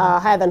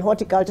 higher than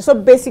horticulture. So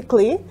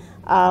basically,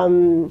 I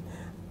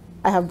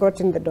have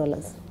brought in the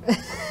dollars.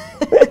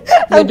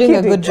 You're doing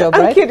a good job,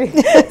 right? I'm kidding.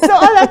 So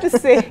all I have to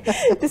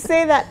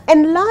say that,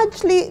 and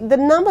largely the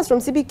numbers from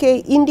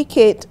CBK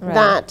indicate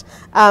that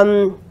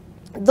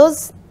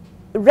those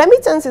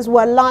remittances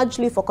were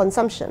largely for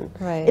consumption.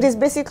 Right. It is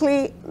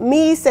basically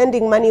me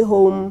sending money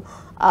home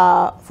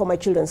for my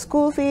children's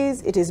school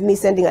fees. It is me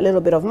sending a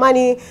little bit of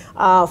money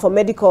for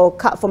medical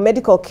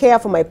care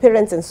for my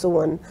parents and so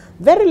on.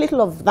 Very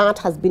little of that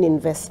has been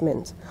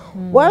investment.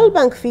 World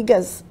Bank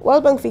figures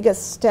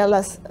tell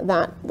us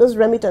that those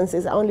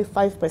remittances are only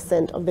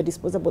 5% of the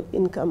disposable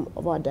income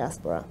of our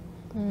diaspora.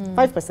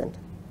 5%.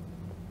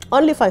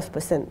 Only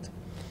 5%.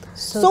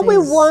 So we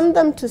want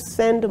them to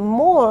send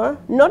more,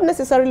 not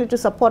necessarily to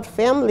support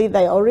family,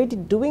 they're already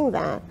doing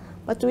that,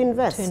 but to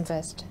invest. To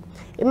invest.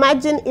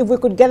 Imagine if we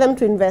could get them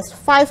to invest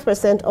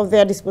 5% of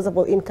their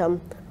disposable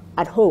income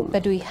at home.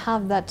 But do we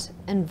have that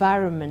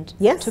environment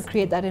to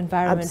create that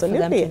environment for them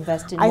to Absolutely.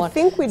 invest in I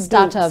think we do.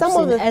 startups, Some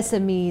of in the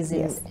SMEs,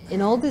 Yes.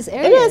 in all these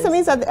And areas?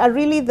 SMEs are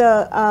really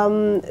the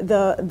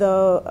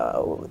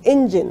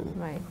engine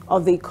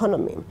of the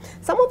economy.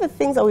 Some of the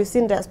things that we've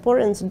seen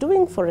diasporans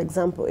doing, for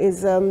example,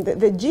 is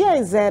the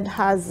GIZ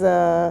has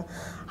a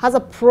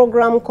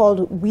program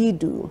called We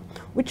Do,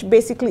 which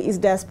basically is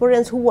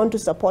diasporans who want to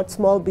support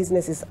small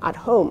businesses at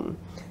home.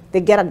 They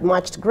get a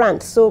matched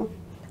grant. So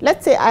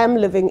let's say I am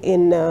living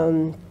in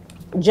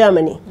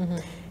Germany,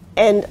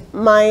 and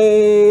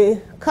my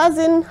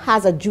cousin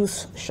has a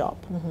juice shop,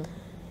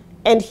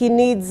 and he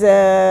needs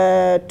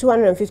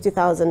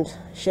 250,000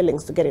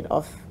 shillings to get it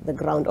off the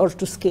ground or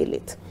to scale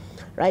it,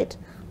 right?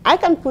 I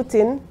can put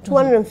in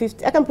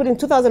 250. I can put in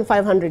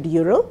 2,500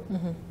 euro.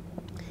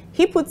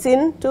 He puts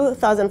in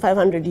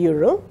 2,500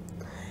 euro.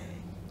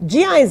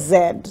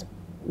 GIZ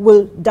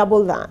will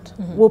double that.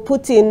 Will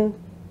put in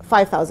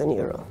 5,000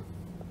 euro.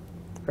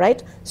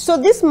 Right? So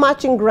this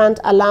matching grant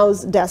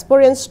allows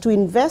diasporans to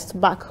invest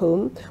back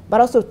home,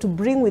 but also to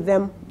bring with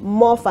them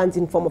more funds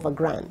in form of a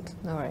grant.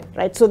 All right.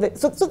 Right? So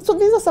these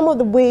are some of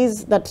the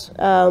ways that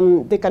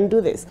they can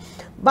do this.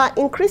 But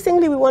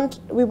increasingly, we want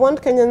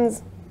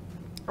Kenyans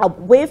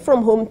away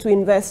from home to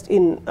invest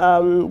in.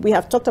 We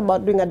have talked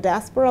about doing a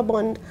diaspora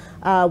bond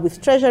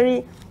with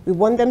Treasury. We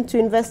want them to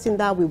invest in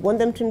that. We want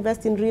them to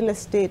invest in real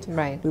estate.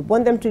 Right. We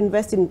want them to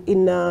invest in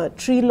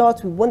tree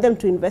lots. We want them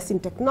to invest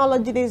in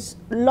technology. There's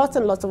lots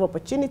and lots of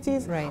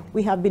opportunities. Right.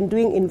 We have been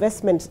doing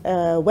investment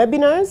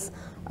webinars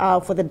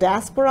for the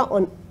diaspora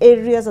on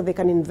areas that they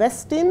can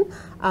invest in.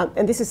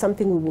 And this is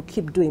something we will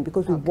keep doing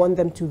because we want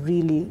them to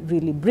really,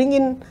 really bring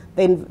in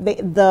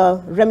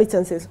the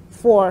remittances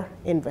for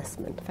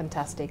investment.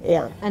 Fantastic.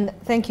 Yeah. And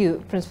thank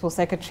you, Principal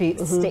Secretary,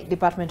 State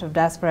Department of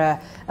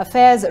Diaspora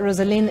Affairs,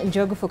 Roseline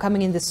Njogu, for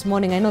coming in this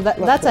morning. I know that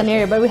that's an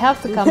area, but we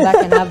have to come back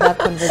and have that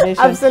conversation.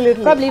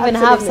 Absolutely. Probably even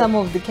have some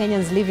of the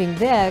Kenyans living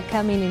there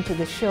coming into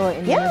the show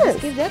and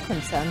just give their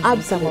concerns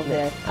and some of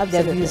their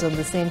views on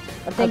the same.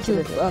 But thank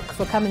you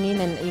for coming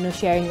in and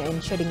sharing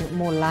and shedding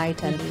more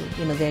light and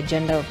the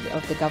agenda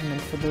of the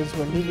government for those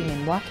who are living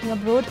and working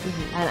abroad.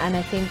 And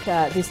I think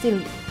there's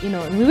still,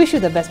 we wish you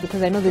the best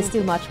because I know there's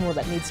still much more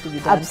that needs to be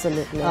done.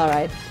 Absolutely. All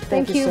right.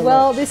 Thank you. So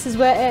well, much. this is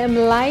where AM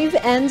Live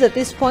ends at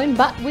this point,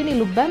 but Winnie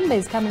Lubembe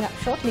is coming up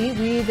shortly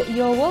with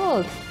Your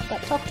World.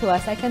 but talk to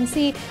us. I can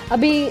see I'll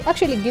be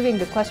actually giving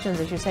the questions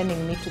that you're sending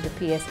me to the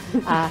PS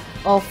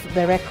off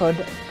the record.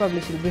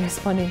 Probably she'll be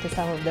responding to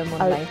some of them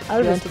online.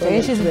 I'll respond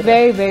on She's Twitter.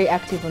 very, very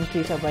active on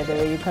Twitter, by the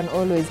way. You can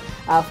always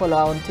follow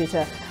her on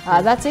Twitter.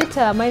 That's it.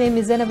 My name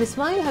is Zainab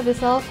Ismail. Have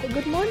yourself a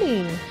good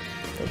morning.